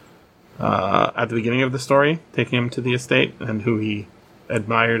the beginning of the story, taking him to the estate, and who he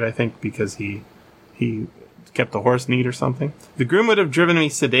admired, I think, because he kept the horse neat or something. The groom would have driven me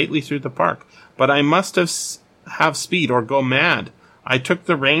sedately through the park, but I must have speed or go mad. I took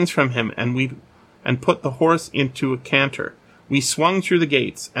the reins from him and put the horse into a canter. We swung through the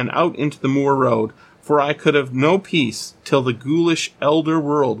gates and out into the moor road, for I could have no peace till the ghoulish elder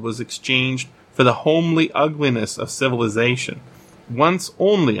world was exchanged for the homely ugliness of civilization. Once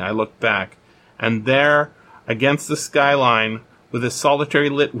only I looked back, and there, against the skyline, with a solitary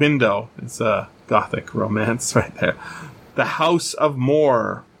lit window, it's a Gothic romance right there, the house of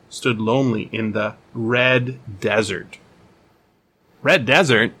Moore stood lonely in the red desert. Red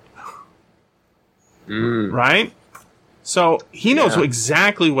desert? right? So he knows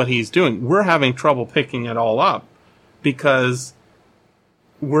exactly what he's doing. We're having trouble picking it all up because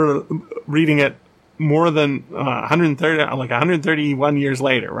we're reading it more than 131 years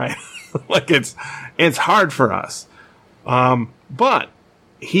later, right? Like it's hard for us. But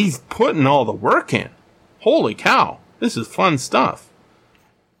he's putting all the work in. Holy cow. This is fun stuff.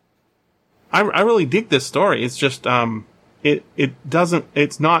 I really dig this story. It's just,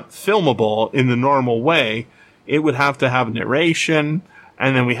 it's not filmable in the normal way. It would have to have narration,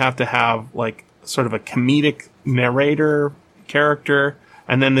 and then we have to have like sort of a comedic narrator character,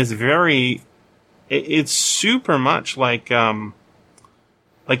 and then this it's super much like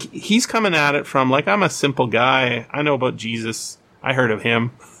he's coming at it from like, I'm a simple guy. I know about Jesus. I heard of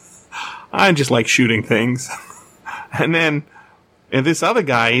him. I just like shooting things. And then this other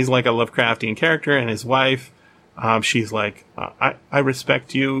guy, he's like a Lovecraftian character, and his wife, she's like, I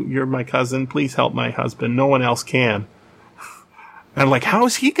respect you. You're my cousin. Please help my husband. No one else can. And like, how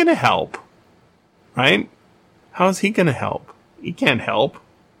is he going to help? Right? How is he going to help? He can't help.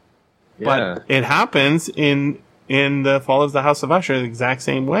 Yeah. But it happens in the Fall of the House of Usher the exact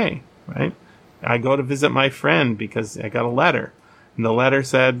same way, right? I go to visit my friend because I got a letter. And the letter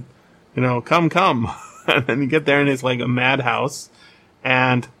said, come. And then you get there and it's like a madhouse.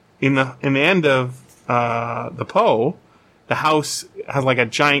 And in the end of the Poe, the house has like a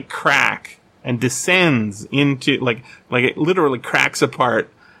giant crack and descends into like it literally cracks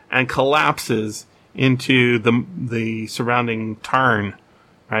apart and collapses into the surrounding tarn,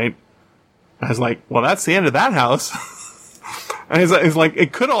 right? I was like, well, that's the end of that house. And it's like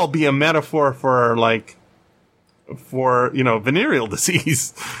it could all be a metaphor for venereal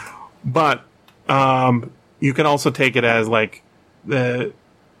disease, but you can also take it as like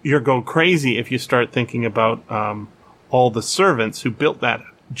you're go crazy if you start thinking about all the servants who built that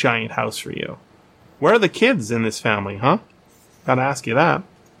giant house for you. Where are the kids in this family, huh? Gotta ask you that.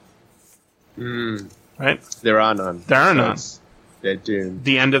 Right? There are none. There are none. They're doomed.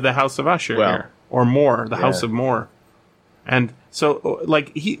 The end of the House of Usher here. Or Moore, the House of Moore. And so,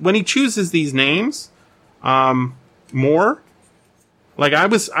 like, when he chooses these names, Moore, like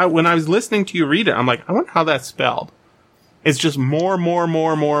when I was listening to you read it, I'm like, I wonder how that's spelled. It's just more,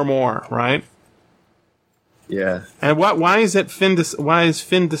 right? Yeah. And why is Fin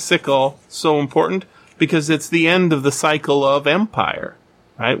de Sickle so important? Because it's the end of the cycle of empire,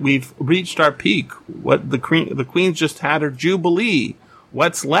 right? We've reached our peak. What the Queen's just had her jubilee.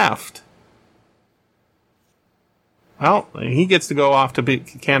 What's left? Well, he gets to go off to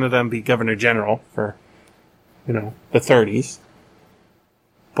Canada and be Governor General for, the 30s.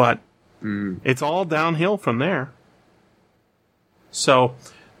 But it's all downhill from there. So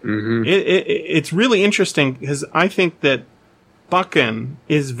it's really interesting because I think that Buchan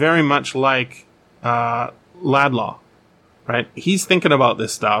is very much like Laidlaw, right? He's thinking about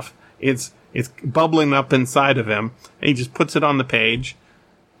this stuff. It's bubbling up inside of him, and he just puts it on the page.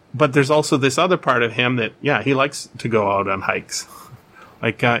 But there's also this other part of him that, he likes to go out on hikes.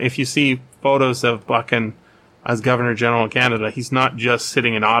 Like, if you see photos of Buchan as Governor General of Canada, he's not just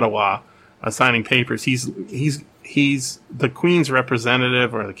sitting in Ottawa signing papers. He's the Queen's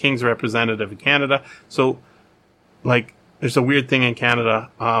representative or the King's representative in Canada. So, like, there's a weird thing in Canada.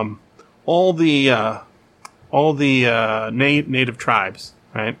 All the native tribes,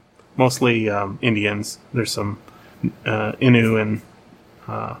 right? Mostly Indians. There's some Innu and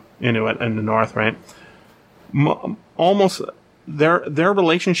Inuit in the north, right? Almost their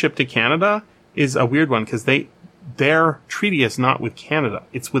relationship to Canada is a weird one because their treaty is not with Canada;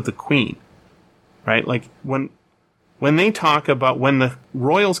 it's with the Queen, right? Like when they talk about when the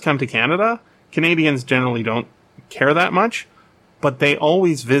royals come to Canada, Canadians generally don't care that much, but they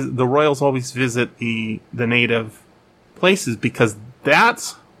always the royals always visit the native places because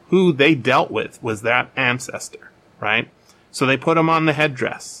that's who they dealt with, was that ancestor, right? So they put them on the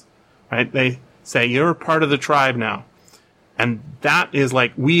headdress, right? They say, you're part of the tribe now. And that is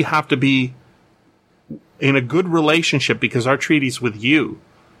like, we have to be in a good relationship because our treaty's with you.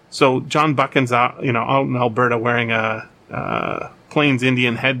 So John Buchan's out, out in Alberta wearing a Plains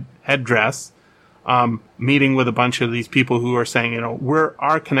Indian headdress, meeting with a bunch of these people who are saying,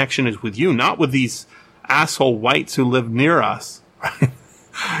 our connection is with you, not with these asshole whites who live near us.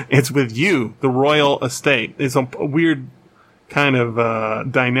 It's with you, the royal estate. It's a weird kind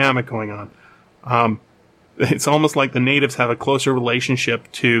of dynamic going on. It's almost like the natives have a closer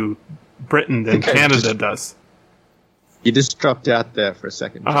relationship to Britain than Canada does. You just dropped out there for a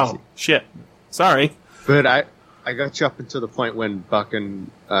second, Jesse. Oh, shit. Sorry. But I got you up until the point when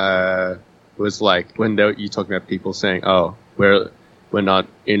Buchan was like, when you talking about people saying, we're not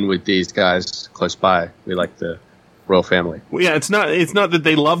in with these guys close by. We like the royal family. Well, yeah, it's not that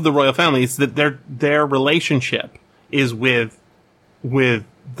they love the royal family. It's that their relationship is with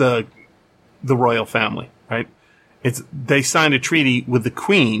the royal family, right? They signed a treaty with the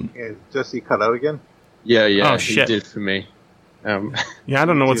Queen. Is Jesse cut out again? Yeah, Oh, he shit. did for me. Yeah, I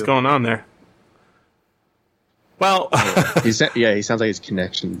don't know what's going on there. Well, he sounds like his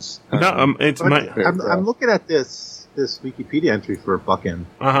connections. it's my. I'm looking at this Wikipedia entry for Buchan.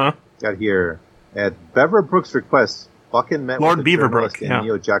 Got here at Beaverbrook's request. Buchan met Lord with the journalist Beaverbrook, and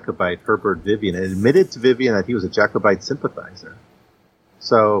neo-Jacobite Herbert Vivian and admitted to Vivian that he was a Jacobite sympathizer.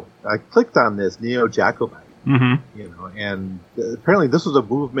 So I clicked on this neo-Jacobite, and apparently this was a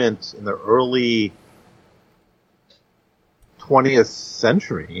movement in the early 20th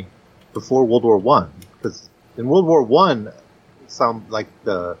century, before World War One. Because in World War One, it sounded like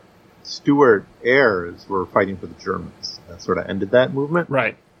the Stuart heirs were fighting for the Germans. That sort of ended that movement,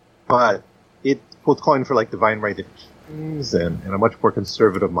 Right. But it was calling for like divine right of kings and a much more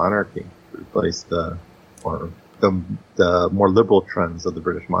conservative monarchy to replace the more liberal trends of the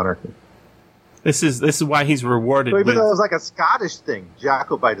British monarchy. This is why he's rewarded. So even with, though it was like a Scottish thing,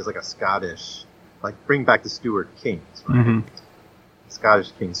 Jacobite is like a Scottish, like bring back the Stuart kings, right?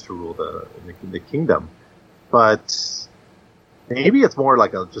 Scottish kings to rule the kingdom. But maybe it's more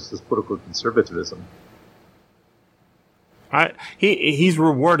like just this political conservatism. He's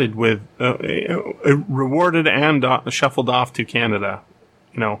rewarded with rewarded and shuffled off to Canada.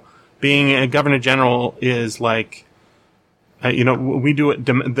 You know, being a governor general is like, we do it.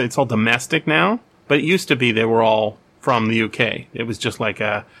 It's all domestic now, but it used to be they were all from the UK. It was just like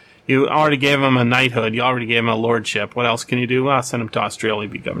you already gave him a knighthood, you already gave him a lordship. What else can you do? Well, send him to Australia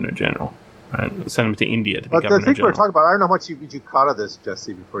to be governor general. Right? Send him to India to be governor general. But the thing we're talking about, I don't know how much you caught of this,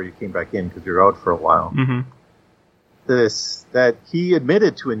 Jesse, before you came back in because you were out for a while. That he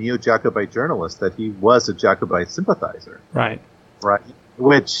admitted to a neo-Jacobite journalist that he was a Jacobite sympathizer. Right.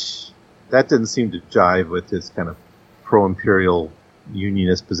 Which that didn't seem to jive with his kind of pro-imperial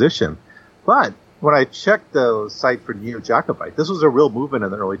unionist position. But when I checked the site for neo-Jacobite, this was a real movement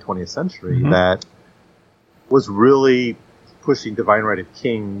in the early 20th century that was really pushing divine right of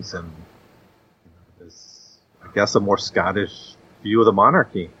kings and this, I guess, a more Scottish view of the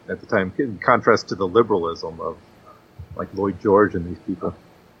monarchy at the time, in contrast to the liberalism of like Lloyd George and these people.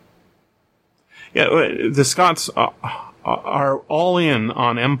 Yeah, the Scots are all in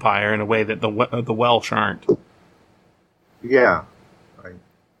on empire in a way that the Welsh aren't. Yeah, right.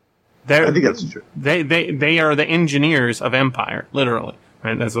 I think that's true. They are the engineers of empire, literally.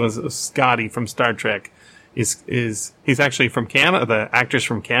 Right? That's what Scotty from Star Trek is. He's actually from Canada. The actor's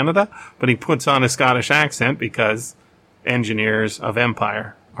from Canada, but he puts on a Scottish accent because engineers of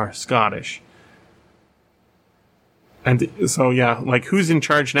empire are Scottish. And so, yeah, like who's in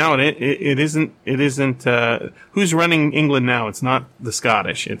charge now? And it isn't, who's running England now? It's not the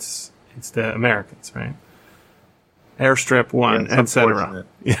Scottish. It's the Americans, right? Airstrip 1, etc.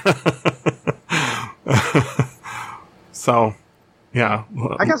 Yeah. So, yeah.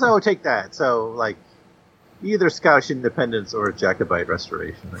 I guess I would take that. So, like, either Scottish independence or a Jacobite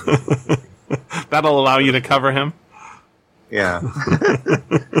restoration. That'll allow you to cover him? Yeah.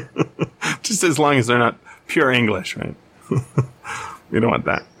 Just as long as they're not pure English, right? We don't want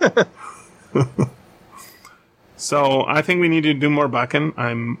that. So I think we need to do more Buchan.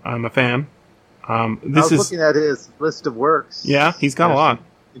 I'm a fan. I was looking at his list of works. Yeah, he's got a lot.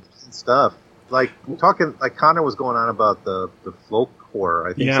 Interesting stuff. Like Connor was going on about the folk horror.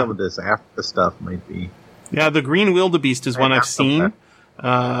 I think some of this Africa stuff might be. Yeah, the Green Wildebeest is one I've seen.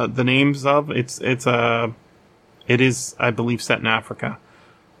 The names of it is, I believe, set in Africa.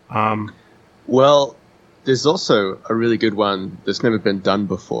 Well, there's also a really good one that's never been done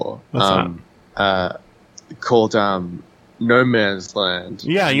before. What's that? Called No Man's Land.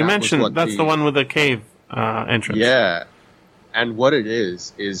 Yeah, you mentioned that's the one with the cave entrance. Yeah, and what it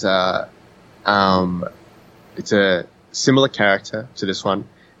is it's a similar character to this one.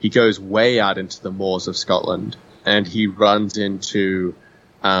 He goes way out into the moors of Scotland, and he runs into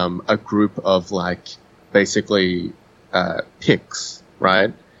a group of basically Picts,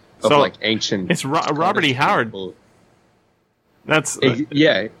 right? Of So, ancient. It's Robert E. Howard. People. That's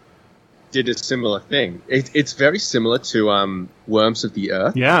Did a similar thing. It's very similar to Worms of the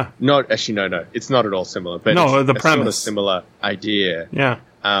Earth. Yeah. No, it's not at all similar. But No, it's the a premise. similar idea. Yeah.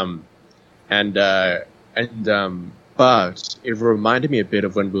 But it reminded me a bit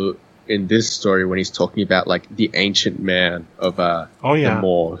of when we were in this story when he's talking about the ancient man of the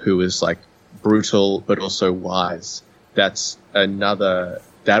Moor who is brutal but also wise. That's another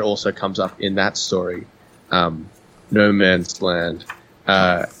that also comes up in that story. No Man's Land.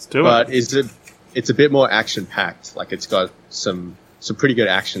 Let's do but it. it's a bit more action packed. Like it's got some pretty good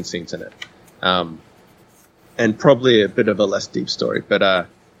action scenes in it, and probably a bit of a less deep story. But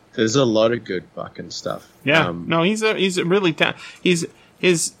there's a lot of good Buchan stuff. Yeah, no, he's a really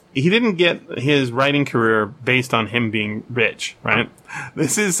he didn't get his writing career based on him being rich, right?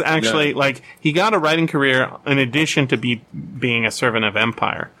 This is actually like he got a writing career in addition to being a servant of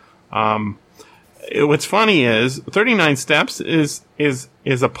empire. What's funny is 39 Steps is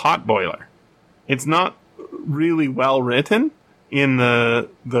a potboiler. It's not really well written in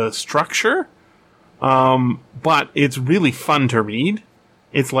the structure, but it's really fun to read.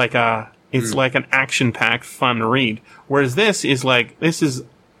 It's like an action-packed fun read. Whereas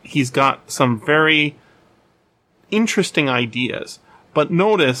he's got some very interesting ideas. But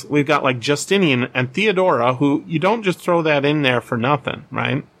notice we've got like Justinian and Theodora, who you don't just throw that in there for nothing,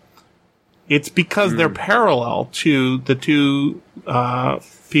 right? It's because they're parallel to the two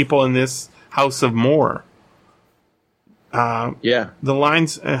people in this House of More. The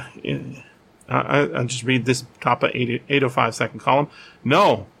lines... I'll just read this top of 805 column.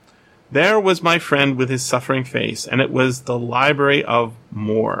 No, there was my friend with his suffering face, and it was the library of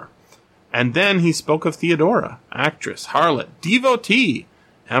More. And then he spoke of Theodora, actress, harlot, devotee,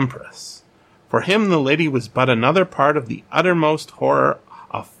 empress. For him the lady was but another part of the uttermost horror,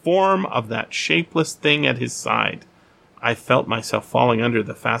 a form of that shapeless thing at his side. I felt myself falling under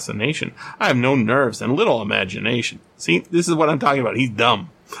the fascination. I have no nerves and little imagination. See, this is what I'm talking about. He's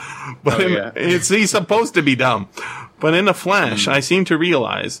dumb. But he's supposed to be dumb. But in a flash, I seemed to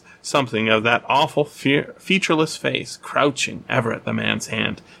realize something of that awful featureless face crouching ever at the man's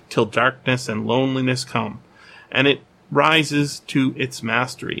hand till darkness and loneliness come, and it rises to its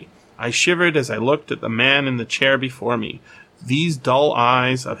mastery. I shivered as I looked at the man in the chair before me. These dull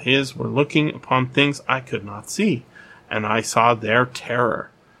eyes of his were looking upon things I could not see, and I saw their terror.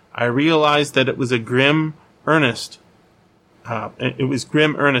 I realized that it was a grim earnest. It was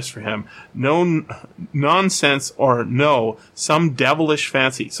grim earnest for him. No nonsense or some devilish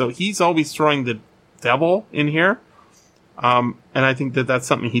fancy. So he's always throwing the devil in here. And I think that that's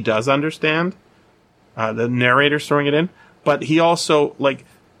something he does understand. The narrator's throwing it in. But he also,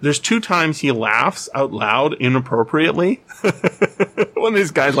 there's 2 times he laughs out loud inappropriately. When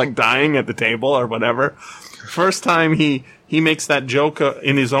this guy's dying at the table or whatever. First time he makes that joke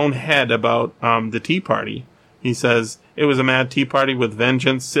in his own head about the tea party. He says, it was a mad tea party with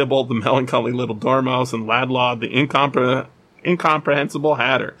vengeance, Sybil, the melancholy little dormouse, and Ladlaw, the incomprehensible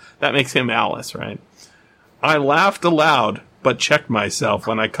hatter. That makes him Alice, right? I laughed aloud, but checked myself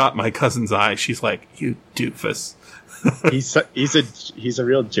when I caught my cousin's eye. She's like, you doofus. He's a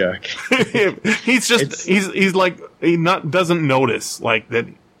real jerk. Doesn't notice that,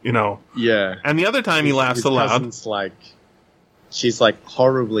 Yeah. And the other time he laughs aloud. She's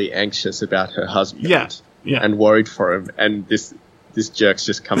horribly anxious about her husband. Yeah. And worried for him, and this jerk's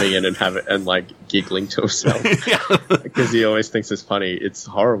just coming in and giggling to himself because he always thinks it's funny. It's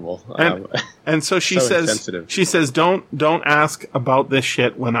horrible. And so she says, don't ask about this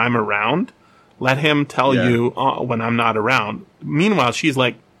shit when I'm around. Let him tell you when I'm not around. Meanwhile, she's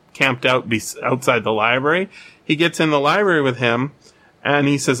camped out outside the library. He gets in the library with him, and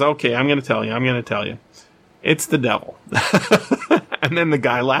he says, "Okay, I'm going to tell you. It's the devil." And then the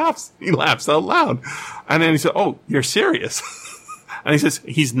guy laughs. He laughs out loud. And then he says, "Oh, you're serious?" And he says,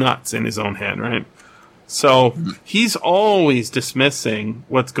 he's nuts in his own head, right? So he's always dismissing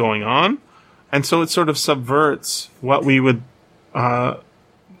what's going on. And so it sort of subverts what we would,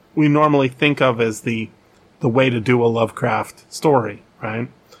 we normally think of as the way to do a Lovecraft story, right?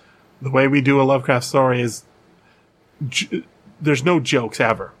 The way we do a Lovecraft story is, there's no jokes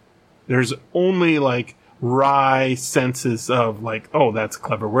ever. There's only wry senses of oh, that's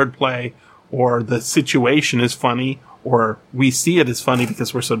clever wordplay, or the situation is funny, or we see it as funny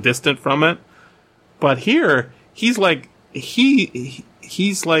because we're so distant from it. But here, he's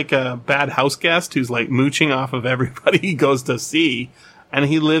he's like a bad house guest who's mooching off of everybody he goes to see, and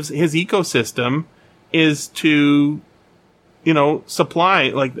his ecosystem is to,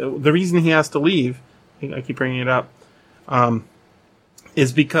 supply, the reason he has to leave, I keep bringing it up,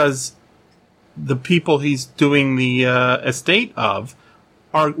 is because the people he's doing the estate of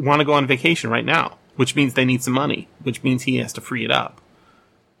want to go on vacation right now, which means they need some money, which means he has to free it up.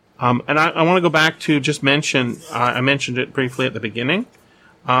 And I want to go back to just mention, I mentioned it briefly at the beginning.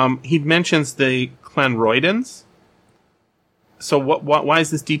 He mentions the Clanroydans. So why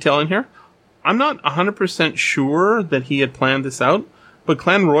is this detail in here? I'm not 100% sure that he had planned this out, but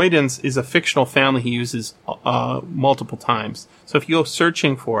Clanroydans is a fictional family he uses multiple times. So if you go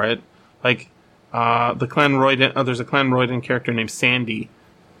searching for it, The Clan Royden. There's a Clan Royden character named Sandy.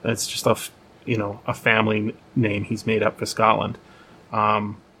 That's just a family name he's made up for Scotland.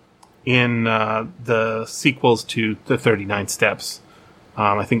 In the sequels to the 39 Steps,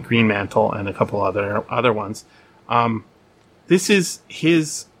 I think Greenmantle and a couple other ones. This is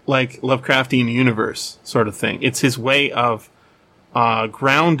his like Lovecraftian universe sort of thing. It's his way of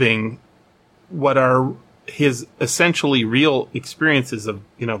grounding what are his essentially real experiences of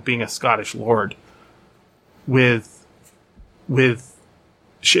being a Scottish lord, with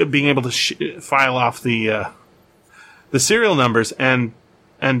being able to file off the serial numbers and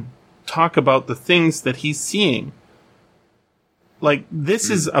talk about the things that he's seeing. Like, this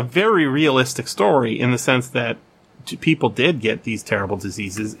is a very realistic story in the sense that people did get these terrible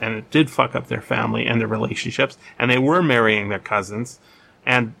diseases, and it did fuck up their family and their relationships, and they were marrying their cousins,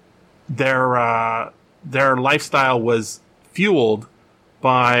 and their lifestyle was fueled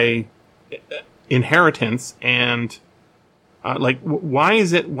by inheritance. And why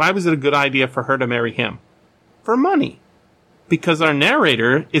was it a good idea for her to marry him? For money. Because our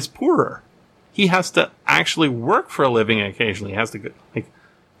narrator is poorer. He has to actually work for a living occasionally. He has to go,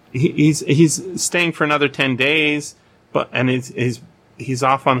 he's staying for another 10 days, and he's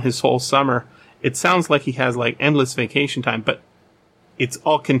off on his whole summer. It sounds like he has like endless vacation time, but it's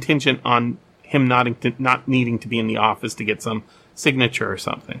all contingent on him not needing to be in the office to get some signature or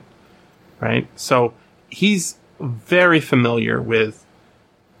something, right? So he's very familiar with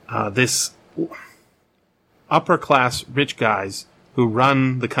this upper class rich guys who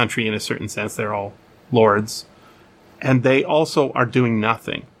run the country in a certain sense. They're all lords, and they also are doing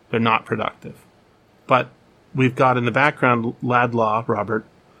nothing. They're not productive. But we've got in the background Laidlaw, Robin.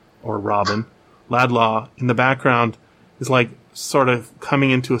 Laidlaw in the background is like sort of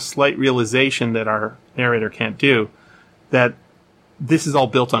coming into a slight realization that our narrator can't do, that this is all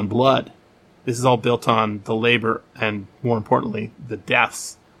built on blood. This is all built on the labor and, more importantly, the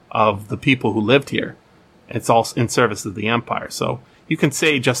deaths of the people who lived here. It's all in service of the empire. So you can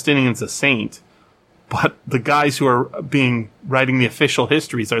say Justinian's a saint, but the guys who are writing the official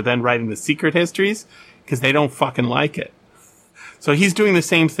histories are then writing the secret histories because they don't fucking like it. So he's doing the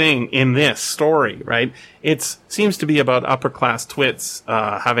same thing in this story, right? It seems to be about upper class twits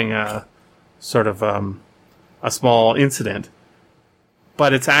having a sort of a small incident,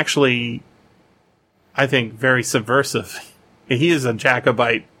 but it's actually, I think, very subversive. He is a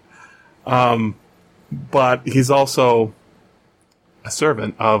Jacobite, but he's also a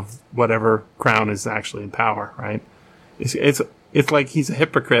servant of whatever crown is actually in power, right? It's like he's a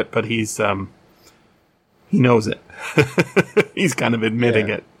hypocrite, but he knows it. He's kind of admitting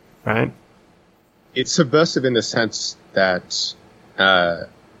it, right? It's subversive in the sense that,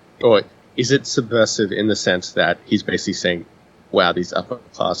 or is it subversive in the sense that he's basically saying, wow, these upper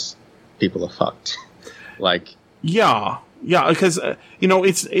class people are fucked? Yeah, because,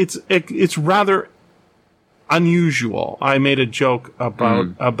 it's rather unusual. I made a joke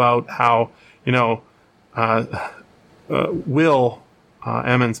about how, Will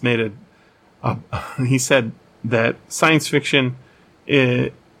Emmons made he said that science fiction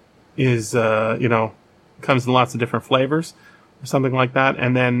is comes in lots of different flavors or something like that.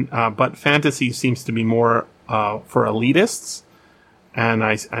 And then, but fantasy seems to be more, for elitists. And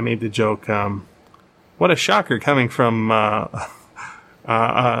I made the joke, what a shocker coming from, a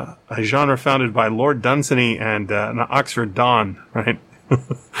genre founded by Lord Dunsany and an Oxford Don, right?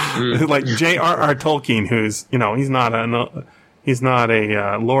 Like J.R.R. Tolkien, who's he's not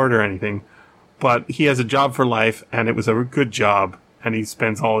a lord or anything, but he has a job for life, and it was a good job, and he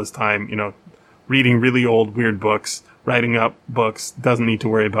spends all his time, reading really old weird books, writing up books. Doesn't need to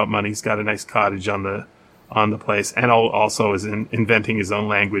worry about money. He's got a nice cottage on the place, and also is inventing his own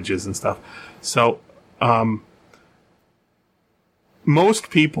languages and stuff. So. Most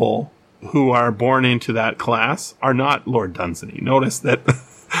people who are born into that class are not Lord Dunsany. Notice that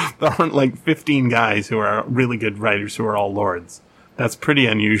there aren't like 15 guys who are really good writers who are all lords. That's pretty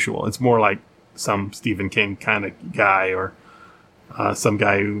unusual. It's more like some Stephen King kind of guy, or some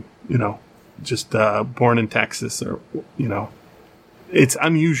guy who, just born in Texas, or, it's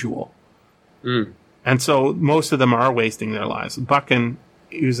unusual. And so most of them are wasting their lives. Buchan,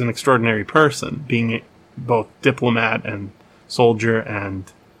 who's an extraordinary person, being both diplomat and soldier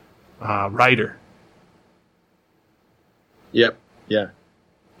and writer. Yep. Yeah.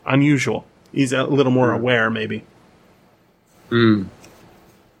 Unusual. He's a little more aware, maybe, of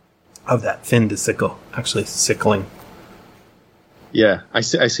that fin to sickle. Actually, sickling. Yeah, I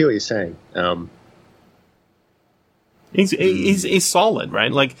see what you're saying. He's solid,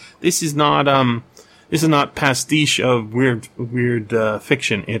 right? Like, this is not pastiche of weird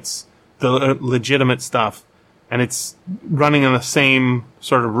fiction. It's the legitimate stuff, and it's running on the same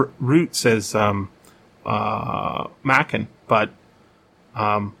sort of roots as Mackin, but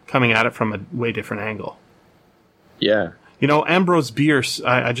coming at it from a way different angle. Yeah. You know, Ambrose Bierce,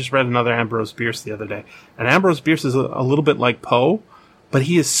 I just read another Ambrose Bierce the other day, and Ambrose Bierce is a little bit like Poe, but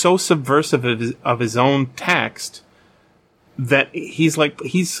he is so subversive of his own text that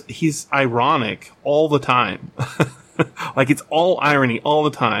he's ironic all the time. Like, it's all irony all the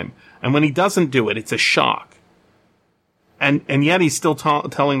time. And when he doesn't do it, it's a shock. And yet he's still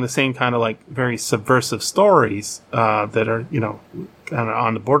telling the same kind of, like, very subversive stories that are, you know, kind of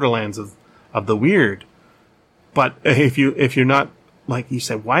on the borderlands of the weird. But if you're not, like, you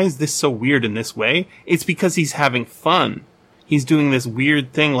say, why is this so weird in this way? It's because he's having fun. He's doing this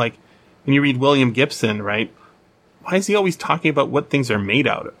weird thing, like, when you read William Gibson, right? Why is he always talking about what things are made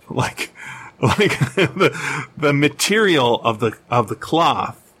out of? Like the material of the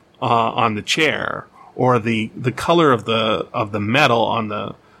cloth on the chair, or the color of the metal on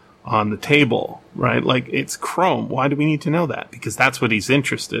the table, right? Like, it's chrome. Why do we need to know that? Because that's what he's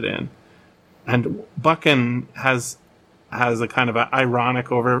interested in. And Buchan has a kind of an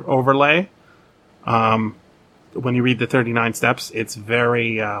ironic overlay. When you read the 39 Steps, it's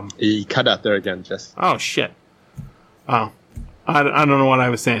very... You cut out there again, Jess. Oh, shit. Oh, I don't know what I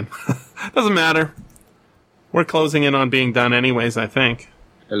was saying. Doesn't matter. We're closing in on being done anyways, I think.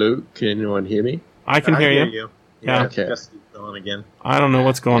 Hello? Can anyone hear me? I can hear you. Yeah, okay. Just going again. I don't know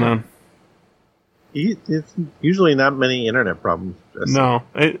what's going on. It's usually not many internet problems. No,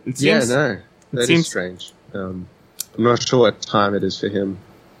 it seems... That is strange. I'm not sure what time it is for him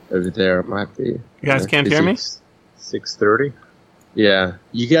over there. It might be. You guys can't hear me? 6:30. Yeah.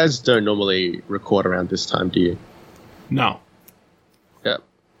 You guys don't normally record around this time, do you? No. Yeah.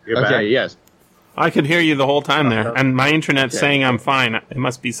 You're Okay, back? yes. I could hear you the whole time there, Uh-huh. and my internet's Okay. saying I'm fine. It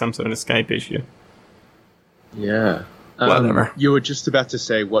must be some sort of Skype issue. Yeah. Whatever. You were just about to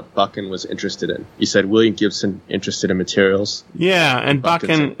say what Buchan was interested in. You said William Gibson interested in materials. Yeah, and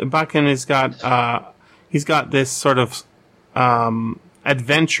Buchan's Buchan has got he's got this sort of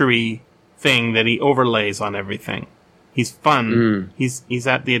adventure-y thing that he overlays on everything. He's fun. He's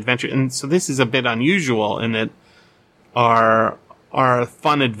at the adventure, and so this is a bit unusual in that our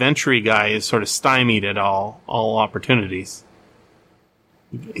fun adventure guy is sort of stymied at all opportunities.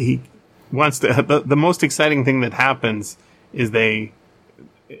 He wants to. The most exciting thing that happens is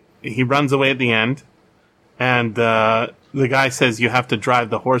he runs away at the end, and the guy says, "You have to drive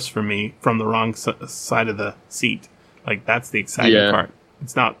the horse for me from the wrong side of the seat." Like, that's the exciting part.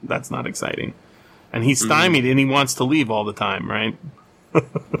 That's not exciting. And he's stymied and he wants to leave all the time, right?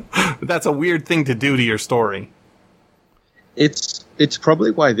 But that's a weird thing to do to your story. It's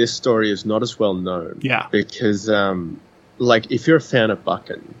probably why this story is not as well known. Yeah. Because, like, if you're a fan of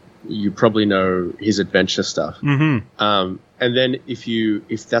Buchan, you probably know his adventure stuff. Mm-hmm. And then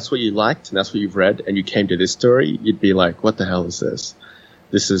if that's what you liked and that's what you've read and you came to this story, you'd be like, what the hell is this?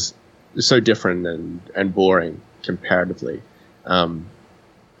 This is so different and boring comparatively.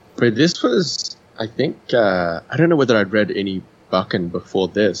 But this was, I think, I don't know whether I'd read any Buchan before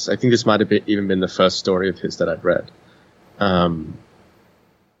this. I think this might have even been the first story of his that I'd read.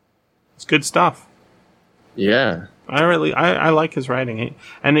 It's good stuff. Yeah. I like his writing,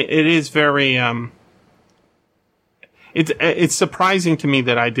 and it is very. It's surprising to me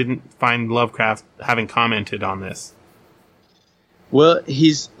that I didn't find Lovecraft having commented on this. Well,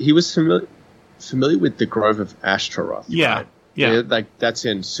 he was familiar with the Grove of Ashtaroth. Yeah, right? yeah. Like, that's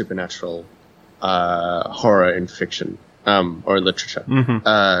in supernatural horror in fiction or in literature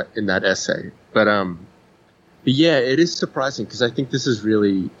in that essay. But yeah, it is surprising because I think this is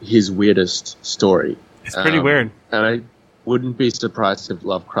really his weirdest story. It's pretty weird. And I wouldn't be surprised if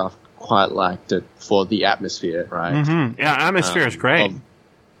Lovecraft quite liked it for the atmosphere, right? Mm-hmm. Yeah, atmosphere is great.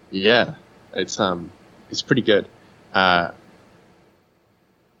 Yeah, it's pretty good. Yeah.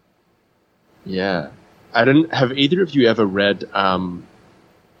 I don't have either of you ever read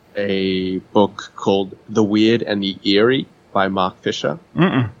a book called The Weird and the Eerie by Mark Fisher?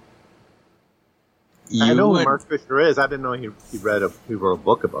 Mm-mm. I know who Mark Fisher is. I didn't know he wrote a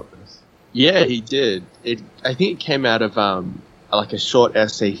book about this. Yeah, he did. I think it came out of like a short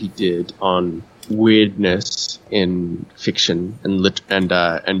essay he did on weirdness in fiction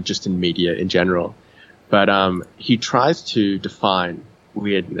and just in media in general. But he tries to define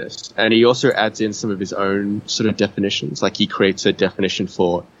weirdness, and he also adds in some of his own sort of definitions. Like, he creates a definition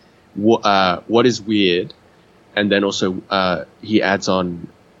for what is weird, and then also he adds on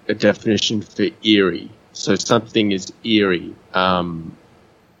a definition for eerie. So something is eerie.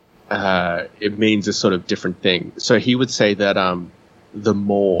 It means a sort of different thing. So he would say that the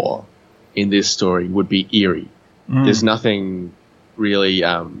more in this story would be eerie. There's nothing really,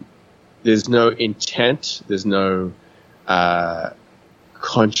 there's no intent, there's no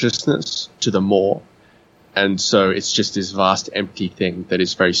consciousness to the more. And so it's just this vast empty thing that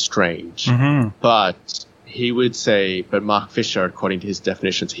is very strange. But he would say, but Mark Fisher, according to his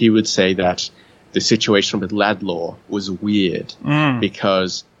definitions, he would say that the situation with Laidlaw was weird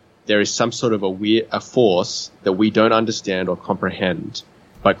because there is some sort of a force that we don't understand or comprehend,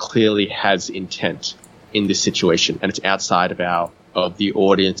 but clearly has intent in this situation, and it's outside of the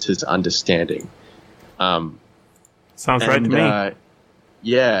audience's understanding. Sounds right to me.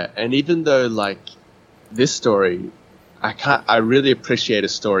 Yeah, and even though like this story, I really appreciate a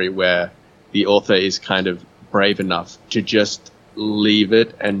story where the author is kind of brave enough to just leave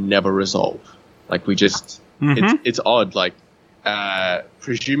it and never resolve. Like we just, it's odd. Like,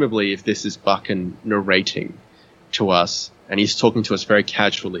 presumably if this is Buchan narrating to us and he's talking to us very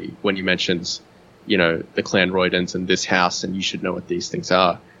casually when he mentions, you know, the Clan Roydens and this house and you should know what these things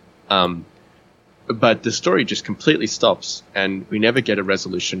are. But the story just completely stops and we never get a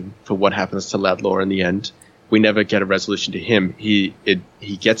resolution for what happens to Laidlaw in the end. We never get a resolution to him. He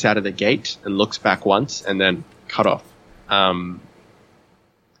gets out of the gate and looks back once and then cut off.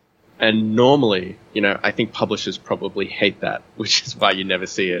 And normally, you know, I think publishers probably hate that, which is why you never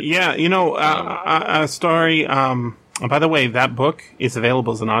see it. Yeah, you know, a story. By the way, that book is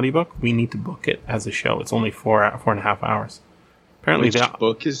available as an audiobook. We need to book it as a show. It's only 4.5 hours. Apparently, which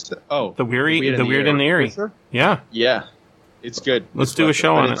book is the Weird and the Eerie. Yeah, yeah, it's good. Let's do a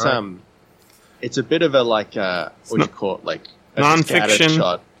show on it. It's a bit of a like what do you call it? Like a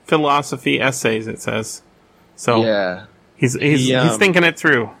nonfiction philosophy essays. It says. So yeah, he's thinking it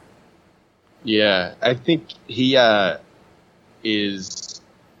through. Yeah, I think he is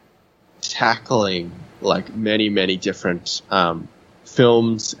tackling like many different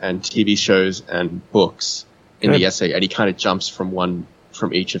films and TV shows and books in the essay, and he kind of jumps from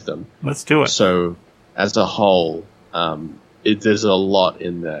each of them. Let's do it. So as a whole, there's a lot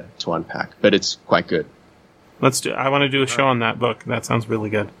in there to unpack, but it's quite good. Let's do. I want to do a show on that book. That sounds really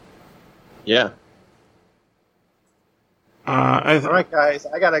good. Yeah. All right, guys,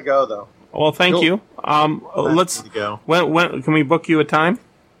 I gotta go though. Well, thank you. Let's go. When can we book you a time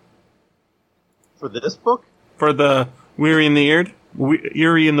For this book? for the Weary and the Eared,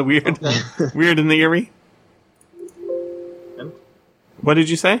 Eerie and the Weird, Weird and the Eerie? What did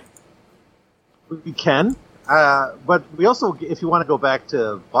you say? We can. But we also, if you want to go back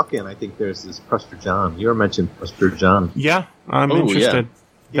to Buchan, I think there's this Prester John. You were mentioned Prester John. Yeah, I'm interested.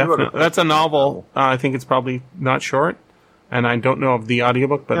 Yeah. Definitely. That's a novel. I think it's probably not short. And I don't know of the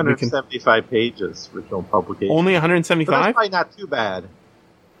audiobook, but we can... 175 pages, original publication. Only But 175? that's probably not too bad.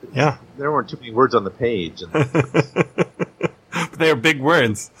 Yeah. There weren't too many words on the page. But they are big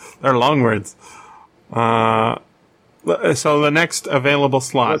words. They're long words. So the next available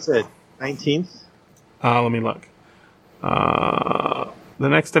slot... What's it? 19th? Let me look. The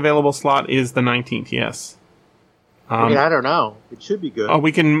next available slot is the 19th, yes. I don't know. It should be good.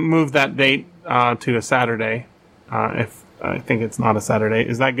 We can move that date to a Saturday, if I think it's not a Saturday.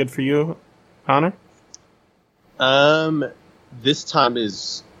 Is that good for you, Connor? This time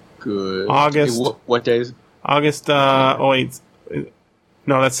is good. August. What day is it? August, no,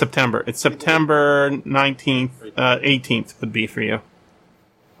 that's September. It's September 19th, 18th would be for you.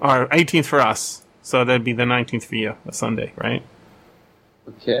 Or 18th for us. So that'd be the 19th for you, a Sunday, right?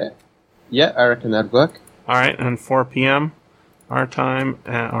 Okay. Yeah, I reckon that'd work. All right, and 4 p.m. our time,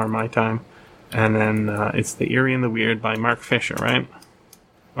 or my time. And then it's The Eerie and the Weird by Mark Fisher, right?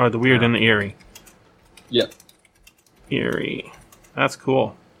 Or The Weird and the Eerie. Yep. Eerie. That's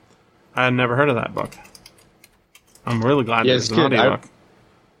cool. I had never heard of that book. I'm really glad there's an audiobook.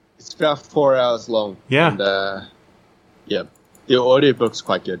 It's about 4 hours long. Yeah. And, yeah. The audiobook's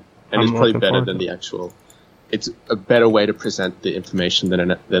quite good. And it's probably better than the actual... It's a better way to present the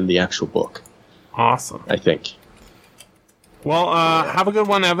information than the actual book. Awesome. I think. Well, have a good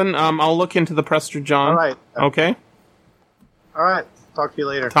one, Evan. I'll look into the Prester John. All right. Okay? All right. Talk to you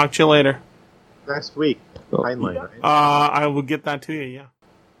later. Talk to you later. Next week. Finally, right? I will get that to you, yeah.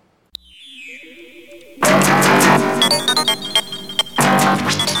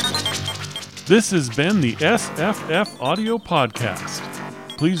 This has been the SFF Audio Podcast.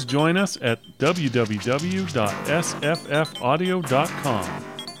 Please join us at www.sffaudio.com.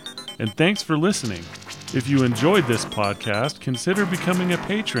 And thanks for listening. If you enjoyed this podcast, consider becoming a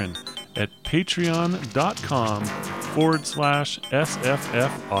patron at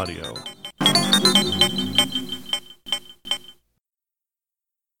patreon.com/SFFaudio.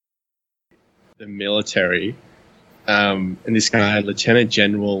 The military and this guy, Lieutenant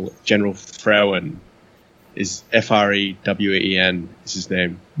General Frewen, is Frewen is his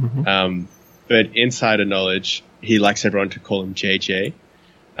name. Mm-hmm. But insider knowledge, he likes everyone to call him JJ,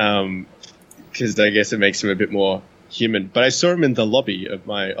 because I guess it makes him a bit more human. But I saw him in the lobby of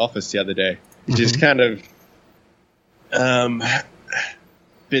my office the other day, which is kind of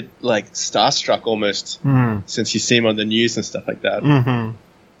bit like starstruck almost, since you see him on the news and stuff like that. Mm-hmm.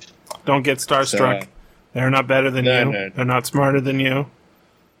 Don't get starstruck. They're not better than you. No. They're not smarter than you.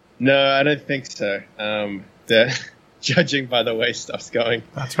 No, I don't think so. They're judging by the way stuff's going.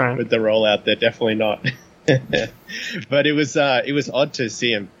 That's right. With the rollout, they're definitely not. But it was odd to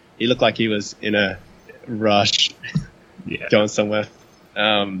see him. He looked like he was in a rush, going somewhere.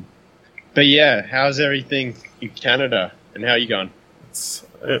 But yeah, how's everything in Canada, and how are you going?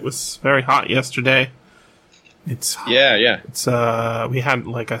 It was very hot yesterday. Yeah. It's we had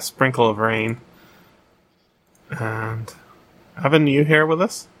like a sprinkle of rain. And Evan, you here with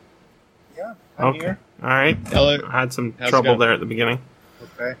us? Yeah, I'm here. All right. Hello. I had some How's it trouble going? there at the beginning.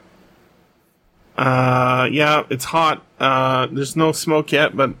 Okay. Yeah, it's hot. There's no smoke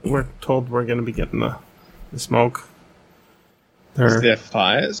yet, but we're told we're going to be getting the smoke. Is there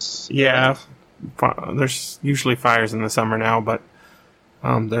fires? Yeah, there's usually fires in the summer now, but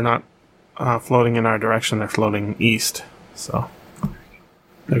they're not floating in our direction. They're floating east, so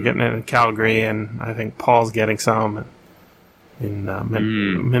they're getting it in Calgary, and I think Paul's getting some in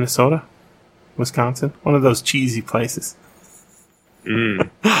Minnesota, Wisconsin, one of those cheesy places.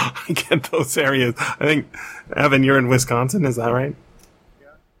 I get those areas. I think, Evan, you're in Wisconsin, is that right? Yeah.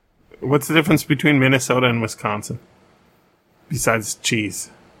 What's the difference between Minnesota and Wisconsin? Besides cheese.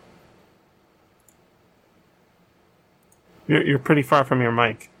 You're pretty far from your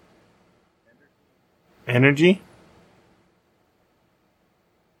mic. Energy?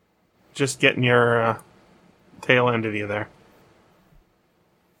 Just getting your tail end of you there.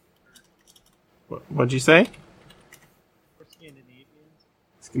 What'd you say?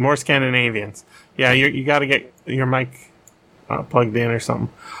 More Scandinavians. Yeah, you got to get your mic plugged in or something.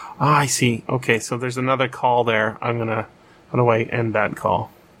 Ah, I see. Okay, so there's another call there. How do I end that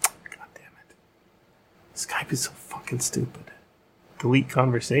call? God damn it. Skype is so fucking stupid. Delete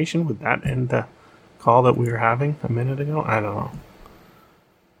conversation? Would that end the call that we were having a minute ago? I don't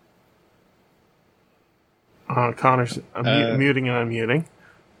know. Connor's muting and unmuting.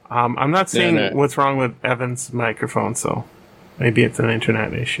 I'm not seeing what's wrong with Evan's microphone, so maybe it's an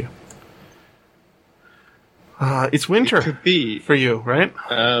internet issue. It's winter. It could be for you, right?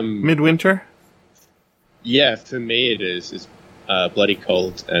 Midwinter? Yeah, for me it is. It's bloody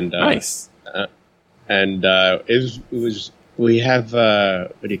cold and nice. It was. We have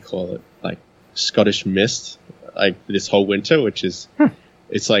what do you call it? Like Scottish mist, like this whole winter, which is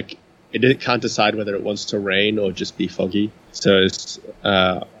it's like it can't decide whether it wants to rain or just be foggy. So it's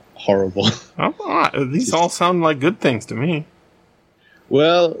horrible. These all sound like good things to me.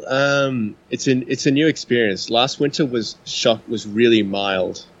 Well, it's a new experience. Last winter was really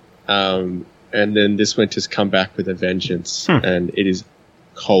mild. And then this winter's come back with a vengeance, and it is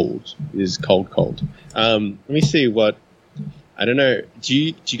cold. It is cold. Let me see what. I don't know. Do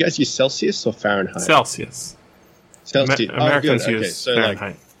you guys use Celsius or Fahrenheit? Celsius. Americans use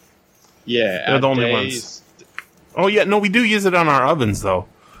Fahrenheit. They're the only ones. Oh yeah, no, we do use it on our ovens though,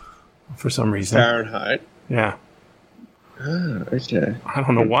 for some reason. Fahrenheit. Yeah. Ah, okay. I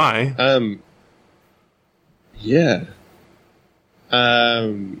don't know why. Yeah.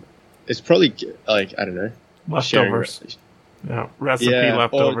 It's probably like I don't know. Leftovers. Recipe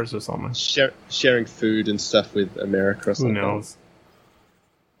leftovers or something. Sharing food and stuff with America or something.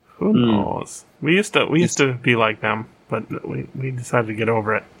 Who knows? We used to be like them, but we decided to get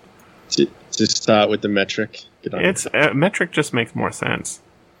over it. To start with the metric. Metric just makes more sense.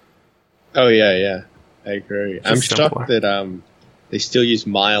 Oh yeah, I agree. Just I'm simpler. shocked that they still use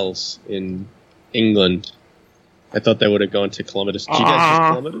miles in England. I thought they would have gone to kilometers. Do you guys use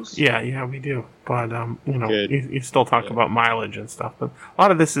kilometers? Yeah, we do. But you still talk about mileage and stuff. But a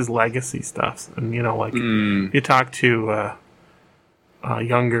lot of this is legacy stuff, and you talk to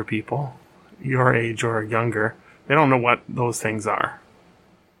younger people, your age or younger, they don't know what those things are.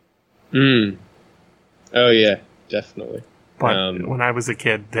 Oh yeah, definitely. But when I was a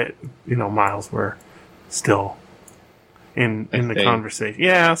kid, that miles were still in the conversation.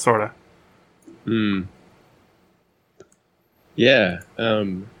 Yeah, sort of. Yeah,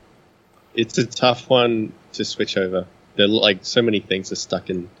 it's a tough one to switch over. There like so many things are stuck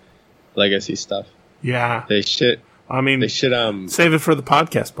in legacy stuff. Yeah, they should save it for the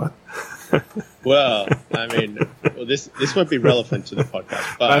podcast, bud. Well, this won't be relevant to the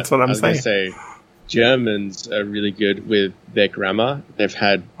podcast. But that's what I'm saying. Say, Germans are really good with their grammar. They've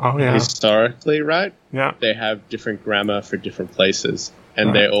had historically, right? Yeah. They have different grammar for different places,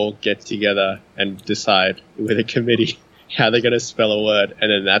 and they all get together and decide with a committee how they're going to spell a word,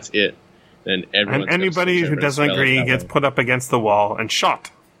 and then that's it. Then everyone. And anybody who doesn't agree gets put up against the wall and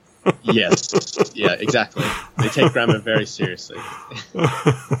shot. Yes. Yeah. Exactly. They take grammar very seriously.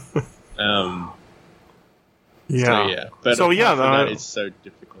 Yeah. But it's so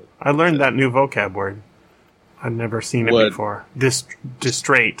difficult. I learned that new vocab word. I'd never seen it before.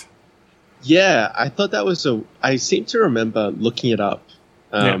 Distraite. Yeah, I thought that was I seem to remember looking it up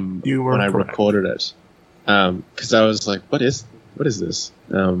when I recorded it. Because I was like, what is this?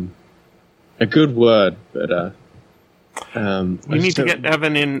 A good word, but we need to get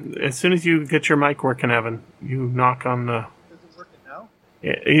Evan in as soon as you get your mic working, Evan. You knock on the. Is it working now?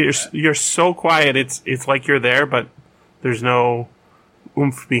 You're so quiet. It's like you're there, but there's no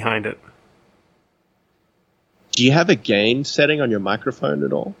oomph behind it. Do you have a gain setting on your microphone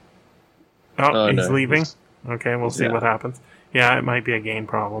at all? Oh, he's leaving? Okay, we'll see what happens. Yeah, it might be a gain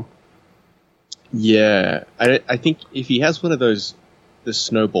problem. Yeah, I think if he has one of those, the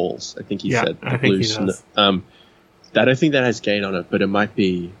snowballs, I think he said. I think he does. I don't think that has gain on it, but there might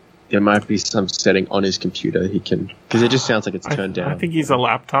be some setting on his computer he can, because it just sounds like it's turned down. I think he's a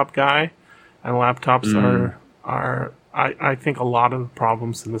laptop guy, and laptops are I think a lot of the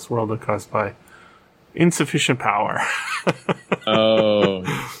problems in this world are caused by insufficient power.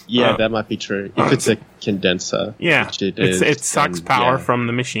 That might be true. If it's a condenser, which it sucks power from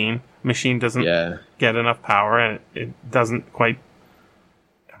the machine. Machine doesn't get enough power, and it doesn't quite.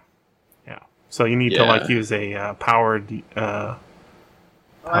 Yeah, so you need to use a powered.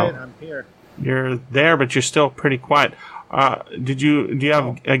 I'm here. You're there, but you're still pretty quiet. Do you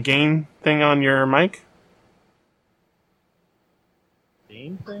have a gain thing on your mic?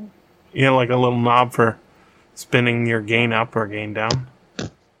 Gain thing? Yeah, like a little knob for spinning your gain up or gain down.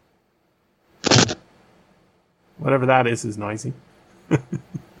 Whatever that is noisy.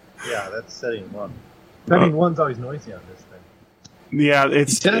 Yeah, that's setting 1. Setting 1's always noisy on this thing. Yeah, it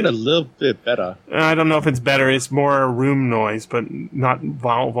sounded a little bit better. I don't know if it's better. It's more room noise, but not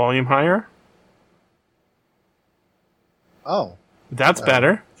volume higher. Oh. That's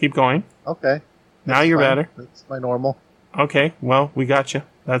better. Keep going. Okay. Now you're better. That's my normal. Okay, well, we got you.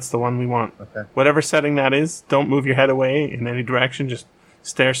 That's the one we want. Okay. Whatever setting that is, don't move your head away in any direction. Just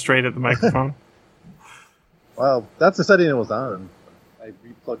stare straight at the microphone. Well, that's the setting it was on. I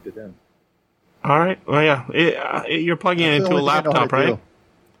re-plugged it in. All right. Well, yeah. You're plugging it into a laptop, right?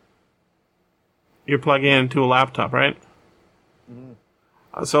 You're plugging it into a laptop, right?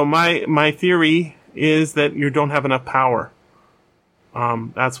 Mm-hmm. So my theory is that you don't have enough power.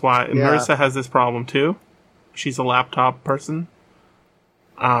 That's why Marissa has this problem too. She's a laptop person.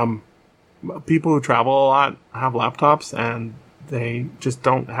 People who travel a lot have laptops, and they just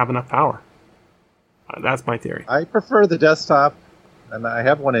don't have enough power. That's my theory. I prefer the desktop, and I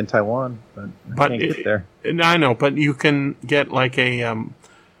have one in Taiwan, but I can't get there. I know, but you can get like a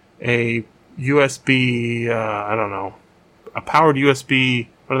USB, I don't know, a powered USB,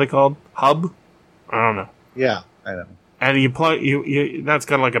 what are they called? Hub? I don't know. Yeah, I know. And you plug, that's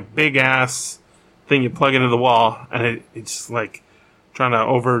got like a big ass thing you plug into the wall, and it's like trying to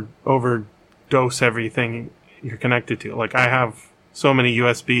overdose everything you're connected to. Like I have so many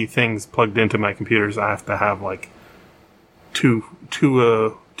USB things plugged into my computers, I have to have like two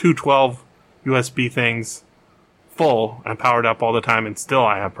 12 USB things full and powered up all the time, and still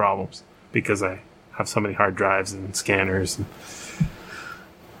I have problems because I have so many hard drives and scanners and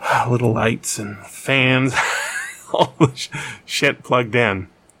little lights and fans, all the shit plugged in,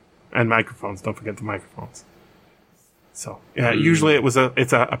 and microphones. Don't forget the microphones. So usually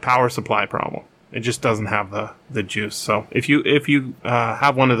it's a power supply problem. It just doesn't have the juice. So if you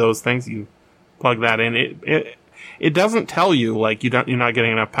have one of those things, you plug that in. It doesn't tell you like you're not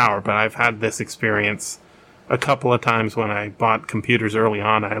getting enough power. But I've had this experience a couple of times when I bought computers early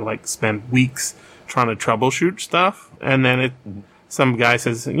on. I like spent weeks trying to troubleshoot stuff, and then some guy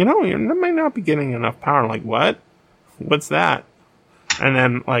says, you might not be getting enough power. I'm like, what? What's that? And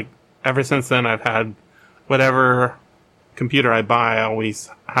then like ever since then, I've had whatever computer I buy, I always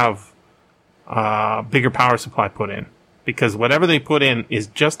have bigger power supply put in, because whatever they put in is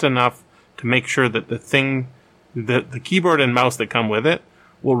just enough to make sure that the thing, the keyboard and mouse that come with it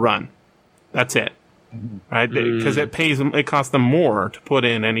will run. That's it. Right? Because it costs them more to put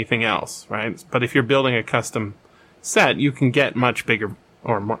in anything else, right? But if you're building a custom set, you can get much bigger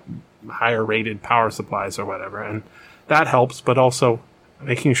or higher rated power supplies or whatever, and that helps, but also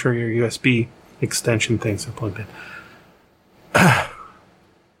making sure your USB extension things are plugged in.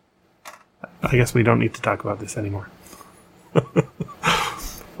 I guess we don't need to talk about this anymore.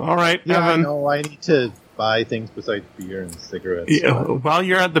 All right, Yeah, Evan. no, I need to buy things besides beer and cigarettes. Yeah, while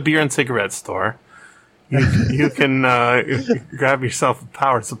you're at the beer and cigarette store, you can grab yourself a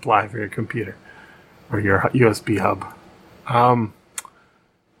power supply for your computer or your USB hub.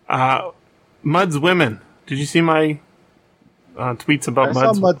 Mud's Women. Did you see my tweets about I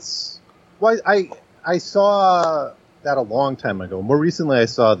Mud's? saw Mud's. Well, I saw that a long time ago. More recently, I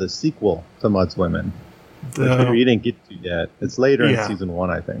saw the sequel to Mud's Women, which we didn't get to yet. It's later in season 1,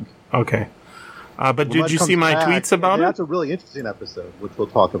 I think. Okay. But When did Mud you see comes my back, tweets about and it? That's a really interesting episode, which we'll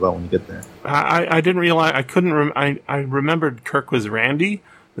talk about when we get there. I didn't realize. I couldn't. I remembered Kirk was Randy.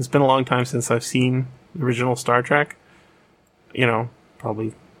 It's been a long time since I've seen the original Star Trek.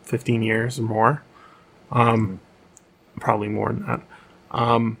 Probably 15 years or more. Probably more than that.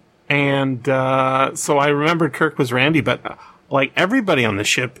 So I remembered Kirk was Randy, but like everybody on the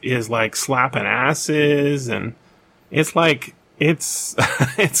ship is like slapping asses, and it's like it's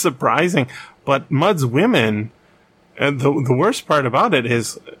it's surprising. But Mud's Women, the worst part about it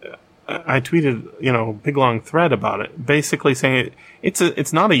is, I tweeted, a big long thread about it, basically saying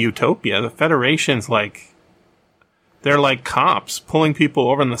it's not a utopia. The Federation's like, they're like cops pulling people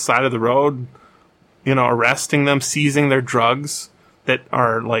over on the side of the road, arresting them, seizing their drugs that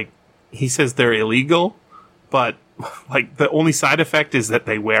are like, he says they're illegal, but like the only side effect is that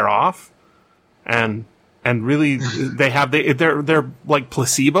they wear off, and really they're like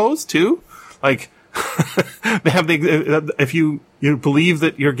placebos too. Like, they have if you believe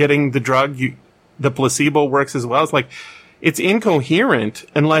that you're getting the drug, the placebo works as well. It's like, it's incoherent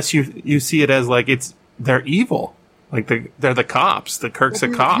unless you see it as like they're evil. Like they're the cops. The Kirk's a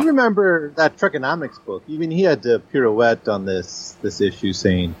cop. You remember that Trekonomics book? Even he had to pirouette on this issue,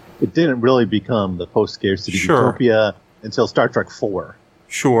 saying it didn't really become the post-scarcity utopia until Star Trek 4.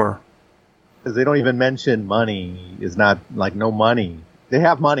 Sure. Because they don't even mention money is not like no money. They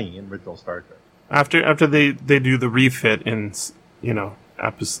have money in original Star Trek. After they do the refit in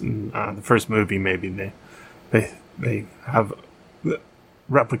episode, the first movie, maybe they have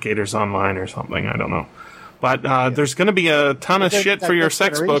replicators online or something. I don't know, but there's going to be a ton of shit for your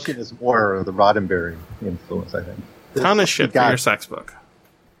sex book. Is more of the Roddenberry influence, I think. Ton of shit for your sex book.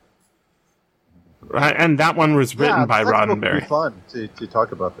 And that one was written by Roddenberry. Would be fun to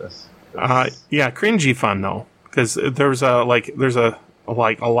talk about this. Cringy fun though, because there's a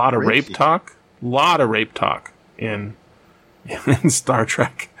lot of rape talk. In Star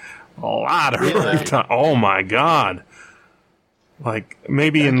Trek. A lot of rape talk. Oh my god. Like,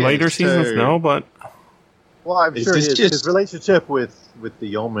 maybe in later seasons, no, but... Well, I'm sure his relationship with the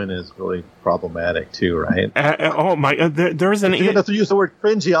yeoman is really problematic too, right? There's an... If you're going to use the word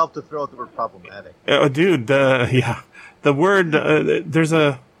cringy, I'll have to throw out the word problematic. Dude, the word...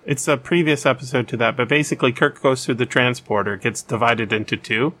 It's a previous episode to that, but basically Kirk goes through the transporter, gets divided into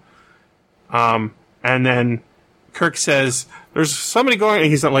two. And then Kirk says, there's somebody going,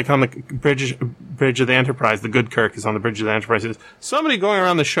 he's like on the bridge of the Enterprise. The good Kirk is on the bridge of the Enterprise. Says, somebody going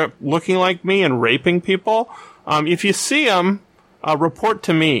around the ship looking like me and raping people. If you see them, report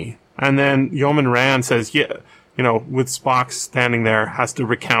to me. And then Yeoman Rand says, with Spock standing there, has to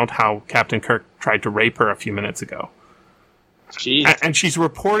recount how Captain Kirk tried to rape her a few minutes ago. Jeez. And she's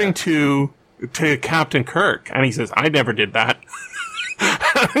reporting to Captain Kirk, and he says, I never did that.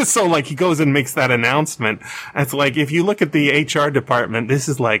 So, like, he goes and makes that announcement. It's like, if you look at the HR department, this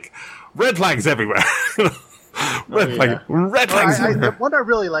is like, red flags everywhere. Red flags everywhere. What I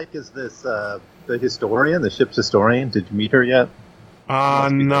really like is this, the historian, the ship's historian. Did you meet her yet? No. I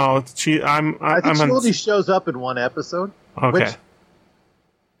think she only shows up in one episode. Okay. Which,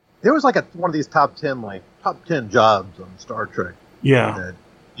 there was like one of these top 10 jobs on Star Trek. Yeah. That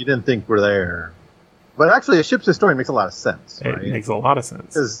you didn't think were there. But actually, a ship's historian makes a lot of sense. Right? It makes a lot of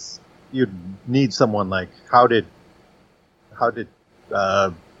sense. Because you'd need someone like, how did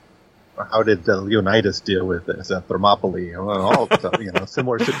Leonidas deal with this at Thermopylae? All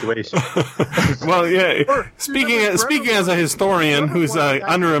similar situations. Well, yeah. Speaking as a historian who's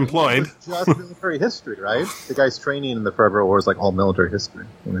underemployed, just military history, right? The guy's training in the Forever War is like all military history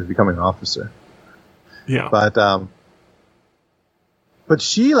when he's becoming an officer. Yeah, but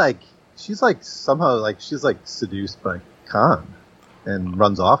she's somehow seduced by Khan and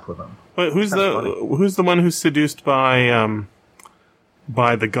runs off with him. But who's the one who's seduced by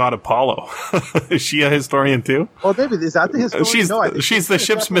the god Apollo? Is she a historian too? Well, maybe is that the historian? She's the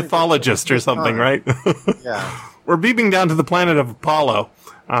ship's mythologist or something, right? Yeah. We're beaming down to the planet of Apollo.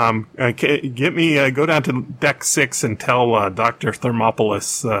 Get me go down to deck 6 and tell Dr.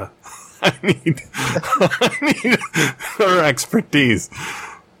 Thermopolis I need her expertise.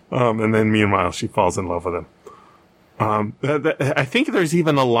 And then meanwhile, she falls in love with him. I think there's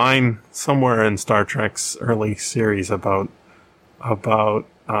even a line somewhere in Star Trek's early series about how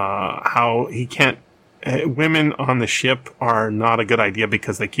he can't. Women on the ship are not a good idea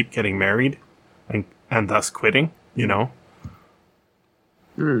because they keep getting married and thus quitting. You know,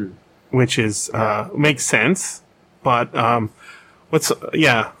 which is makes sense. But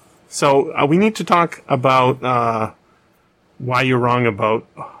So we need to talk about why you're wrong about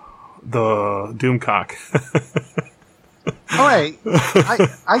the Doomcock. All right,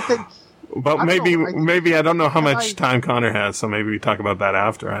 I think. But maybe I don't know how much time Connor has, so maybe we talk about that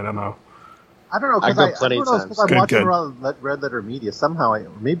after. I don't know. I don't know I've got plenty of time. Because I'm watching around Red Letter Media. Somehow,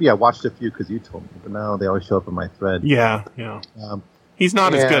 maybe I watched a few because you told me, but now they always show up in my thread. Yeah. He's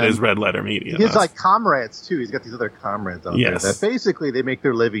not as good as Red Letter Media. He's like comrades too. He's got these other comrades out there that basically they make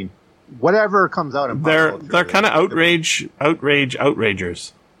their living, whatever comes out in pop culture. They're kind of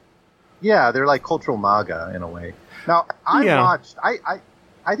outragers. Yeah, they're like cultural MAGA in a way. Now I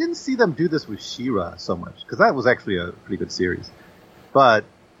didn't see them do this with She-Ra so much because that was actually a pretty good series, but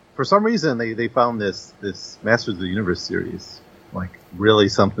for some reason they found this Masters of the Universe series like really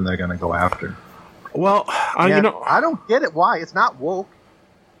something they're going to go after. Well, I don't get it. Why? It's not woke.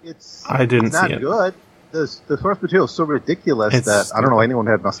 It's not good. The source material is so ridiculous that I don't know anyone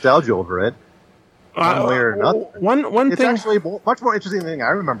had nostalgia over it. One way or another. One it's thing, actually much more interesting than I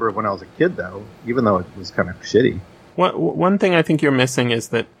remember when I was a kid, though. Even though it was kind of shitty. One thing I think you're missing is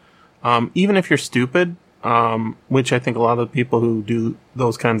that even if you're stupid, which I think a lot of the people who do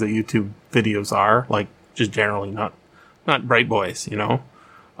those kinds of YouTube videos are, like just generally not bright boys, you know.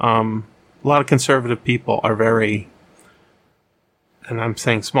 A lot of conservative people are very, and I'm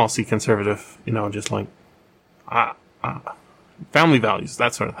saying small c conservative, you know, just like family values,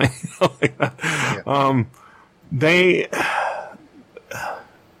 that sort of thing. Like that. Yeah.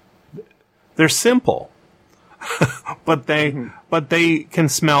 They're simple, but they can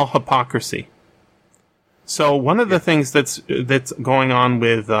smell hypocrisy. So one of the things that's going on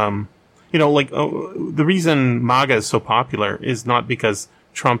with, the reason MAGA is so popular is not because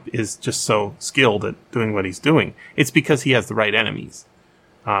Trump is just so skilled at doing what he's doing. It's because he has the right enemies.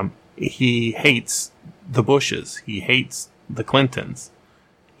 He hates the Bushes. He hates the Clintons.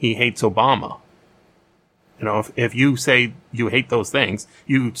 He hates Obama. You know, if you say you hate those things,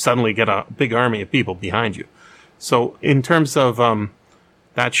 you suddenly get a big army of people behind you. So in terms of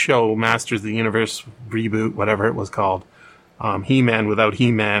that show, Masters of the Universe reboot, whatever it was called, He-Man without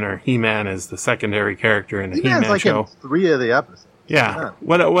He-Man, or He-Man as the secondary character in the He-Man like show. In 3 of the episodes. Yeah,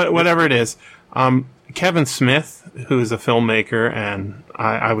 whatever it is. Kevin Smith, who is a filmmaker and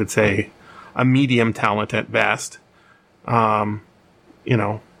I would say a medium talent at best,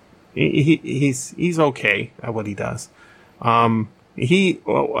 he's okay at what he does. He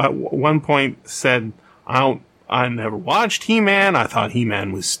at one point said, I never watched He-Man. I thought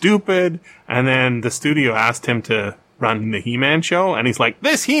He-Man was stupid. And then the studio asked him to run the He-Man show, and he's like,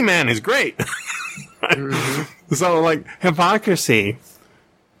 "This He-Man is great." Mm-hmm. So, like, hypocrisy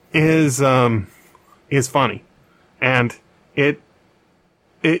is funny, and and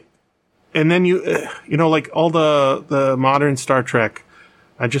then like all the modern Star Trek.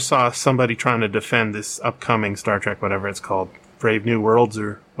 I just saw somebody trying to defend this upcoming Star Trek, whatever it's called, Brave New Worlds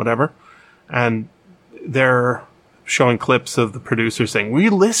or whatever, and they're showing clips of the producers saying, "We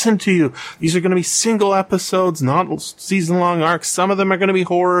listen to you. These are going to be single episodes, not season-long arcs. Some of them are going to be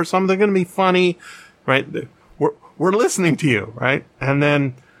horror. Some of them are going to be funny." Right? We're listening to you, right? And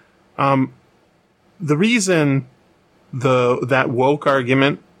then, the reason that woke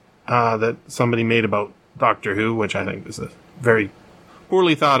argument, that somebody made about Doctor Who, which I think is a very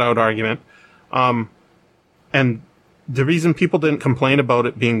poorly thought out argument, and the reason people didn't complain about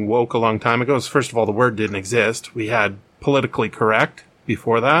it being woke a long time ago is, first of all, the word didn't exist. We had politically correct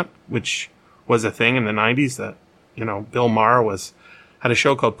before that, which was a thing in the 90s that, Bill Maher had a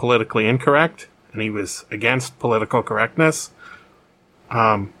show called Politically Incorrect, and he was against political correctness,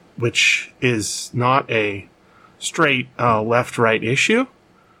 which is not a straight left-right issue.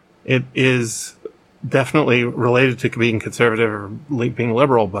 It is definitely related to being conservative or being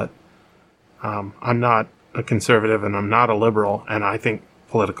liberal, but I'm not a conservative and I'm not a liberal, and I think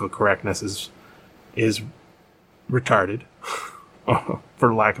political correctness is retarded,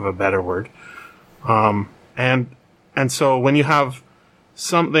 for lack of a better word. And so when you have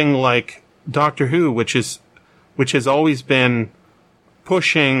something like Doctor Who, which has always been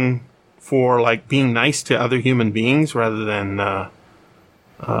pushing for like being nice to other human beings rather than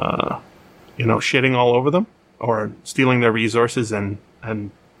shitting all over them or stealing their resources and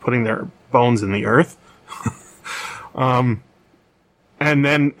putting their bones in the earth. and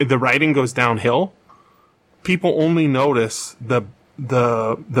then the writing goes downhill, people only notice the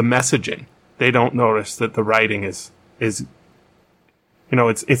messaging. They don't notice that the writing is it's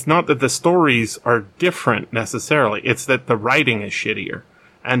not that the stories are different necessarily. It's that the writing is shittier.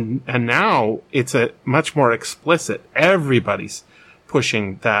 And now it's a much more explicit. Everybody's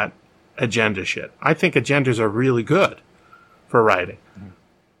pushing that agenda shit. I think agendas are really good for writing.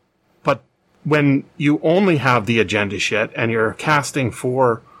 But when you only have the agenda shit and you're casting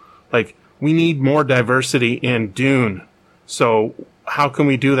for, like, we need more diversity in Dune. So how can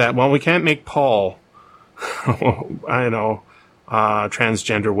we do that? Well, we can't make Paul,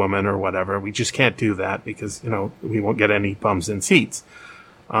 transgender woman or whatever. We just can't do that because, we won't get any bums in seats.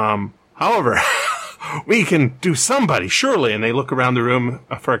 However, we can do somebody, surely. And they look around the room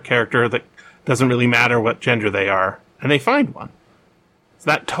for a character that doesn't really matter what gender they are, and they find one. It's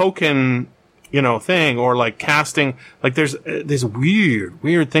that token, thing, or like casting, like there's this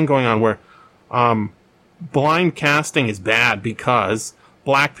weird thing going on where, blind casting is bad because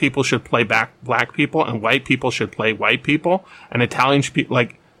black people should play black people and white people should play white people and Italian should be,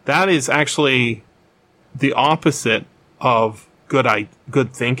 like, that is actually the opposite of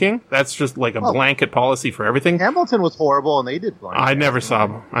good thinking. That's just like a blanket policy for everything. Hamilton was horrible and they did blind casting. I never saw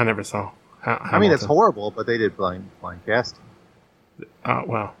Hamilton. I mean, it's horrible, but they did blind casting.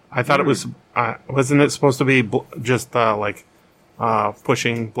 Well, I thought it was, wasn't it supposed to be just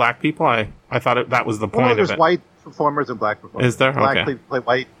pushing black people? I thought that was the point of it. There's white performers and black performers. Is there? Black Okay. play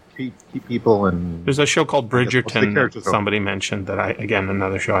white people, and there's a show called Bridgerton that somebody mentioned that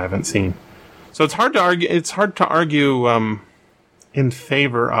another show I haven't seen. So it's hard to argue. It's hard to argue in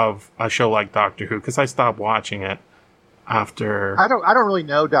favor of a show like Doctor Who because I stopped watching it after. I don't really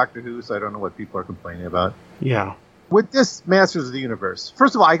know Doctor Who, so I don't know what people are complaining about. Yeah. With this Masters of the Universe,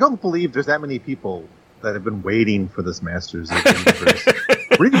 first of all, I don't believe there's that many people that have been waiting for this Masters of the Universe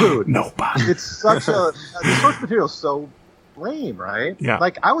reboot. Nobody. It's such the source material is so lame, right? Yeah.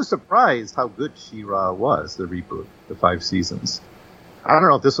 Like, I was surprised how good She-Ra was, the reboot, the 5 seasons. I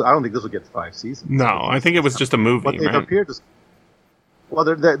don't think this will get 5 seasons. No, I think it was just a movie, but they've right? appeared to. Well,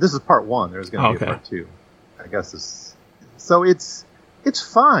 this is part 1. There's going to be a part 2. I guess this. So it's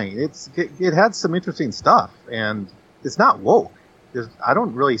fine. It had some interesting stuff, and it's not woke. I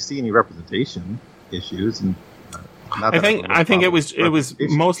don't really see any representation issues, and I think it was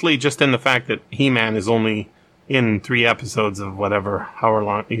mostly just in the fact that He-Man is only in 3 episodes of however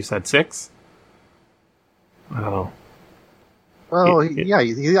long you said 6. I don't know. Well, he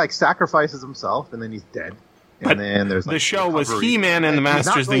like sacrifices himself and then he's dead. And then there's the show was He-Man and the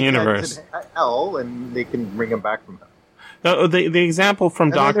Masters of the Universe. Hell, and they can bring him back from hell. The example from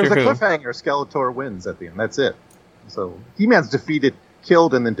Doctor Who. There's a cliffhanger. Skeletor wins at the end. That's it. So He-Man's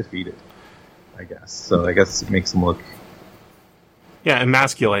killed and then defeated, I guess. So I guess it makes him look. Yeah,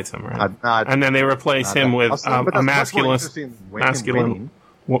 emasculates him, right? And then they replace him with a masculine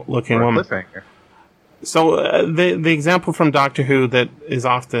looking woman. Cliffhanger. So the example from Doctor Who that is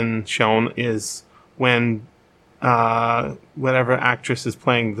often shown is when whatever actress is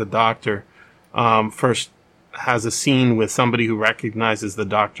playing the Doctor first has a scene with somebody who recognizes the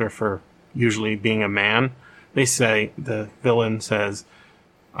Doctor for usually being a man. They say, the villain says,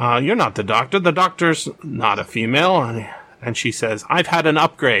 "You're not the Doctor. The Doctor's not a female." And she says, "I've had an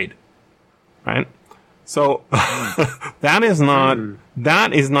upgrade." Right? So that is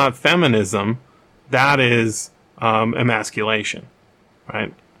not feminism. That is emasculation.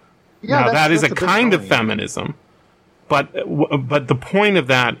 Right? Yeah, now, that is a kind of feminism. But the point of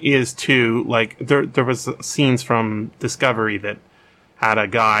that is to, like, there was scenes from Discovery that had a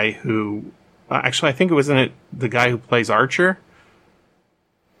guy who, actually I think it was the guy who plays Archer,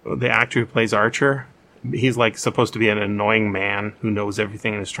 the actor who plays Archer. He's like supposed to be an annoying man who knows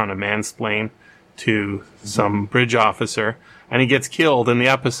everything and is trying to mansplain to some bridge officer, and he gets killed in the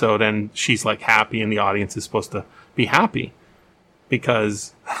episode, and she's like happy, and the audience is supposed to be happy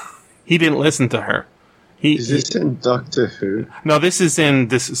because he didn't listen to her. Is this in Doctor Who? No, this is in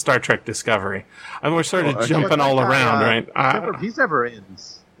this Star Trek Discovery. I mean, we're sort of jumping all around, right? He's never in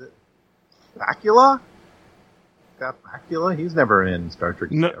Bakula? Bakula? He's never in Star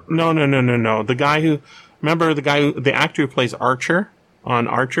Trek Discovery. No. The actor who plays Archer on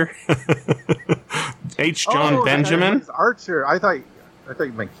Archer? John Benjamin? Archer. I thought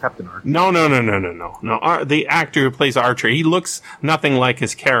you meant Captain Archer. No. The actor who plays Archer, he looks nothing like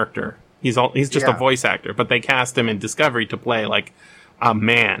his character. He's just a voice actor, but they cast him in Discovery to play like a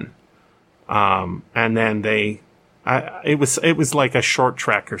man. And then it was like a short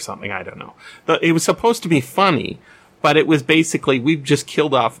trek or something. I don't know. It was supposed to be funny, but it was basically, we've just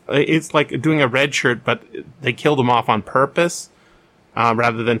killed off. It's like doing a red shirt, but they killed him off on purpose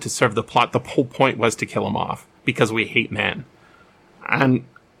rather than to serve the plot. The whole point was to kill him off because we hate men,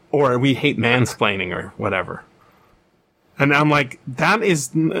 or we hate mansplaining or whatever. And I'm like, that is,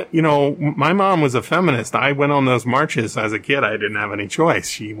 my mom was a feminist. I went on those marches as a kid. I didn't have any choice.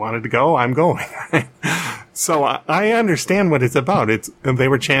 She wanted to go. I'm going. So I understand what it's about. They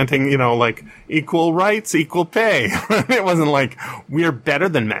were chanting, like equal rights, equal pay. It wasn't like we're better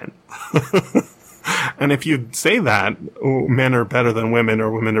than men. And if you say that men are better than women or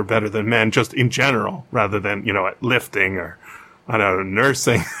women are better than men, just in general, rather than, at lifting or, I don't know,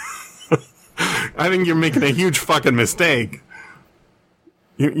 nursing, I think you're making a huge fucking mistake.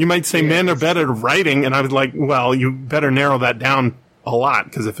 You might say men are better at writing, and I was like, well, you better narrow that down a lot,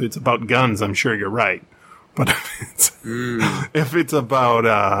 because if it's about guns, I'm sure you're right. But if it's about,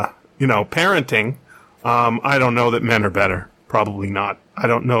 parenting, I don't know that men are better. Probably not. I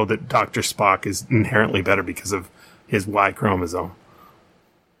don't know that Dr. Spock is inherently better because of his Y chromosome.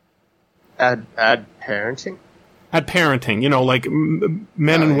 At parenting? At parenting, like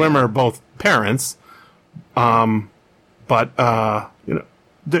men and women are both parents, but there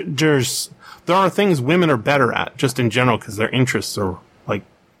are things women are better at just in general because their interests are like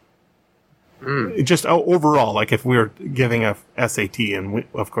just overall. Like if we were giving a SAT, and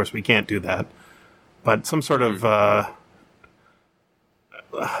of course we can't do that, but some sort of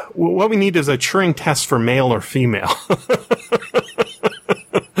what we need is a Turing test for male or female.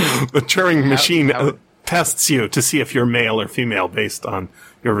 The Turing machine tests you to see if you're male or female based on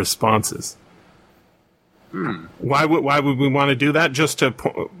your responses. Why would we want to do that? Just to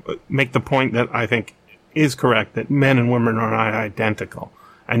make the point that I think is correct, that men and women are not identical,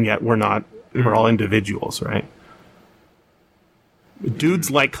 and yet we're not. We're all individuals, right? Dudes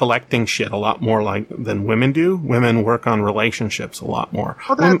like collecting shit a lot more than women do. Women work on relationships a lot more.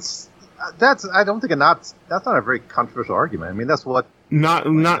 Well, that's. I don't think that's not a very controversial argument. I mean, that's what not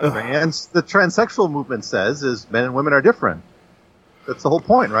and the transsexual movement says is men and women are different. That's the whole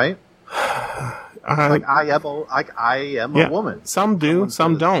point, right? I am a woman. Some do,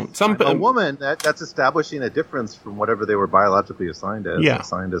 some don't. A woman that's establishing a difference from whatever they were biologically assigned as.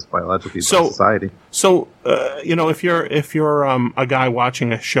 Assigned as biologically by society. So, if you're a guy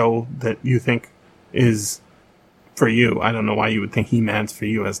watching a show that you think is for you, I don't know why you would think He-Man's for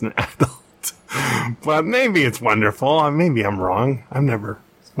you as an adult, but maybe it's wonderful. Maybe I'm wrong. I've never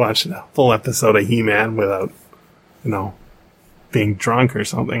watched a full episode of He-Man without, being drunk or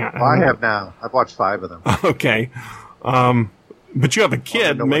something. I have now. I've watched 5 of them. Okay. But you have a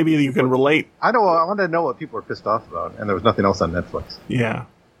kid. Maybe you can relate. I know. I want to know what people are pissed off about, and there was nothing else on Netflix. Yeah.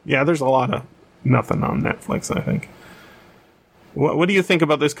 Yeah, there's a lot of nothing on Netflix, I think. What do you think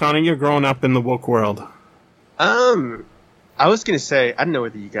about this, Connor? You're growing up in the woke world. I was going to say, I don't know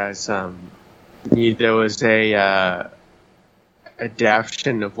whether you guys knew there was a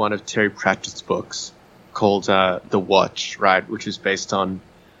adaptation of one of Terry Pratchett's books called The Watch, right, which is based on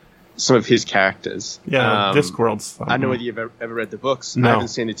some of his characters. Yeah, Discworld stuff. I don't know whether you've ever read the books. No. I haven't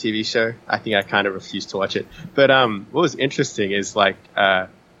seen the TV show. I think I kind of refused to watch it. But what was interesting is that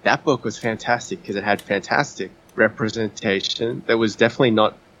book was fantastic because it had fantastic representation. That was definitely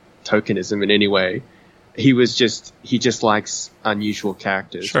not tokenism in any way. He just likes unusual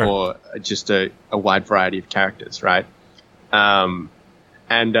characters, sure, or just a wide variety of characters, right? And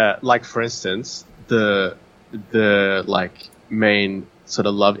for instance, the main sort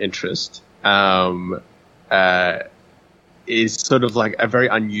of love interest is sort of like a very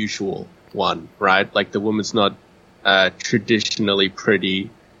unusual one, right? Like the woman's not traditionally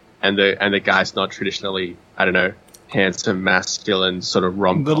pretty, and the guy's not traditionally, I don't know, handsome, masculine, sort of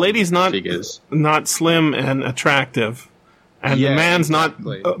rom-com the lady's not figures. Not slim and attractive, and the man's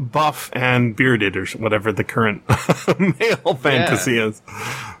exactly not buff and bearded or whatever the current male fantasy is.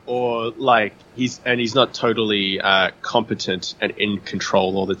 Or he's not totally competent and in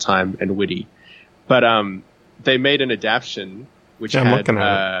control all the time and witty. But they made an adaptation which I'm had looking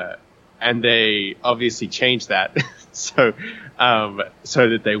at it. And they obviously changed that so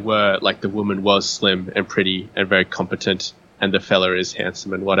that they were the woman was slim and pretty and very competent, and the fella is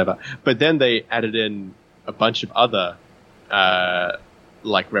handsome and whatever. But then they added in a bunch of other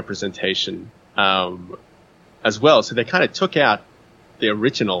representation as well. So they kind of took out the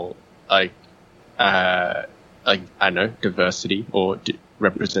original I don't know, diversity or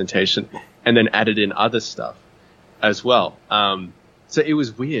representation, and then added in other stuff as well. So it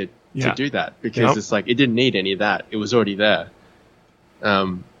was weird to do that because it's it didn't need any of that. It was already there.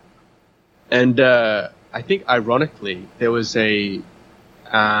 And I think ironically there was a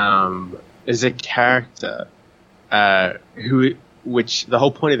character which the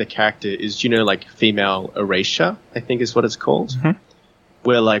whole point of the character is, female erasure, I think is what it's called. Mm-hmm.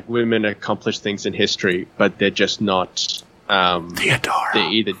 where like women accomplish things in history, but they're just not. Theodora.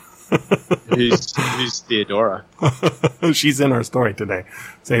 They're either. Who's Theodora? She's in our story today.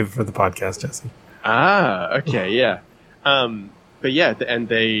 Save it for the podcast, Jesse. Ah, okay, yeah. But yeah, and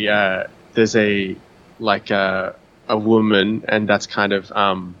they there's a woman, and that's kind of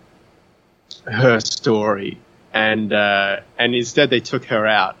her story, and instead they took her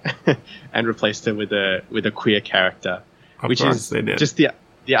out and replaced her with a queer character, which is just the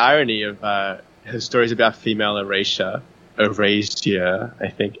irony of her stories about female erasure, I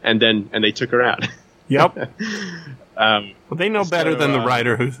think, and they took her out. Yep. Well, they know better than the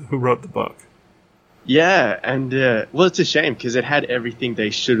writer who wrote the book. Yeah, and well, it's a shame because it had everything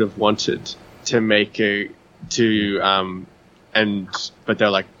they should have wanted to make but they're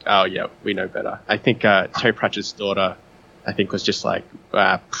like, oh yeah, we know better. I think Terry Pratchett's daughter, I think, was just like,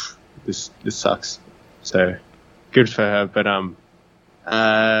 this sucks. So good for her, but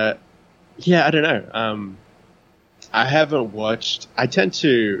yeah, I don't know. I haven't watched. I tend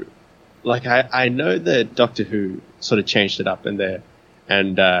to like. I know that Doctor Who sort of changed it up, and they're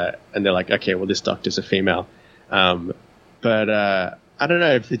like, okay, well, this Doctor's a female, but I don't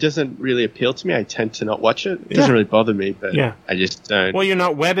know, if it doesn't really appeal to me, I tend to not watch it. It doesn't really bother me, but I just don't. Well, you're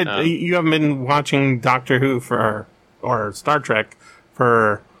not wedded. You haven't been watching Doctor Who or Star Trek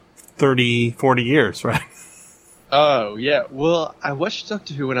for 30, 40 years, right? Oh yeah. Well, I watched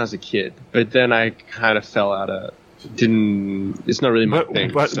Doctor Who when I was a kid, but then I kind of fell out of. It's not really my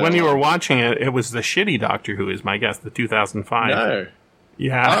thing. But when you were watching it, it was the shitty Doctor Who, is my guess, the 2005. No.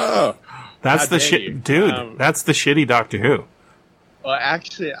 Yeah. Oh. That's the shit, dude. That's the shitty Doctor Who. Well,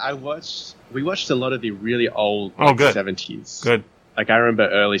 actually, we watched a lot of the really old good. 70s. Good. Like, I remember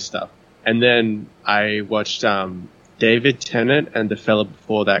early stuff. And then I watched David Tennant and the fella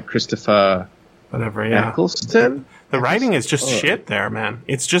before that, Christopher Eccleston. The writing is just shit there, man.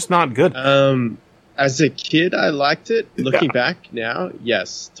 It's just not good. As a kid, I liked it. Looking back now,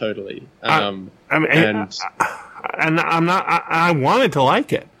 yes, totally. I wanted to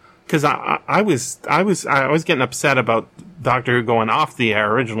like it because I was getting upset about Doctor Who going off the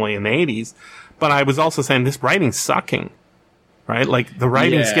air originally in the 80s, but I was also saying this writing's sucking, right? Like the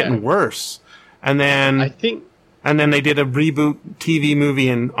writing's getting worse. And then they did a reboot TV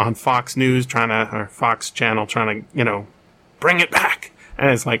movie on Fox News or Fox Channel trying to, bring it back. And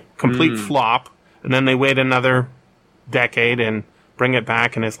it's like complete flop. And then they wait another decade and bring it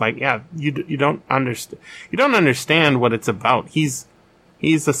back, and it's like, you don't understand. You don't understand what it's about. He's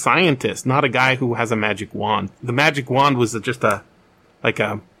a scientist, not a guy who has a magic wand. The magic wand was it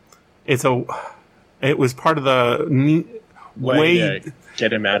was part of the way to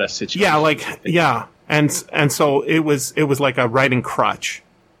get him out of situation. Yeah, and so it was like a writing crutch,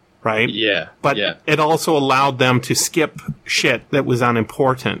 right? Yeah, but it also allowed them to skip shit that was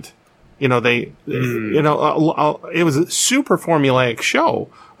unimportant. It was a super formulaic show,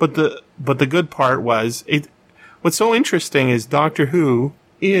 but the good part was what's so interesting is Doctor Who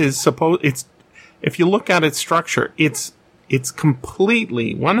is if you look at its structure, it's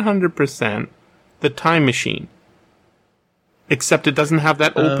completely 100% the Time Machine, except it doesn't have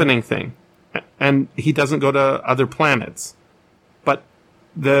that opening thing, and he doesn't go to other planets. But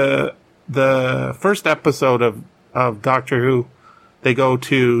the first episode of Doctor Who, they go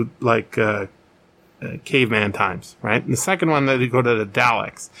to caveman times, right? And the second one, they go to the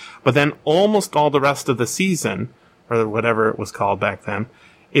Daleks. But then almost all the rest of the season, or whatever it was called back then,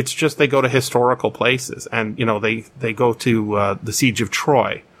 it's just they go to historical places, and they go to the Siege of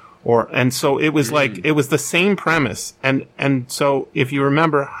Troy, and so it was it was the same premise, and so if you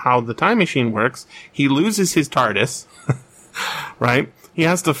remember how the Time Machine works, he loses his TARDIS, right? He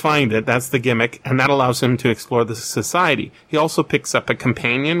has to find it. That's the gimmick. And that allows him to explore the society. He also picks up a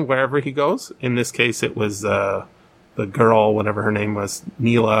companion wherever he goes. In this case, it was the girl, whatever her name was,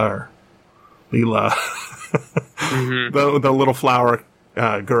 Neela or Leela. The little flower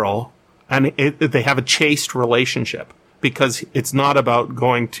girl. And they have a chaste relationship because it's not about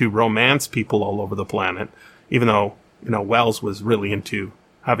going to romance people all over the planet, even though, Wells was really into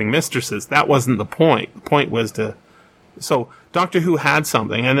having mistresses. That wasn't the point. The point was so Doctor Who had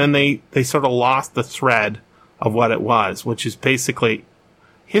something, and then they sort of lost the thread of what it was, which is basically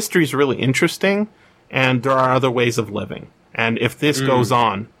history is really interesting, and there are other ways of living. And if this goes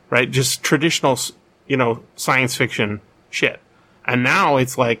on, right, just traditional, science fiction shit. And now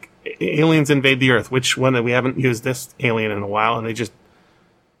it's like aliens invade the Earth, which one we haven't used this alien in a while, and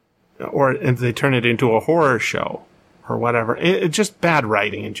they turn it into a horror show or whatever. It's just bad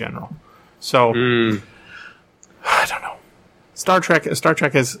writing in general. So. I don't know. Star Trek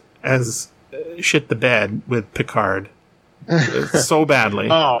has shit the bed with Picard, so badly.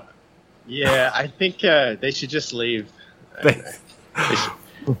 Oh, yeah. I think they should just leave.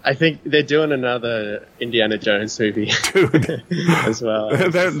 I think they're doing another Indiana Jones movie, Dude. as well.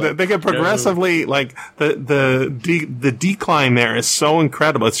 They get progressively like the decline there is so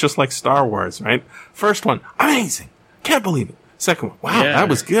incredible. It's just like Star Wars, right? First one, amazing, can't believe it. Second one, wow, that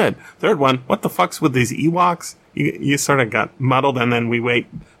was good. Third one, what the fuck's with these Ewoks? You sort of got muddled, and then we wait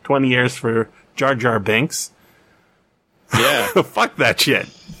 20 years for Jar Jar Binks. Yeah, fuck that shit.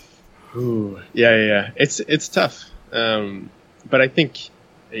 Ooh, yeah. It's tough, but I think.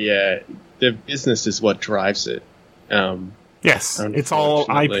 Yeah, the business is what drives it. Yes, it's all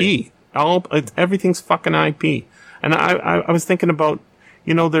IP. Everything's fucking IP. And I was thinking about,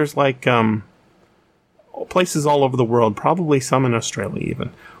 there's like places all over the world, probably some in Australia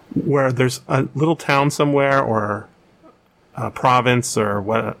even, where there's a little town somewhere or a province or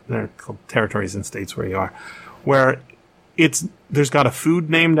what they're called territories and states where you are, where there's got a food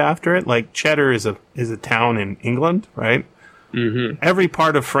named after it. Like Cheddar is a town in England, right? Mm-hmm. Every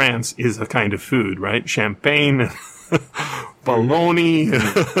part of France is a kind of food, right? Champagne, bologna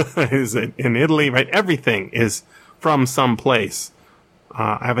is in Italy, right? Everything is from some place.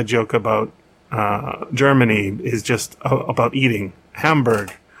 I have a joke about Germany is just about eating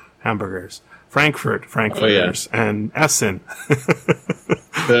hamburgers. Frankfurters, and Essen.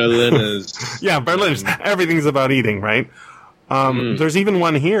 Berliners. Yeah, Berliners. Everything's about eating, right? There's even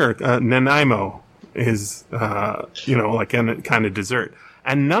one here, Nanaimo. Is, like a kind of dessert.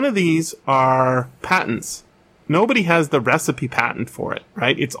 And none of these are patents. Nobody has the recipe patent for it,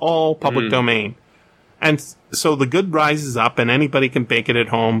 right? It's all public domain. And so the good rises up and anybody can bake it at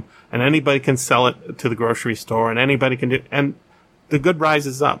home and anybody can sell it to the grocery store and anybody can and the good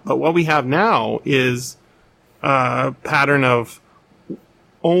rises up. But what we have now is a pattern of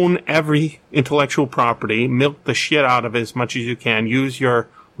own every intellectual property, milk the shit out of it as much as you can, use your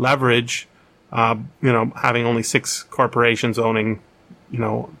leverage, having only 6 corporations owning,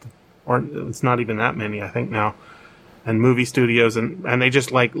 or it's not even that many, I think now, and movie studios, and they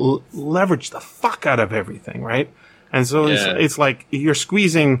just like leverage the fuck out of everything, right? And so it's like you're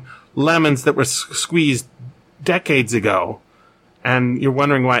squeezing lemons that were squeezed decades ago, and you're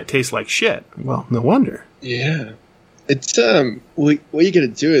wondering why it tastes like shit. Well, no wonder. Yeah. It's, what you gotta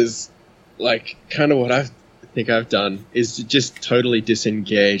do is, like, kind of what I think I've done is to just totally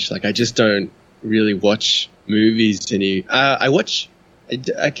disengage. Like, I just don't really watch movies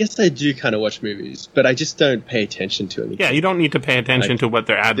I guess I do kind of watch movies, but I just don't pay attention to anything. Yeah, you don't need to pay attention to what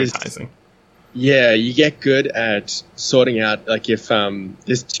they're advertising. Yeah, you get good at sorting out, like, if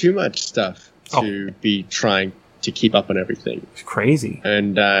there's too much stuff to be trying to keep up on everything. It's crazy.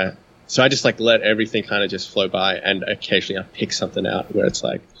 And so I just, like, let everything kind of just flow by, and occasionally I pick something out where it's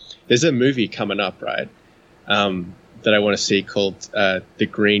like, there's a movie coming up, right? That I want to see called The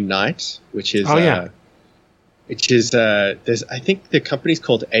Green Knight, which is there's I think the company's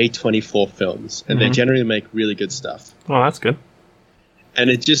called A24 Films, and they generally make really good stuff. Oh, that's good. And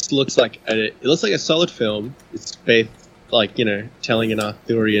it just looks like a solid film. It's based like telling an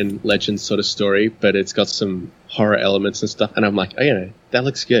Arthurian legend sort of story, but it's got some horror elements and stuff. And I'm like, that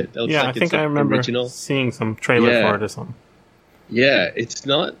looks good. That looks like I think I remember seeing some trailer for it or something. Yeah, it's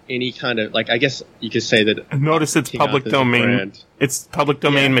not any kind of, like, I guess you could say that... Notice it's public domain. It's public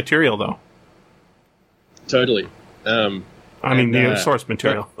domain material, though. Totally. Source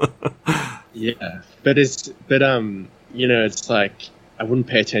material. Yeah. But it's like, I wouldn't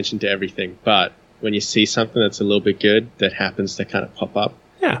pay attention to everything, but when you see something that's a little bit good that happens to kind of pop up,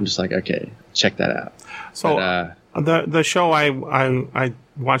 I'm just like, okay, check that out. So, the show I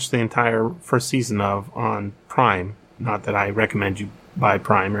watched the entire first season of on Prime. Not that I recommend you buy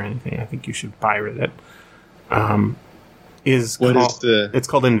Prime or anything. I think you should pirate it. It's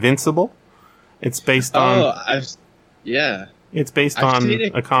called Invincible. It's based on... It's based on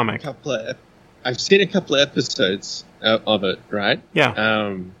a comic. I've seen a couple of episodes of it, right?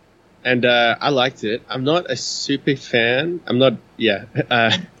 Yeah. And I liked it. I'm not a super fan. I'm not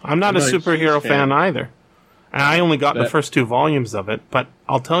a superhero fan either. And I only got the first 2 volumes of it, but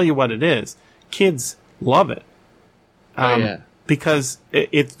I'll tell you what it is. Kids love it. Because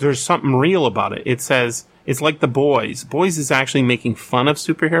there's something real about it. It says, it's like The Boys. Boys is actually making fun of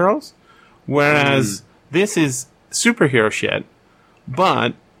superheroes, whereas this is superhero shit,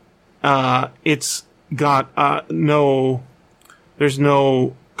 but it's got there's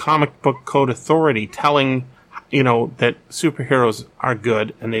no comic book code authority telling, that superheroes are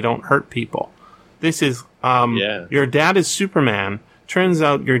good and they don't hurt people. This is, your dad is Superman. Turns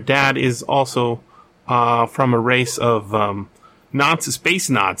out your dad is also from a race of space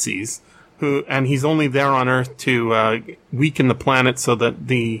Nazis, and he's only there on Earth to weaken the planet so that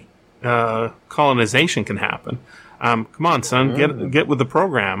the colonization can happen. Come on, son, get with the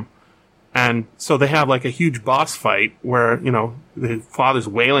program. And so they have like a huge boss fight where, the father's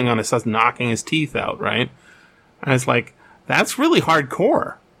wailing on his son, knocking his teeth out, right? And it's like, that's really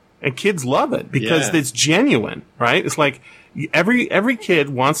hardcore. And kids love it because it's genuine, right? It's like every kid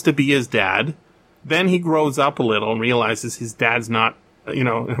wants to be his dad. Then he grows up a little and realizes his dad's not,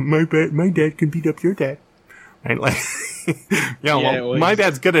 my dad can beat up your dad. Right? Like, my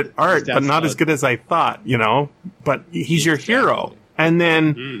dad's good at art, but not as good as I thought, but he's your hero. And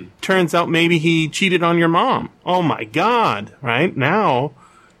then turns out maybe he cheated on your mom. Oh my God. Right? Now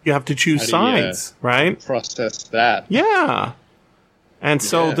you have to choose sides, right? Process that. Yeah. And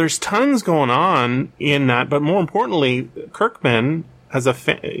so there's tons going on in that, but more importantly, Kirkman as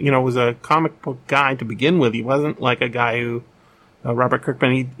was a comic book guy to begin with. He wasn't like a guy who, Robert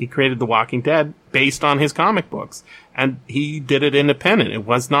Kirkman, he created The Walking Dead based on his comic books. And he did it independent. It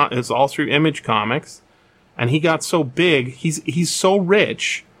was all through Image Comics. And he got so big, he's so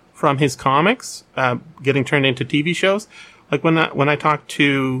rich from his comics, getting turned into TV shows. Like when I talked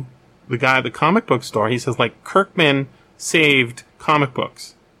to the guy at the comic book store, he says like Kirkman saved comic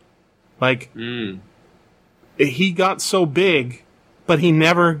books. Like, he got so big, but he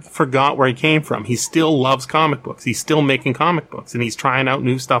never forgot where he came from. He still loves comic books. He's still making comic books, and he's trying out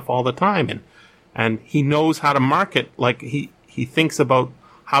new stuff all the time. And he knows how to market. Like, he thinks about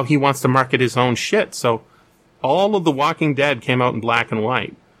how he wants to market his own shit. So all of The Walking Dead came out in black and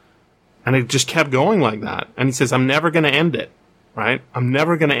white. And it just kept going like that. And he says, I'm never going to end it, right? I'm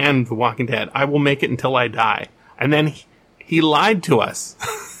never going to end The Walking Dead. I will make it until I die. And then he lied to us.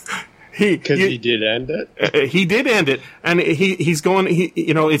 Because he did end it? He did end it. And he's going,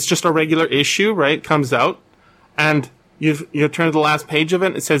 it's just a regular issue, right? Comes out. And you turn to the last page of it,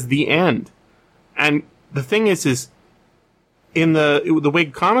 and it says the end. And the thing is in the way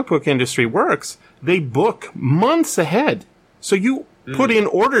comic book industry works, they book months ahead. So you put in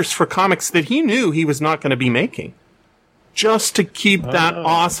orders for comics that he knew he was not going to be making, just to keep that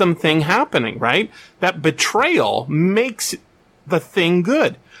awesome thing happening, right? That betrayal makes the thing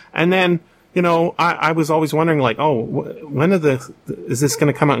good. And then, I was always wondering, like, when is this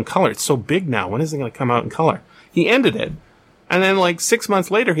going to come out in color? It's so big now. When is it going to come out in color? He ended it. And then, like, 6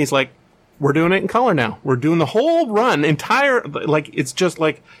 months later, he's like, we're doing it in color now. We're doing the whole run, it's just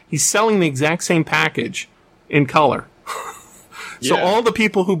like he's selling the exact same package in color. So all the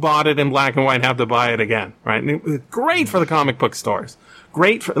people who bought it in black and white have to buy it again, right? And it was great for the comic book stores.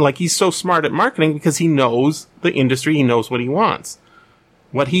 Great for, he's so smart at marketing because he knows the industry. He knows what he wants,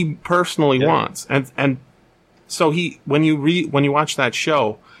 what he personally wants. And so when you watch that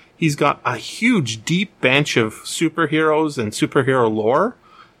show, he's got a huge, deep bench of superheroes and superhero lore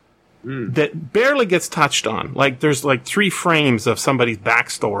that barely gets touched on. Like, there's 3 frames of somebody's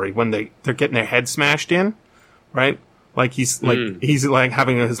backstory when they're getting their head smashed in, right? Like he's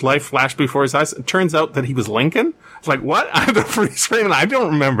having his life flash before his eyes. It turns out that he was Lincoln. It's like, what? I have the freeze frame. I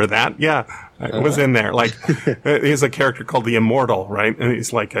don't remember that. Yeah, it was in there. Like, he's a character called the Immortal, right? And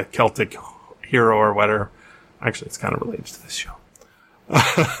he's like a Celtic hero or whatever. Actually, it's kind of related to this show.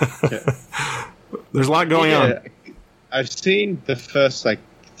 There's a lot going on. I've seen the first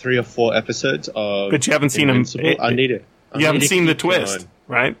 3 or 4 episodes of, but you haven't seen him. I need it. You haven't seen the twist,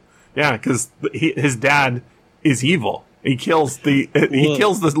 right? Yeah, because his dad is evil. He kills the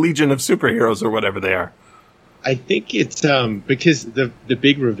Legion of Superheroes or whatever they are. I think it's because the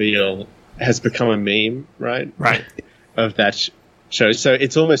big reveal has become a meme, right? Right. Of that show, so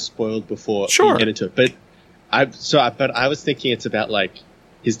it's almost spoiled before you get into it. But I was thinking it's about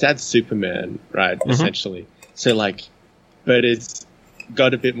his dad's Superman, right? Mm-hmm. Essentially. So but it's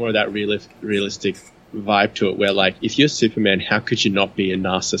got a bit more of that realistic vibe to it, where if you're Superman, how could you not be a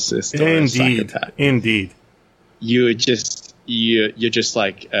narcissist or a psychopath? Indeed. You're just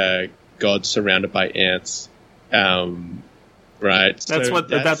like God surrounded by ants, right? That's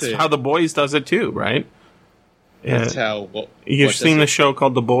how The Boys does it too, right? That's how. You've seen the show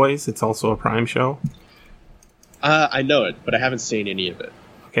called The Boys? It's also a Prime show. I know it, but I haven't seen any of it.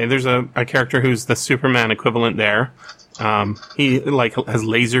 Okay, there's a character who's the Superman equivalent there. He has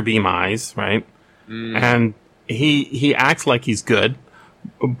laser beam eyes, right? And he acts like he's good,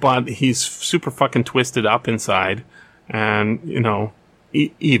 but he's super fucking twisted up inside, and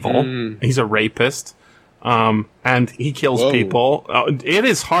evil. He's a rapist, and he kills people. It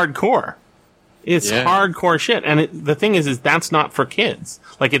is hardcore. It's hardcore shit. And the thing is that's not for kids.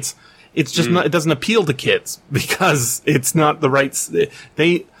 It's just not. It doesn't appeal to kids because it's not the right.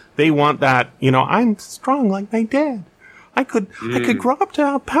 They want that. I'm strong like my dad. I could grow up to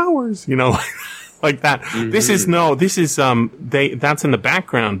have powers, like that. This is that's in the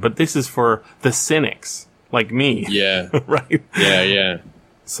background, but this is for the cynics like me. Yeah. Right. Yeah.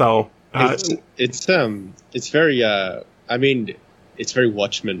 So it's very it's very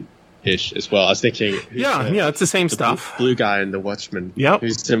Watchmen-ish as well. I was thinking, it's the same stuff. Blue guy in the Watchmen. Yep.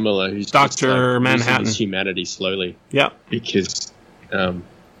 Who's similar. Who's Dr. just, Manhattan. His humanity slowly. Yep. Because,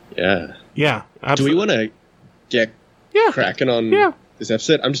 Yeah. Absolutely. Do we want to get cracking on this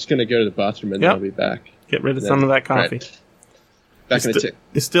episode? I'm just going to go to the bathroom and then I'll be back. Get rid of some of that coffee. Right. Back in a tick.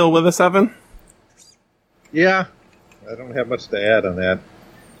 You still with us, Evan? Yeah. I don't have much to add on that.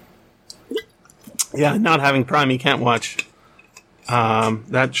 Yeah, not having Prime, you can't watch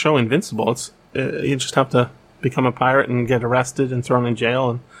that show Invincible. It's you just have to become a pirate and get arrested and thrown in jail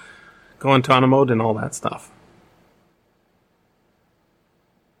and go into on mode and all that stuff.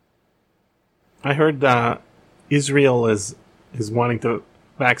 I heard Israel is wanting to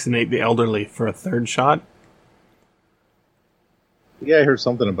vaccinate the elderly for a third shot. Yeah, I heard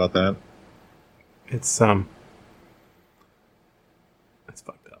something about that. It's fucked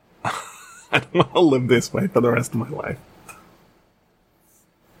up. I don't want to live this way for the rest of my life.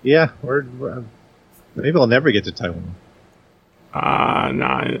 Yeah, or maybe I'll never get to Taiwan. No,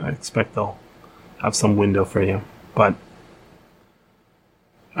 I expect they'll have some window for you. But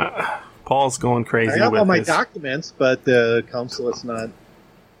Paul's going crazy. I have with all my his documents, but the consulate's not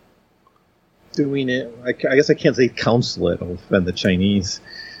doing it. I guess I can't say consulate. I'll offend the Chinese.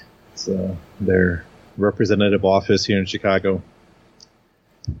 It's their representative office here in Chicago.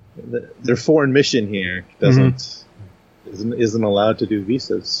 Their foreign mission here isn't allowed to do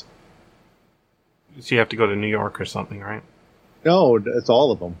visas. So you have to go to New York or something, right? No, it's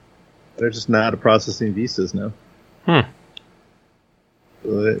all of them. They're just not processing visas now.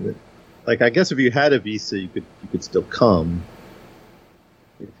 Like, I guess if you had a visa, you could still come,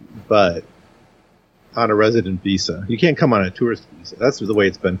 but on a resident visa, you can't come on a tourist visa. That's the way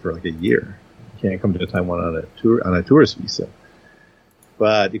it's been for like a year. You can't come to Taiwan on a tourist visa.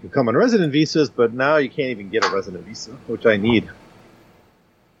 But you can come on resident visas, but now you can't even get a resident visa, which I need.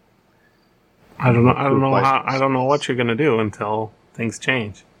 I don't know what you're going to do until things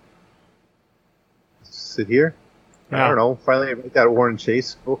change. Sit here? Yeah. I don't know. Finally, I read that Warren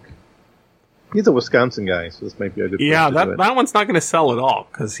Chase book. He's a Wisconsin guy, so this might be a good place to do it. That one's not going to sell at all,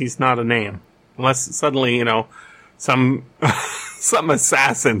 because he's not a name. Unless suddenly, some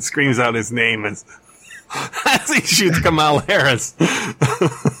assassin screams out his name as he shoots Kamala Harris.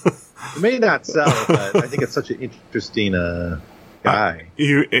 It may not sell, but I think it's such an interesting guy.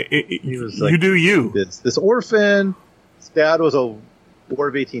 You do you. This orphan. His dad was a War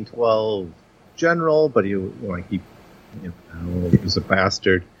of 1812 general, but he was a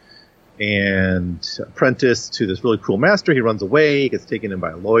bastard and apprenticed to this really cruel master. He runs away, he gets taken in by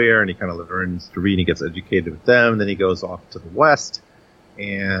a lawyer, and he kind of learns to read and gets educated with them. Then he goes off to the West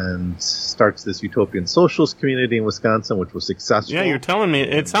and starts this utopian socialist community in Wisconsin, which was successful. Yeah, you're telling me.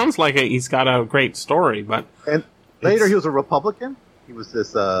 It sounds like he's got a great story, but... And later he was a Republican. He was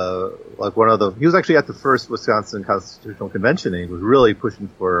this, he was actually at the first Wisconsin Constitutional Convention, and he was really pushing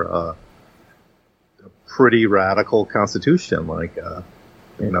for a pretty radical constitution,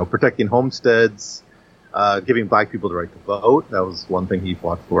 protecting homesteads, giving black people the right to vote. That was one thing he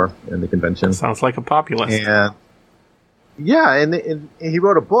fought for in the convention. Sounds like a populist. And he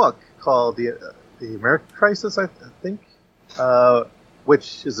wrote a book called The American Crisis, I think,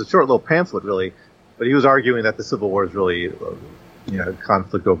 which is a short little pamphlet, really. But he was arguing that the Civil War is really,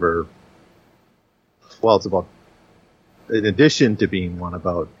 conflict over. Well, it's about, in addition to being one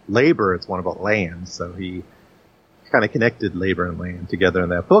about labor, it's one about land. So he kind of connected labor and land together in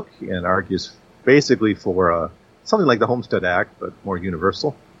that book and argues basically for something like the Homestead Act, but more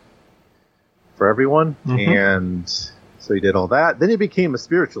universal for everyone. Mm-hmm. And so he did all that. Then he became a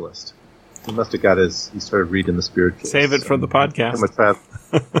spiritualist. He must have he started reading the spiritualists. Save it for the podcast.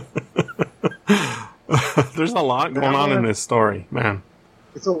 There's a lot going on in this story, man.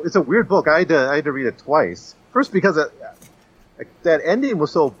 It's a weird book. I had to read it twice. First, because that ending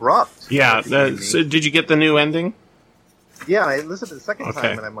was so abrupt. Yeah. So did you get the new ending? Yeah, I listened to the second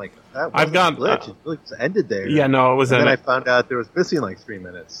time, and I'm like, that wasn't a glitch. It really just ended there. Yeah, no, it was. And then I found out there was missing like 3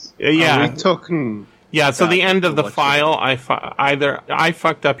 minutes. Yeah, we talking. Yeah, so the end of the file, either I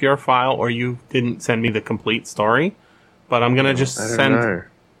fucked up your file or you didn't send me the complete story. But I'm gonna just send. Know.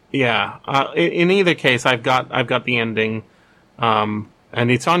 Yeah. In either case, I've got the ending, and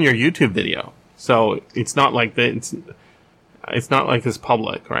it's on your YouTube video, so it's not like it's not like it's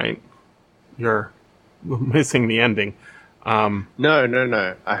public, right? You're missing the ending.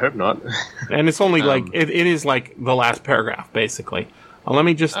 No. I hope not. And it's only it is like the last paragraph, basically. Let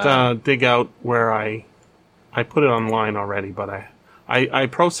me just dig out where I put it online already, but I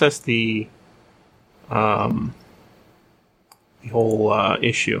processed the whole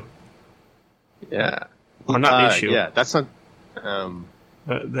issue. Yeah. Or not issue. Yeah, that's not...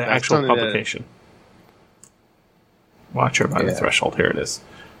 the actual publication. Watcher by the Threshold. Here it is.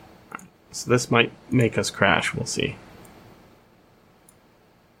 So this might make us crash. We'll see.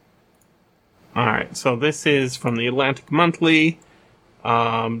 Alright, so this is from the Atlantic Monthly,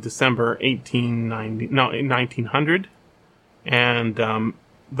 December 1900. And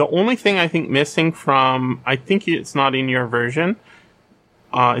the only thing I think missing from... I think it's not in your version.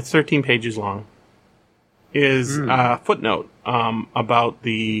 It's 13 pages long. Is a footnote about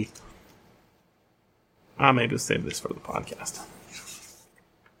the... I may just save this for the podcast.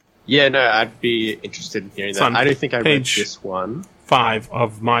 Yeah, no, I'd be interested in hearing that. I don't think I read this one. 5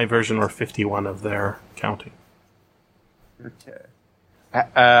 of my version, or 51 of their counting. Okay.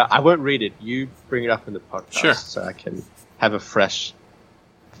 I won't read it. You bring it up in the podcast so I can have a fresh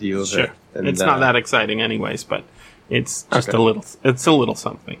view of it. And, it's not that exciting anyways, but it's just a little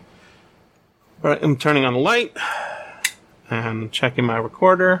something. All right, I'm turning on the light and checking my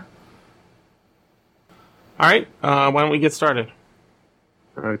recorder. All right, why don't we get started?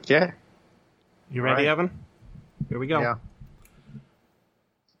 Okay. You ready, Evan? Here we go. Yeah.